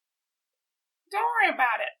 don't worry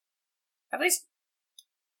about it. At least,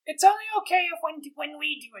 it's only okay if when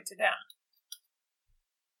we do it to them.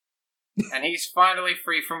 And he's finally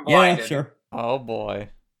free from blinded. Yeah, sure. Oh boy.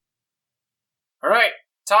 Alright,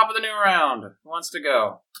 top of the new round. Who wants to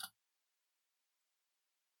go?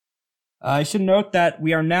 I should note that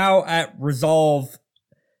we are now at Resolve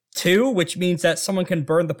 2, which means that someone can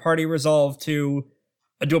burn the party Resolve to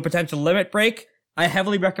do a potential limit break. I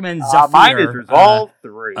heavily recommend Zephyr. Mine is Resolve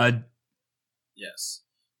 3. Yes.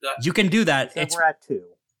 You can do that. So we're at 2.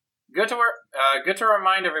 Good to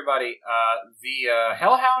remind everybody, the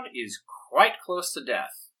Hellhound is quite close to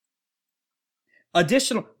death.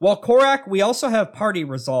 While Korak, we also have Party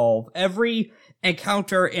Resolve. Every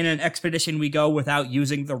encounter in an expedition we go without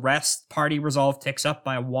using the rest, Party Resolve ticks up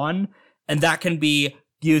by 1, and that can be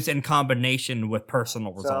used in combination with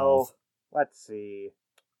Personal Resolve. So, let's see.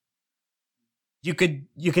 You could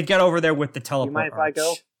get over there with the teleport. You mind if I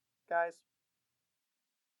go, guys?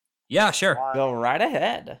 Yeah, sure. 1, Go right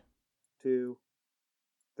ahead. 2,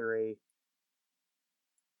 3,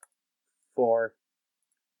 4.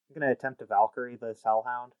 I'm going to attempt to Valkyrie this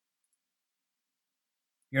Hellhound.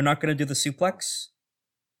 You're not going to do the suplex?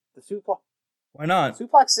 The suplex. Why not? The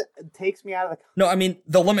suplex takes me out of the. No, I mean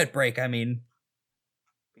the limit break. Because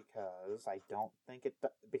I don't think it.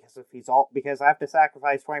 Because I have to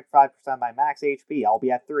sacrifice 25% of my max HP. I'll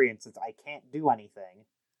be at 3, and since I can't do anything,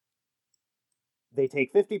 they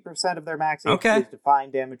take 50% of their max HP to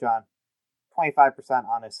find damage on 25%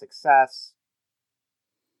 on a success.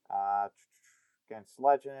 Against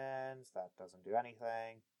Legends, that doesn't do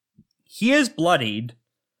anything. He is bloodied.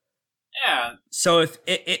 Yeah. So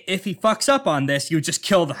if he fucks up on this, you just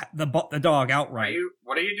kill the dog outright.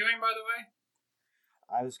 What are you doing, by the way?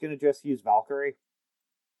 I was gonna just use Valkyrie.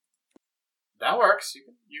 That works.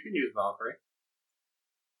 You can use Valkyrie.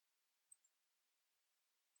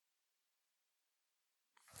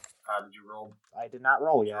 Did you roll? I did not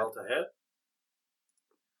roll yet. Roll to hit.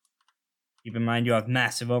 Keep in mind you have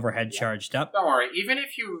massive overhead charged up. Don't worry. Even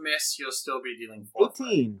if you miss, you'll still be dealing 4.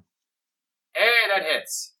 18. Hey, that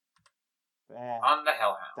hits. On the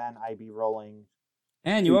Hellhound. Then I'd be rolling.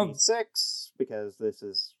 And you have 6 because this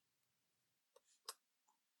is.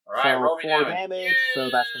 Alright, roll me 4 damage, so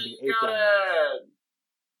that's gonna be 8 damage.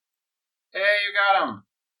 Hey, you got him.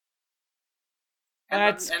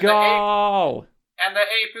 Let's go! And the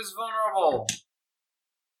ape is vulnerable.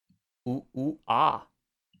 Ooh, ooh, ah.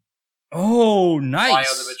 Oh, Bio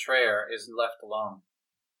nice. the Betrayer is left alone.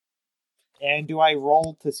 And do I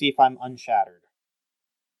roll to see if I'm unshattered?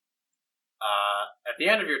 At the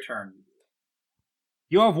end of your turn.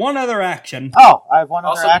 You have one other action. Oh, I have one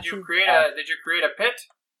other Also, action. did you create a pit?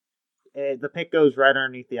 The pit goes right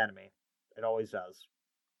underneath the enemy. It always does.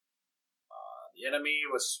 The enemy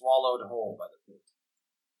was swallowed whole by the pit.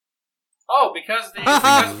 Oh, because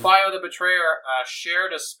Bio the Betrayer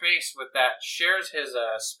shared a space with shares his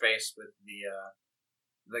space with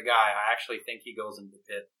the guy. I actually think he goes into the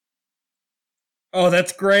pit. Oh,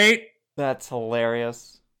 that's great. That's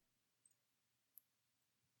hilarious.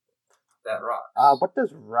 That rocks. What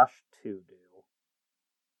does Rush 2 do?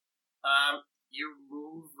 You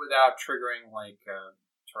move without triggering like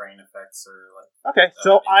terrain effects or like. Okay,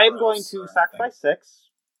 so I'm intros going to or sacrifice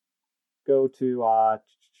 6. Go to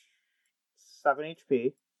 7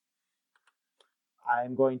 HP.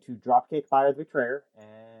 I'm going to dropkick Fire the Betrayer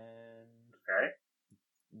and Okay.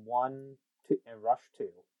 1, 2, and Rush 2.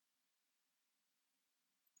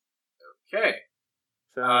 Okay.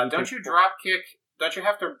 So Don't you drop kick? Don't you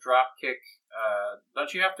have to drop kick?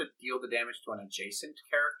 Don't you have to deal the damage to an adjacent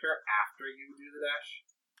character after you do the dash?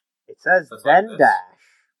 It says Just then like this? dash.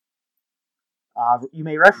 You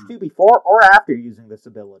may rush 2 before or after using this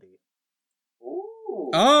ability.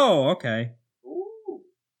 Ooh. Oh, okay. Ooh.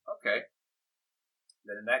 Okay.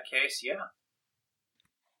 Then in that case, yeah.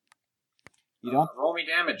 You don't. Roll me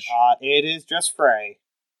damage. It is just Frey.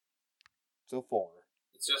 So 4.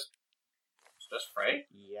 It's just Frey.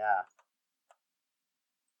 Yeah.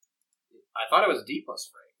 I thought it was D plus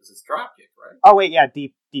Frey because it's drop kick, right? Oh wait, yeah,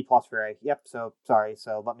 D plus Frey. Yep. So sorry.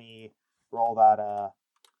 So let me roll that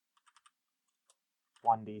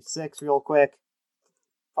 1d6 real quick.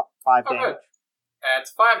 5 Oh, damage. good.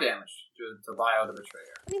 It's 5 damage to Bio the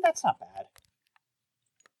Betrayer. I mean, that's not bad.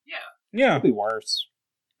 Yeah, Yeah. Could be worse.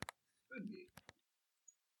 could be.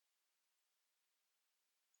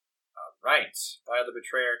 All right, Bio the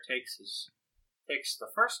Betrayer takes the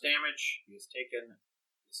first damage. He has taken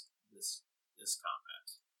this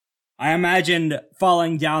combat. I imagined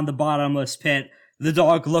falling down the bottomless pit. The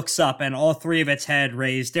dog looks up, and all 3 of its head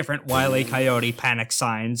raise different Wile E. Coyote panic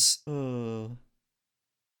signs. Ugh.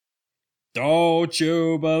 Don't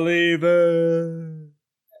you believe it?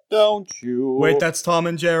 Don't you Wait, that's Tom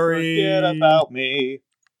and Jerry. forget about me.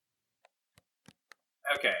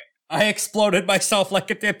 Okay. I exploded myself like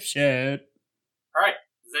a dipshit. All right.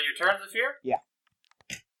 Is that your turn, Zephyr? Yeah.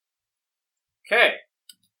 Okay.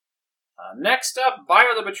 Next up,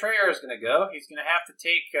 Bio the Betrayer is going to go. He's going to have to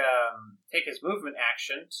take his movement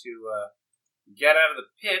action to get out of the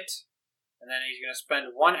pit, and then he's going to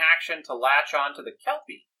spend 1 action to latch onto the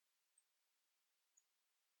Kelpie.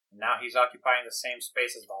 And now he's occupying the same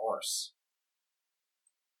space as the horse.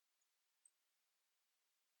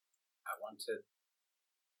 I want to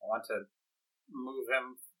move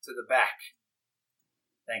him to the back.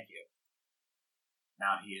 Thank you.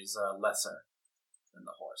 Now he is lesser than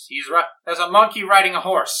the horse. There's a monkey riding a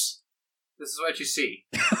horse. This is what you see.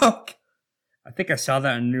 I think I saw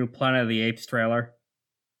that in the new Planet of the Apes trailer.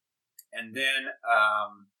 And then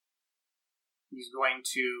he's going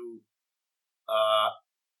to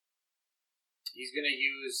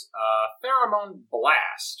use Pheromone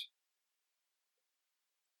Blast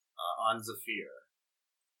on Zephyr.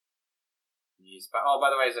 By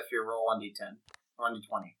the way, Zephyr, roll 1d10.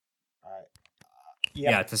 1d20. Alright.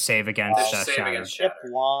 Yeah, to save against Save Shatter. against Chip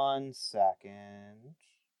Shatter. 1 second.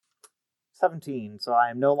 17, so I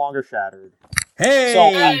am no longer shattered. Hey! So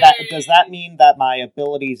does that mean that my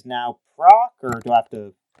abilities now proc, or do I have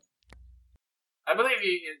to... I believe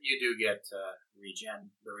you do get the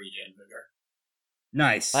regen vigor.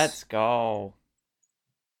 Nice. Let's go.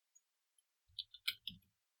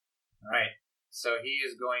 Alright, so he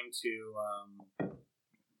is going to, and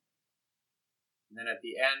then at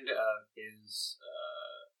the end of his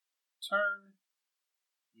turn,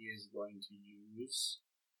 he is going to use,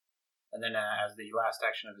 and then as the last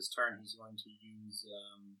action of his turn, he's going to use,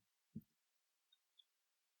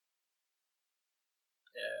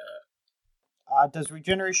 does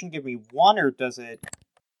regeneration give me 1, or does it...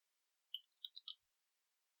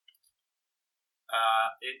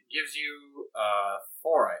 it gives you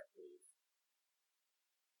 4, I believe.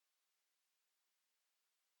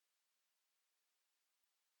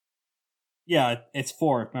 Yeah, it's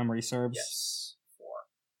 4 if memory serves. Yes, 4.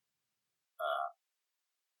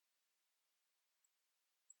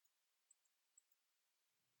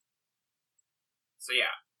 So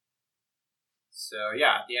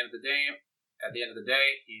yeah. At the end of the day,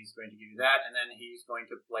 he's going to give you that, and then he's going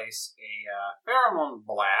to place a Pheromone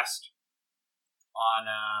Blast on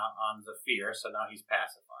Zephyr. So now he's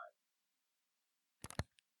pacified.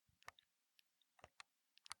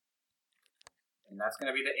 that's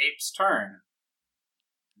going to be the ape's turn.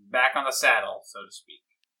 Back on the saddle, so to speak.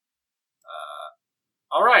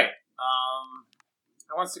 All right.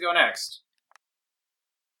 Who wants to go next?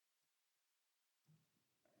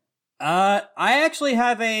 I actually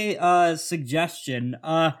have a suggestion.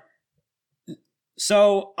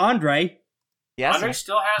 So Andre, Yes. Andre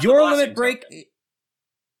still has your the limit blessing break. token.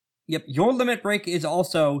 Yep, your limit break is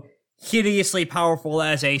also hideously powerful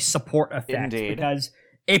as a support effect Indeed. because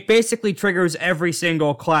it basically triggers every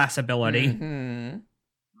single class ability. Mm-hmm.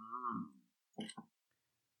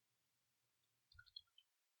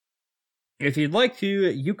 If you'd like to,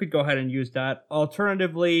 you could go ahead and use that.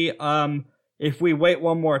 Alternatively, if we wait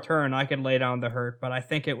one more turn, I can lay down the hurt, but I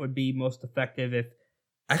think it would be most effective if...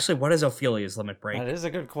 Actually, what is Ophelia's limit break? That is a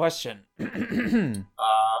good question. Ophelia's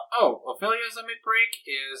limit break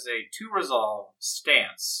is a 2 resolve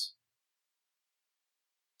stance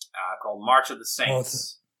called March of the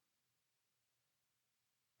Saints.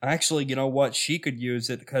 Actually, you know what? She could use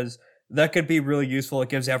it because that could be really useful. It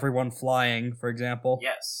gives everyone flying, for example.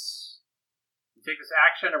 Yes. You take this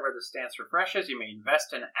action, or where the stance refreshes, you may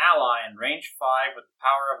invest an ally in range 5 with the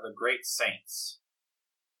power of the Great Saints.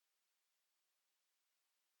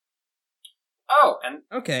 Oh, and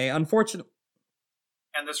Okay, unfortunately...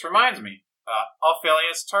 this reminds me.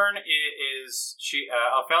 Ophelia's turn is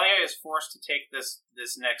Ophelia is forced to take this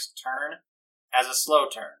next turn as a slow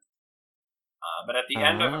turn. But at the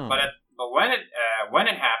end of but when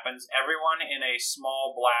it happens, everyone in a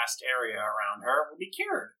small blast area around her will be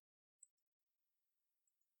cured.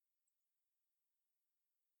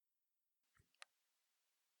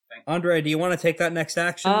 Andre, do you want to take that next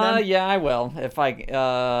action then? Yeah, I will. If I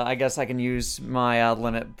guess I can use my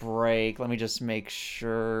limit break. Let me just make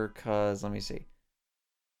sure, cause let me see.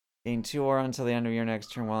 Gain 2 aura until the end of your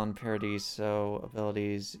next turn while in Paradiso.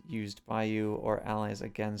 Abilities used by you or allies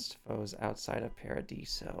against foes outside of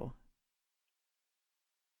Paradiso.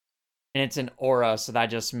 And it's an aura, so that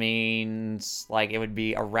just means like it would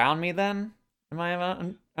be around me then? Am I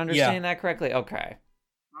understanding that correctly? Okay.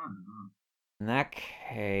 Mm-hmm. In that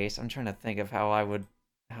case, I'm trying to think of how I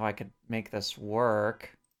could make this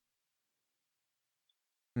work.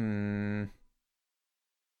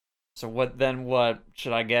 So what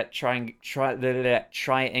should I get? Try and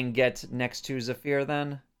get next to Zephyr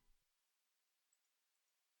then?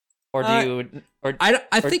 Or do you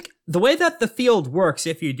I think the way that the field works,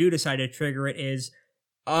 if you do decide to trigger it, is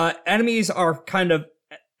enemies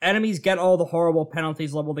get all the horrible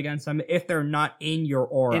penalties leveled against them if they're not in your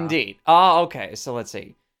aura. Indeed. Oh, okay. So let's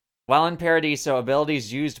see. While in Paradiso,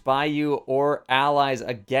 abilities used by you or allies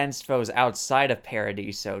against foes outside of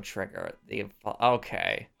Paradiso trigger.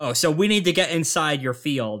 Okay. Oh, so we need to get inside your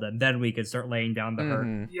field, and then we can start laying down the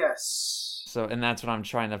hurt. Yes. So, and that's what I'm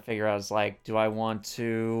trying to figure out is like, do I want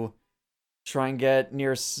to try and get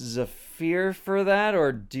near Zephyr for that,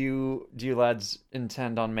 or do you lads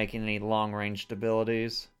intend on making any long-ranged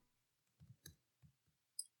abilities?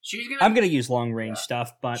 I'm gonna use long range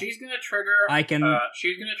stuff, but she's gonna trigger.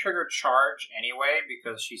 She's gonna trigger charge anyway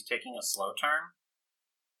because she's taking a slow turn.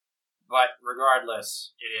 But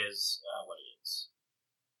regardless, it is what it is.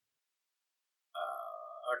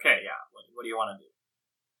 Okay, yeah. What do you want to do?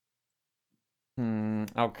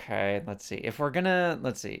 Okay, let's see. If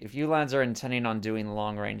you lads are intending on doing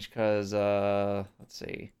long range, because let's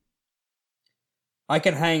see. I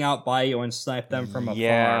can hang out by you and snipe them from afar.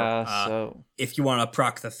 Yeah, so if you want to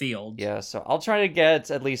proc the field. Yeah, so I'll try to get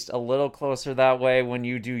at least a little closer that way when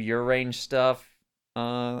you do your range stuff.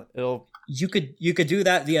 You could do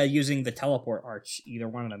that via using the teleport arch, either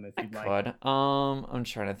one of them if you'd like. I'm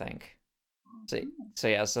trying to think.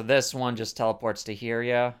 So this one just teleports to here,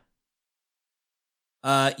 yeah.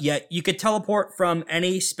 Yeah, you could teleport from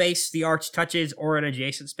any space the arch touches or an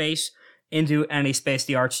adjacent space into any space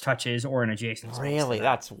the arch touches or an adjacent space. Really?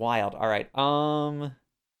 That's wild. All right.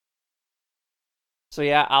 So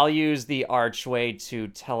yeah, I'll use the archway to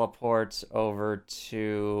teleport over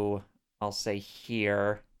to, I'll say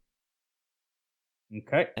here.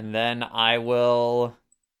 Okay. And then I will,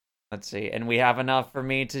 let's see, and we have enough for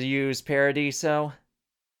me to use Paradiso?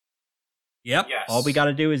 Yep. Yes. All we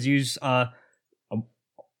gotta do is use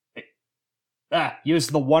use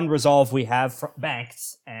the one resolve we have from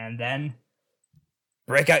Banks, and then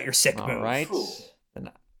break out your sick move. All right. Then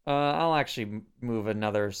I'll actually move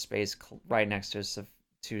another space right next to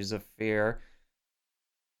Zephyr.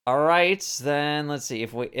 All right, then let's see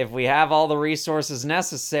if we have all the resources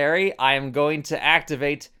necessary. I am going to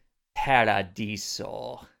activate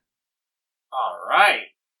Paradiso. All right.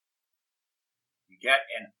 You get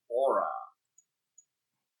an aura.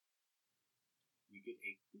 You get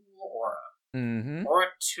a cool aura. Mm-hmm. Aura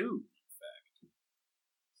 2, in fact.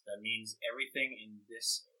 That means everything in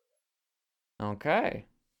this. Okay.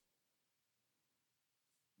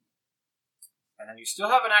 And then you still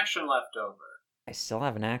have an action left over. I still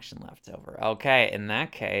have an action left over. Okay, in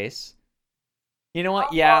that case, you know what?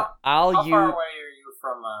 How Yeah, far- I'll How use far away are you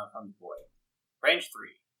from the boy? Range 3.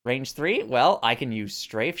 range 3. Well, I can use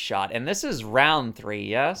strafe shot, and this is round 3.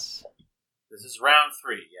 Yes. This is round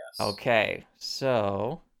 3, yes. Okay,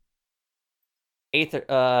 so Aether. And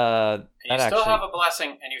That you still actually. have a blessing,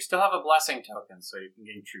 and you still have a blessing token, so you can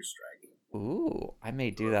gain True Strike Ooh, I may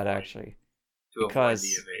do that actually. to Because-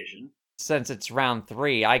 avoid the evasion. Since it's round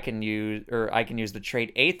 3, I can use the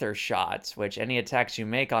trait Aether Shot, which any attacks you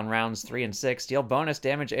make on rounds 3 and 6 deal bonus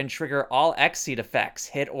damage and trigger all Exceed effects,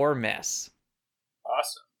 hit or miss.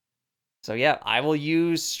 Awesome. So yeah, I will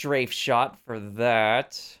use Strafe Shot for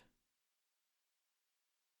that.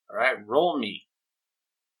 All right, roll me.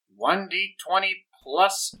 1d20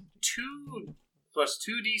 plus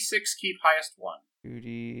 2d6, keep highest 1.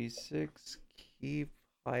 2d6, keep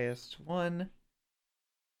highest 1.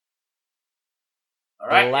 All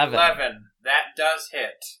right, 11. 11. That does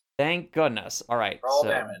hit. Thank goodness. All right. Roll so,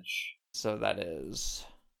 damage. So that is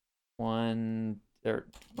 1. Or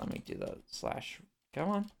let me do the slash. Come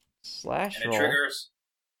on, slash And roll.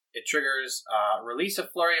 it triggers release a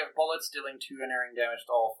flurry of bullets, dealing 2 unerring damage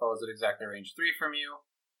to all foes at exactly range 3 from you.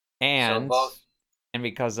 And So both. and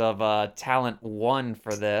because of talent 1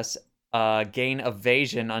 for this, gain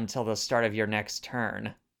evasion until the start of your next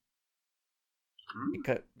turn.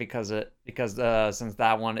 Because since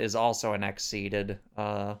that one is also an exceeded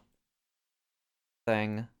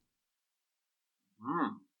thing.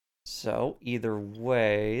 So either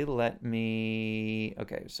way, let me.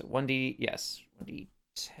 Okay, so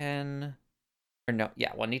 1d10. Or no,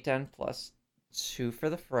 yeah, 1d10 plus 2 for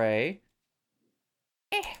the fray.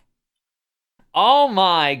 Oh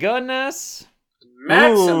my goodness!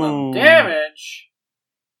 Maximum Ooh. damage.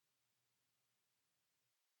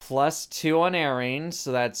 Plus 2 on unerring,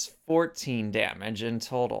 so that's 14 damage in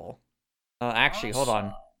total. Actually, hold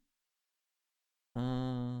on.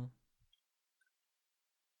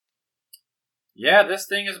 Yeah, this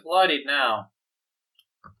thing is bloodied now.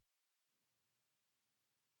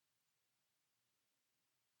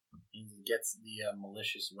 He gets the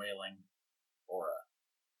malicious wailing aura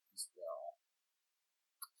as well.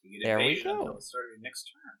 You get There we evasion go. until the start of your next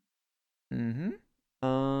turn.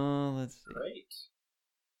 Let's see. Great.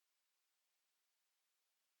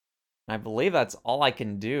 I believe that's all I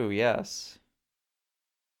can do, yes.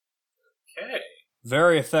 Okay.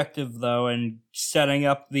 Very effective though in setting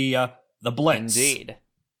up the blitz. Indeed.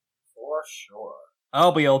 For sure.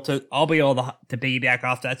 I'll be able to piggyback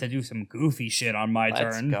off that to do some goofy shit on my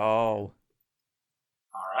Let's turn. go. All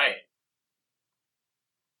right.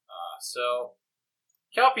 So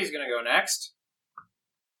Kelpie's gonna go next,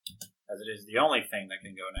 as it is the only thing that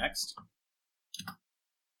can go next.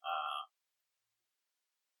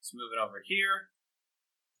 It's moving over here.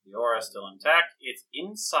 The aura is still intact. It's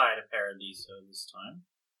inside of Paradiso this time.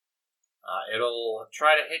 It'll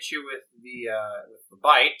try to hit you with the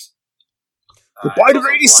bite. The bite of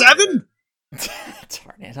it's also 87?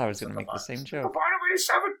 Darn it, I was going to make the same The joke. bite of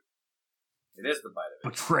 87. It is the bite of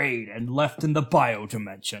 87. Betrayed and left in the bio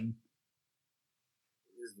dimension.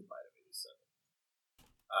 It is the bite of 87.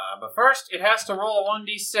 But first, it has to roll a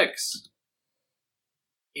 1d6.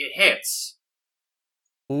 It hits.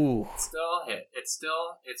 Ooh. Still hit. It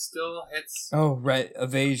still hits. Oh, right.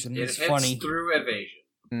 Evasion It is hits funny. through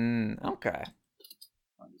evasion. Okay.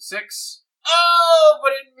 1d6. Oh,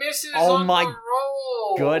 but it misses Oh on my the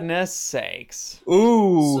roll. Goodness sakes.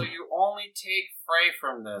 Ooh. So you only take fray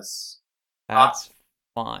from this. That's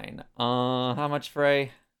fine. How much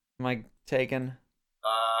fray am I taking?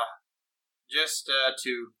 Just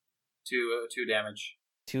two damage.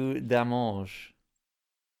 2 damage.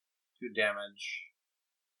 2 damage.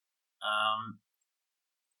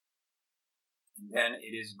 And then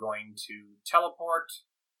it is going to teleport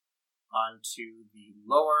onto the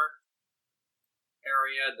lower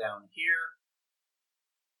area down here.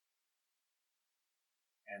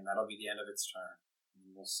 And that'll be the end of its turn.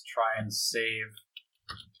 And we'll try and save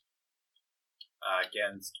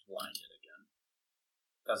against blinded again.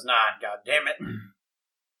 Does not, god damn it.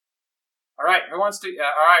 Alright, who wants to...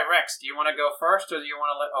 Alright, Rex, do you want to go first, or do you want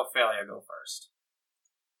to let Ophelia go first?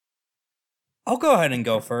 I'll go ahead and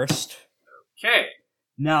go first. Okay.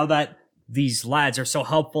 Now that these lads are so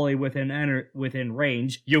helpfully within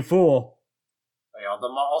range, you fool.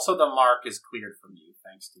 Also, the mark is cleared from you,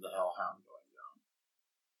 thanks to the Hellhound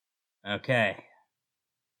going down. Okay.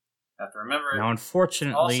 Have to remember, Now, it's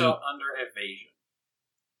unfortunately, also under evasion.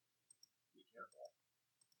 Be careful.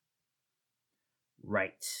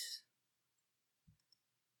 Right.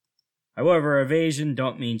 However, evasion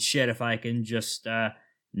don't mean shit if I can just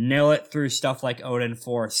nail it through stuff like Odin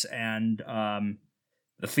Force and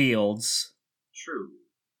the fields. True.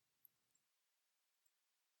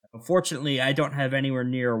 Unfortunately, I don't have anywhere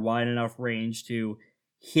near wide enough range to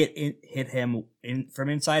hit him from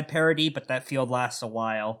inside parity, but that field lasts a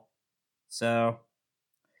while. So,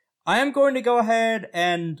 I am going to go ahead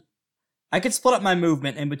and I could split up my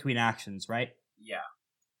movement in between actions, right? Yeah.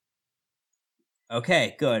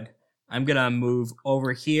 Okay, good. I'm gonna move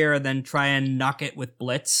over here, then try and knock it with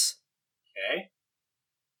Blitz. Okay.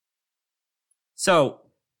 So,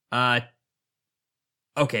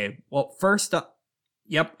 okay, well, first up,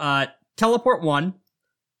 Teleport 1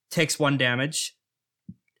 takes 1 damage.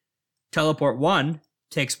 Teleport 1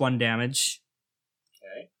 takes 1 damage.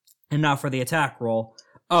 Okay. And now for the attack roll.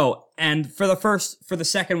 Oh, and for the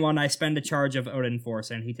second one, I spend a charge of Odin Force,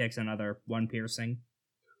 and he takes another 1 piercing.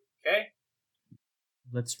 Okay.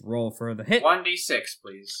 Let's roll for the hit. 1d6,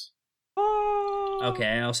 please. Okay,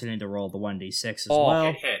 I also need to roll the 1d6 as Oh. well.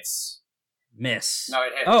 It hits. Miss. No,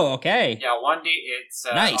 it hits. Oh, okay. Yeah, 1d, it's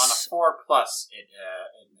Nice. on a 4 plus, it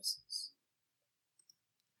misses.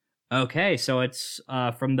 Okay, so it's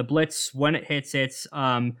from the Blitz, when it hits, it's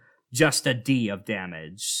just a D of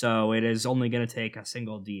damage. So it is only going to take a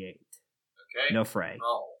single D8. Okay. No fray.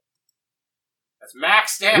 Roll. That's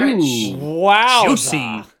max damage. Ooh. Wow.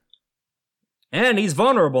 Juicy. And he's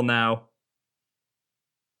vulnerable now.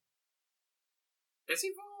 Is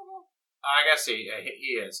he vulnerable? I guess he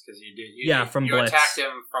is, because From you Blitz. attacked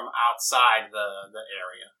him from outside the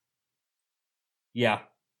area. Yeah.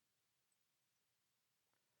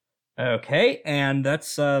 Okay, and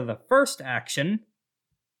that's the first action.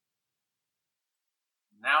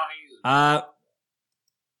 Now he's...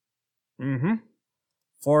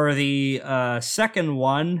 For the second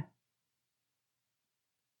one...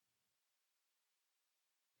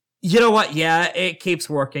 You know what? Yeah, it keeps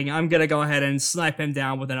working. I'm gonna go ahead and snipe him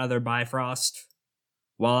down with another Bifrost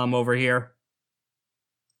while I'm over here.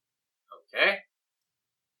 Okay.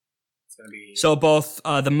 It's gonna be... So both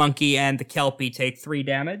the monkey and the Kelpie take 3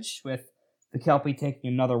 damage, with the Kelpie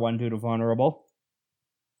taking another 1 due to vulnerable.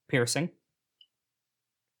 Piercing.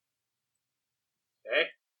 Okay.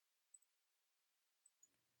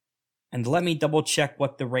 And let me double check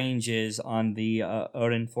what the range is on the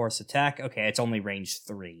Odin Force attack. Okay, it's only range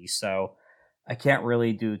 3, so I can't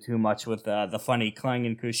really do too much with the funny Klang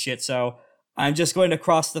and Koo shit, so I'm just going to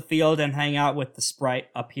cross the field and hang out with the sprite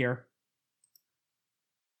up here.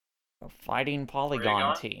 A fighting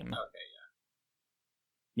polygon team. Okay.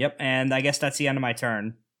 Yep, and I guess that's the end of my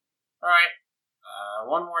turn. Alright.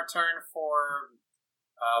 One more turn for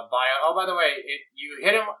Bio. Oh, by the way, you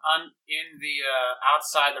hit him in the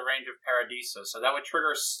outside the range of Paradiso, so that would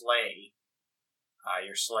trigger Slay.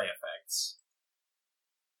 Your Slay effects.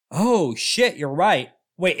 Oh shit, you're right.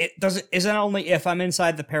 Wait, isn't it only if I'm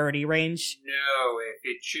inside the parity range? No,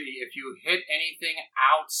 if you hit anything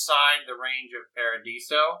outside the range of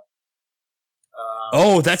Paradiso.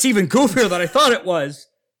 Oh, that's even goofier than I thought it was.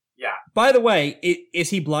 Yeah. By the way, is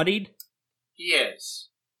he bloodied? He is.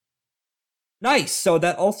 Nice, so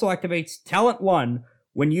that also activates Talent 1.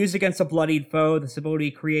 When used against a bloodied foe, this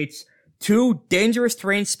ability creates 2 dangerous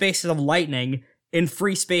terrain spaces of lightning in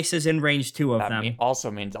free spaces in range 2 of That them.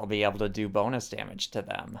 also means I'll be able to do bonus damage to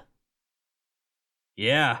them.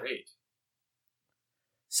 Yeah. Great.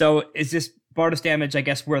 So is this bonus damage, I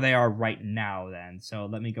guess, where they are right now, then? So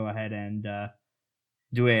let me go ahead and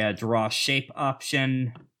do a draw shape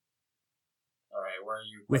option. Alright, where are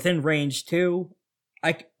you? Within range 2.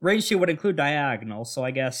 Range 2 would include diagonal, so I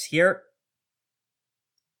guess here.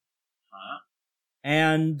 Huh?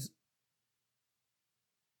 And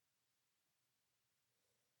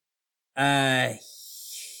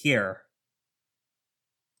here.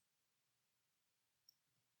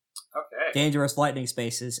 Okay. Dangerous lightning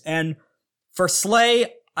spaces. And for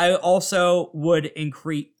Slay, I also would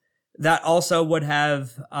increase... That also would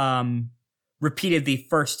have repeated the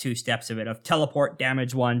first 2 steps of it, of teleport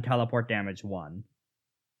damage 1, teleport damage 1.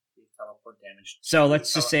 Teleport damage. So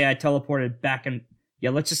let's just say I teleported back and...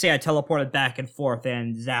 Yeah, let's just say I teleported back and forth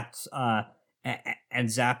and zapped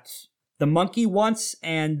the monkey once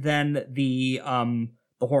and then the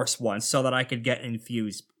horse once, so that I could get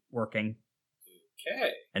infused working.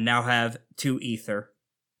 Okay. And now have 2 ether.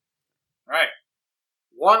 Alright.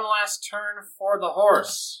 One last turn for the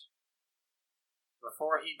horse.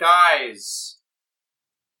 Before he dies.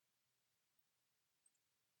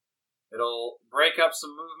 It'll break up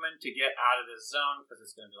some movement to get out of this zone, because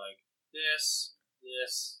it's going to be like this.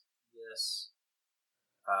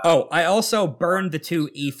 I also burned the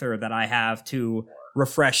 2 ether that I have to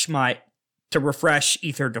refresh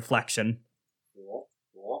ether deflection. Cool.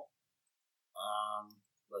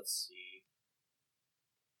 Let's see.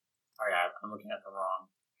 Oh yeah, I'm looking at the wrong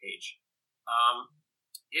page.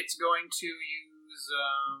 It's going to use.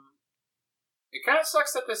 It kind of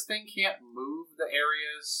sucks that this thing can't move the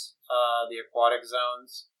areas, the aquatic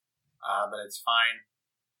zones, but it's fine.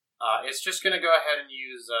 It's just going to go ahead and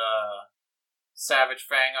use Savage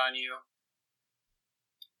Fang on you.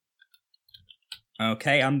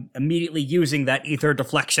 Okay, I'm immediately using that ether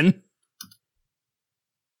deflection.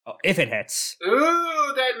 Oh, if it hits.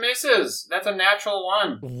 Ooh, that misses. That's a natural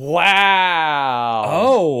 1. Wow.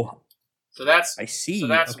 Oh, So that's I see. So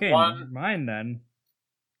that's okay, 1. never mind then.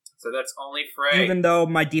 So that's only Frey. Even though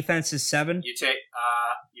my defense is 7? You take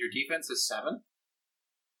your defense is 7.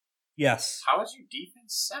 Yes. How is your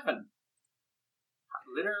defense 7?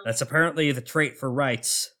 Literally. That's apparently the trait for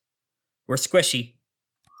rights. We're squishy.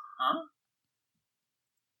 Huh?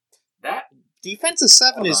 That Defensive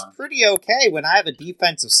 7 Hold is on. pretty okay when I have a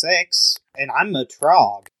defensive 6, and I'm a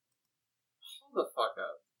Trog. hold the fuck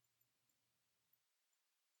up.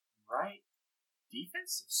 Right?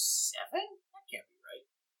 Defensive 7? That can't be right.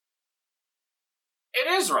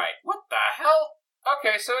 It is right. What the hell?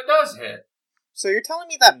 Okay, so it does hit. So you're telling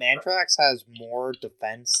me that Mantrax has more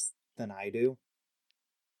defense than I do?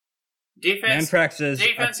 Defense Mantrax is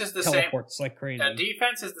the same. teleports like crazy.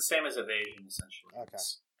 Defense is the same as evasion, essentially. Okay.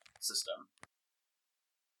 System.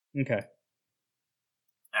 Okay.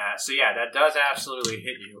 So yeah, that does absolutely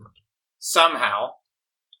hit you. Somehow.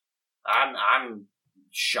 I'm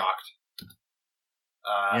shocked.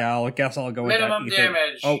 Yeah, I guess I'll go with Minimum that ether.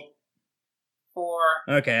 damage. Oh, 4.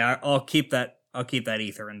 okay. I'll keep that. I'll keep that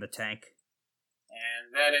ether in the tank.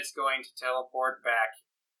 And then it's going to teleport back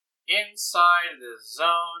inside the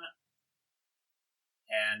zone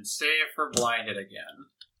and save for blinded again.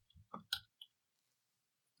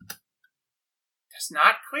 Does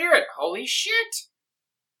not clear it. Holy shit!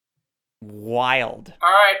 Wild.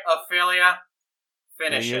 Alright, Ophelia.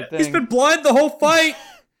 Finish Do your it. thing. He's been blind the whole fight.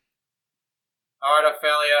 Alright,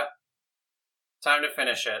 Ophelia. Time to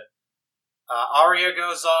finish it. Arya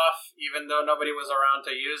goes off, even though nobody was around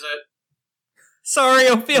to use it. Sorry,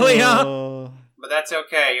 Ophelia. But that's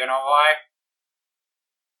okay, you know why?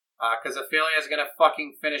 Because Ophelia's gonna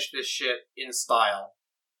fucking finish this shit in style.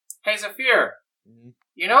 Hey, Zephyr,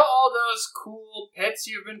 you know all those cool pits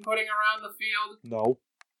you've been putting around the field? No.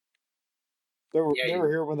 They were, Yeah, they you- were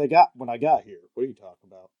here when I got here. What are you talking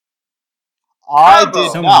about? I Combo.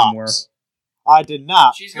 did Some of not. them were. I did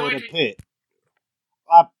not She's put going a to- pit.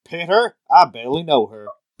 I pit her? I barely know her.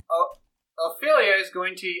 Ophelia is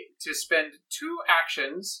going to spend 2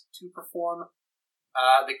 actions to perform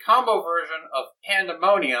the combo version of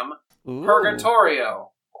Pandemonium Ooh.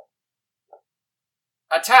 Purgatorio.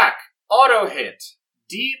 Attack. Auto hit.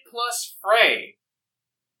 D plus Frey.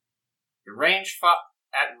 At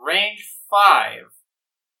range 5.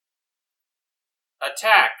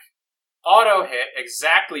 Attack. Auto hit.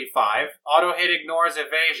 Exactly 5. Auto hit ignores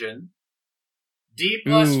evasion. D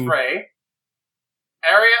plus Ooh. Frey.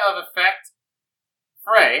 Area of effect.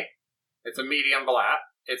 Frey. It's a medium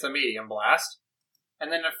blast.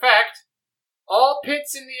 And then effect. All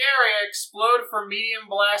pits in the area explode for medium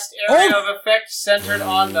blast area of effect centered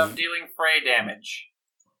on them, dealing Frey damage.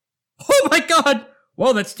 Oh my god.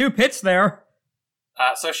 Well, that's 2 pits there.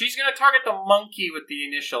 So she's going to target the monkey with the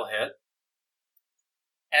initial hit.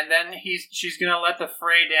 And then she's going to let the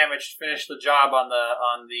Frey damage finish the job on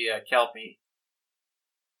the Kelpie.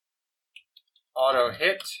 Auto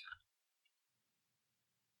hit.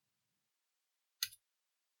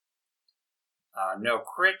 No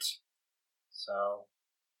crit. So,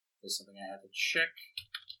 there's something I have to check.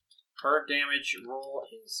 Her damage roll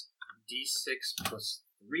is d6 plus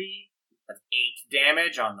 3. That's 8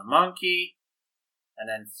 damage on the monkey. And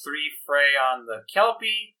then 3 Frey on the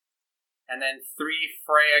Kelpie. And then 3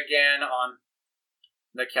 Frey again on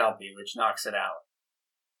the Kelpie, which knocks it out.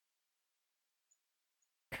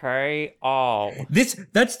 Okay. Oh.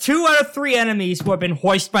 That's 2 out of 3 enemies who have been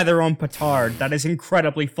hoisted by their own petard. That is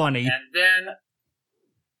incredibly funny. And then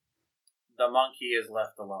the monkey is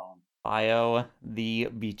left alone. Bio the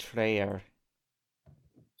Betrayer.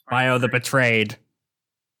 Bio the Betrayed.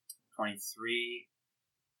 23.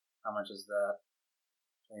 How much is that?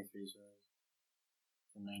 23 is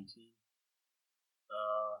 19.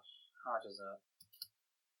 How much is that?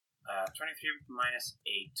 23 minus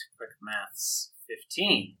 8. Quick maths.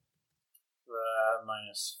 15.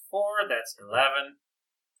 Minus 4. That's 11.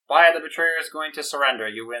 Bio the Betrayer is going to surrender.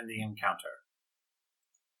 You win the encounter.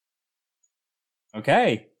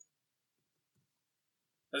 Okay.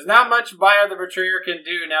 There's not much Bio the Betrayer can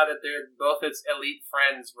do now that both its elite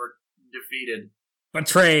friends were defeated.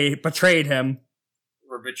 Betrayed him.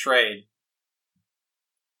 Were betrayed.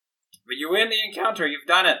 But you win the encounter. You've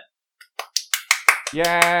done it.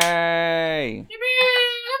 Yay!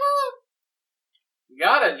 You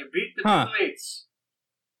got it. You beat the two elites.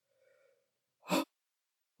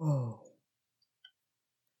 Oh.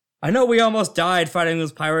 I know we almost died fighting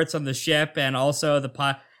those pirates on the ship, and also the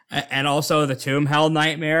Tomb Hell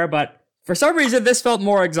Nightmare, but for some reason this felt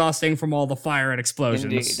more exhausting from all the fire and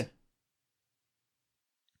explosions. Indeed.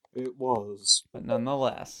 It was. But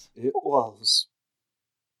nonetheless. It was.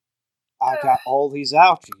 I got all these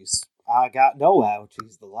ouchies. I got no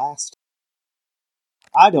ouchies the last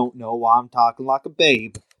time. I don't know why I'm talking like a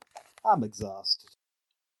babe. I'm exhausted.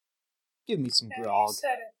 Give me some grog. You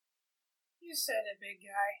said it. You said it, big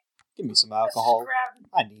guy. Give me some alcohol.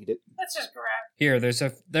 I need it. Let's just grab. Here, there's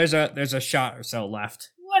a shot or so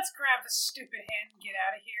left. Let's grab the stupid hand and get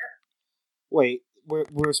out of here. Wait,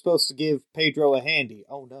 we're supposed to give Pedro a handy.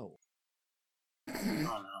 Oh no. Oh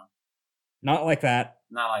no. Not like that.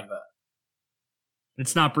 Not like that.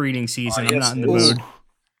 It's not breeding season. I'm Yes, not in the it is. mood.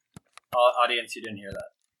 Audience, you didn't hear that.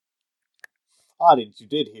 Audience, you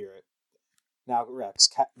did hear it. Now Rex,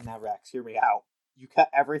 hear me out. You cut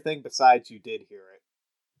everything besides you did hear it.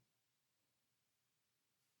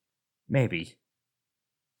 Maybe.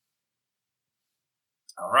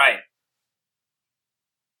 All right.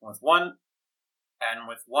 With one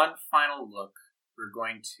final look, we're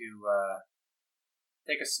going to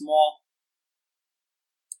take a small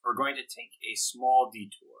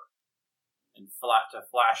detour and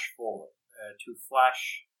flash forward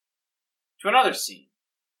to another scene.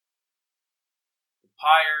 The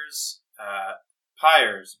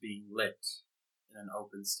pyres being lit in an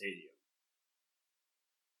open stadium.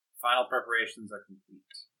 Final preparations are complete.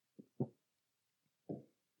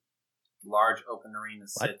 The large open arena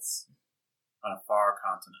sits on a far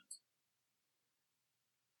continent.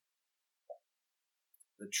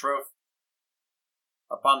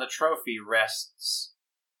 Upon the trophy rests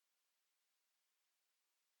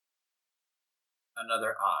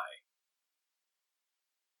another eye,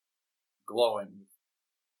 glowing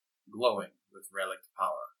with relic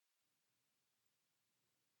power.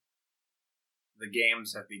 The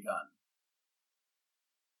games have begun.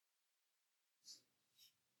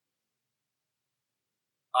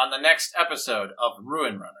 On the next episode of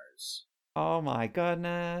Ruin Runners, Oh my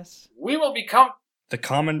goodness. we will become The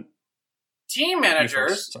common team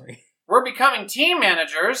managers. Sorry. We're becoming team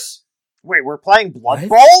managers. Wait, we're playing Blood What?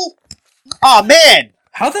 Bowl? Oh man!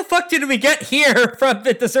 How the fuck did we get here from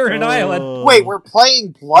the deserted island? Wait, we're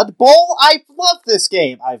playing Blood Bowl? I love this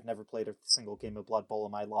game! I've never played a single game of Blood Bowl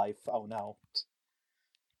in my life. Oh no.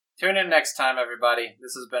 Tune in next time, everybody.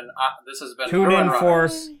 This has been Tune Ruin in for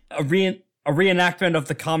Runners. a reenactment of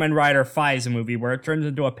the Kamen Rider FISA movie where it turns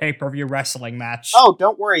into a pay-per-view wrestling match. Oh,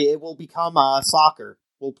 don't worry, it will become soccer.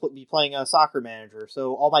 We'll be playing a soccer manager,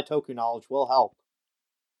 so all my Toku knowledge will help.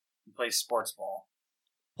 Play sports ball.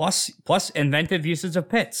 Plus inventive uses of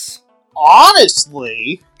pits.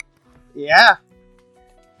 Honestly? Yeah.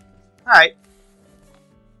 Alright,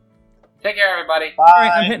 Take care, everybody. bye.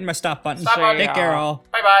 Alright, I'm hitting my stop button. Stop button. Take care, all.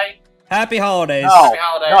 Bye-bye. Happy holidays. No, Happy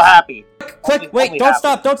holidays. no happy. Quick, wait, only don't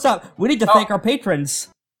happy. stop. We need to Oh. thank our patrons.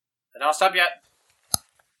 Don't stop yet.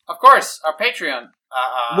 Of course, our Patreon.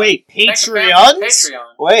 Wait, thanks to fans on Patreons?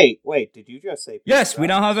 Patreon. Wait, did you just say Yes, we Patreons?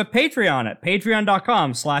 now have a Patreon at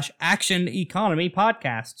patreon.com/Action Economy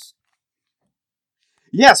Podcasts.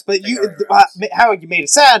 Yes, but Thank you you, how you made it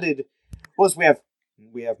sounded was we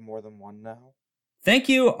have more than one now. Thank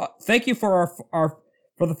you for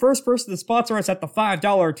for the first person to sponsor us at the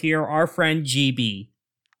 $5 tier, our friend GB.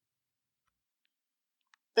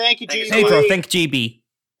 Thank you, Thank you GB. so much. Pedro, thank GB.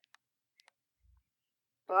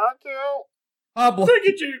 Thank you. Pablo. Thank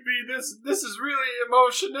you, JB. This is really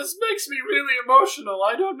emotional. This makes me really emotional.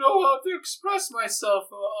 I don't know how to express myself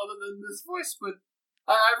other than this voice, but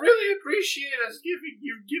I really appreciate us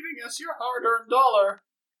giving us your hard-earned dollar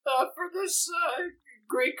for this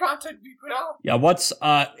great content we put out. Yeah,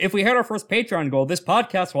 if we hit our first Patreon goal, this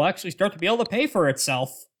podcast will actually start to be able to pay for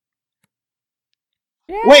itself.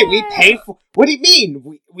 Wait, we pay for? What do you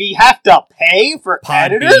mean? We have to pay for Podbean.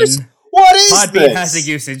 editors? What is Podbean this? has a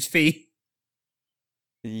usage fee.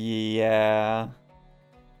 Yeah.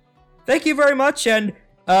 Thank you very much, and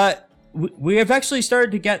we have actually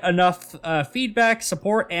started to get enough feedback,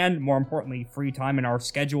 support, and more importantly, free time in our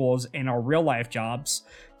schedules and our real life jobs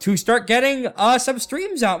to start getting some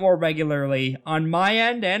streams out more regularly on my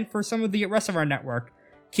end and for some of the rest of our network.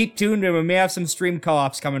 Keep tuned, and we may have some stream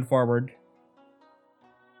co-ops coming forward.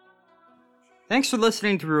 Thanks for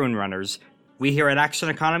listening to Ruin Runners. We here at Action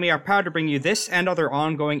Economy are proud to bring you this and other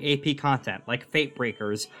ongoing AP content, like Fate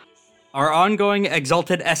Breakers, our ongoing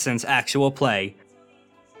Exalted Essence actual play.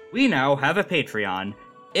 We now have a Patreon.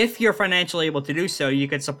 If you're financially able to do so, you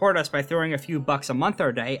can support us by throwing a few bucks a month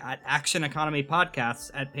or day at Action Economy Podcasts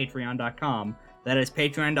at patreon.com. That is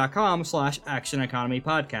patreon.com/Action Economy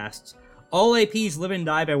Podcasts. All APs live and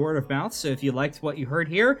die by word of mouth, so if you liked what you heard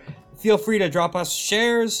here, feel free to drop us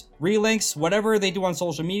shares, relinks, whatever they do on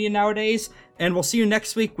social media nowadays, and we'll see you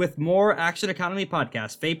next week with more Action Economy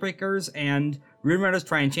podcasts. Fate Breakers and Ruin Runners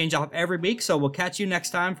try and change up every week, so we'll catch you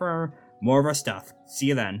next time for more of our stuff. See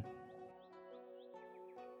you then.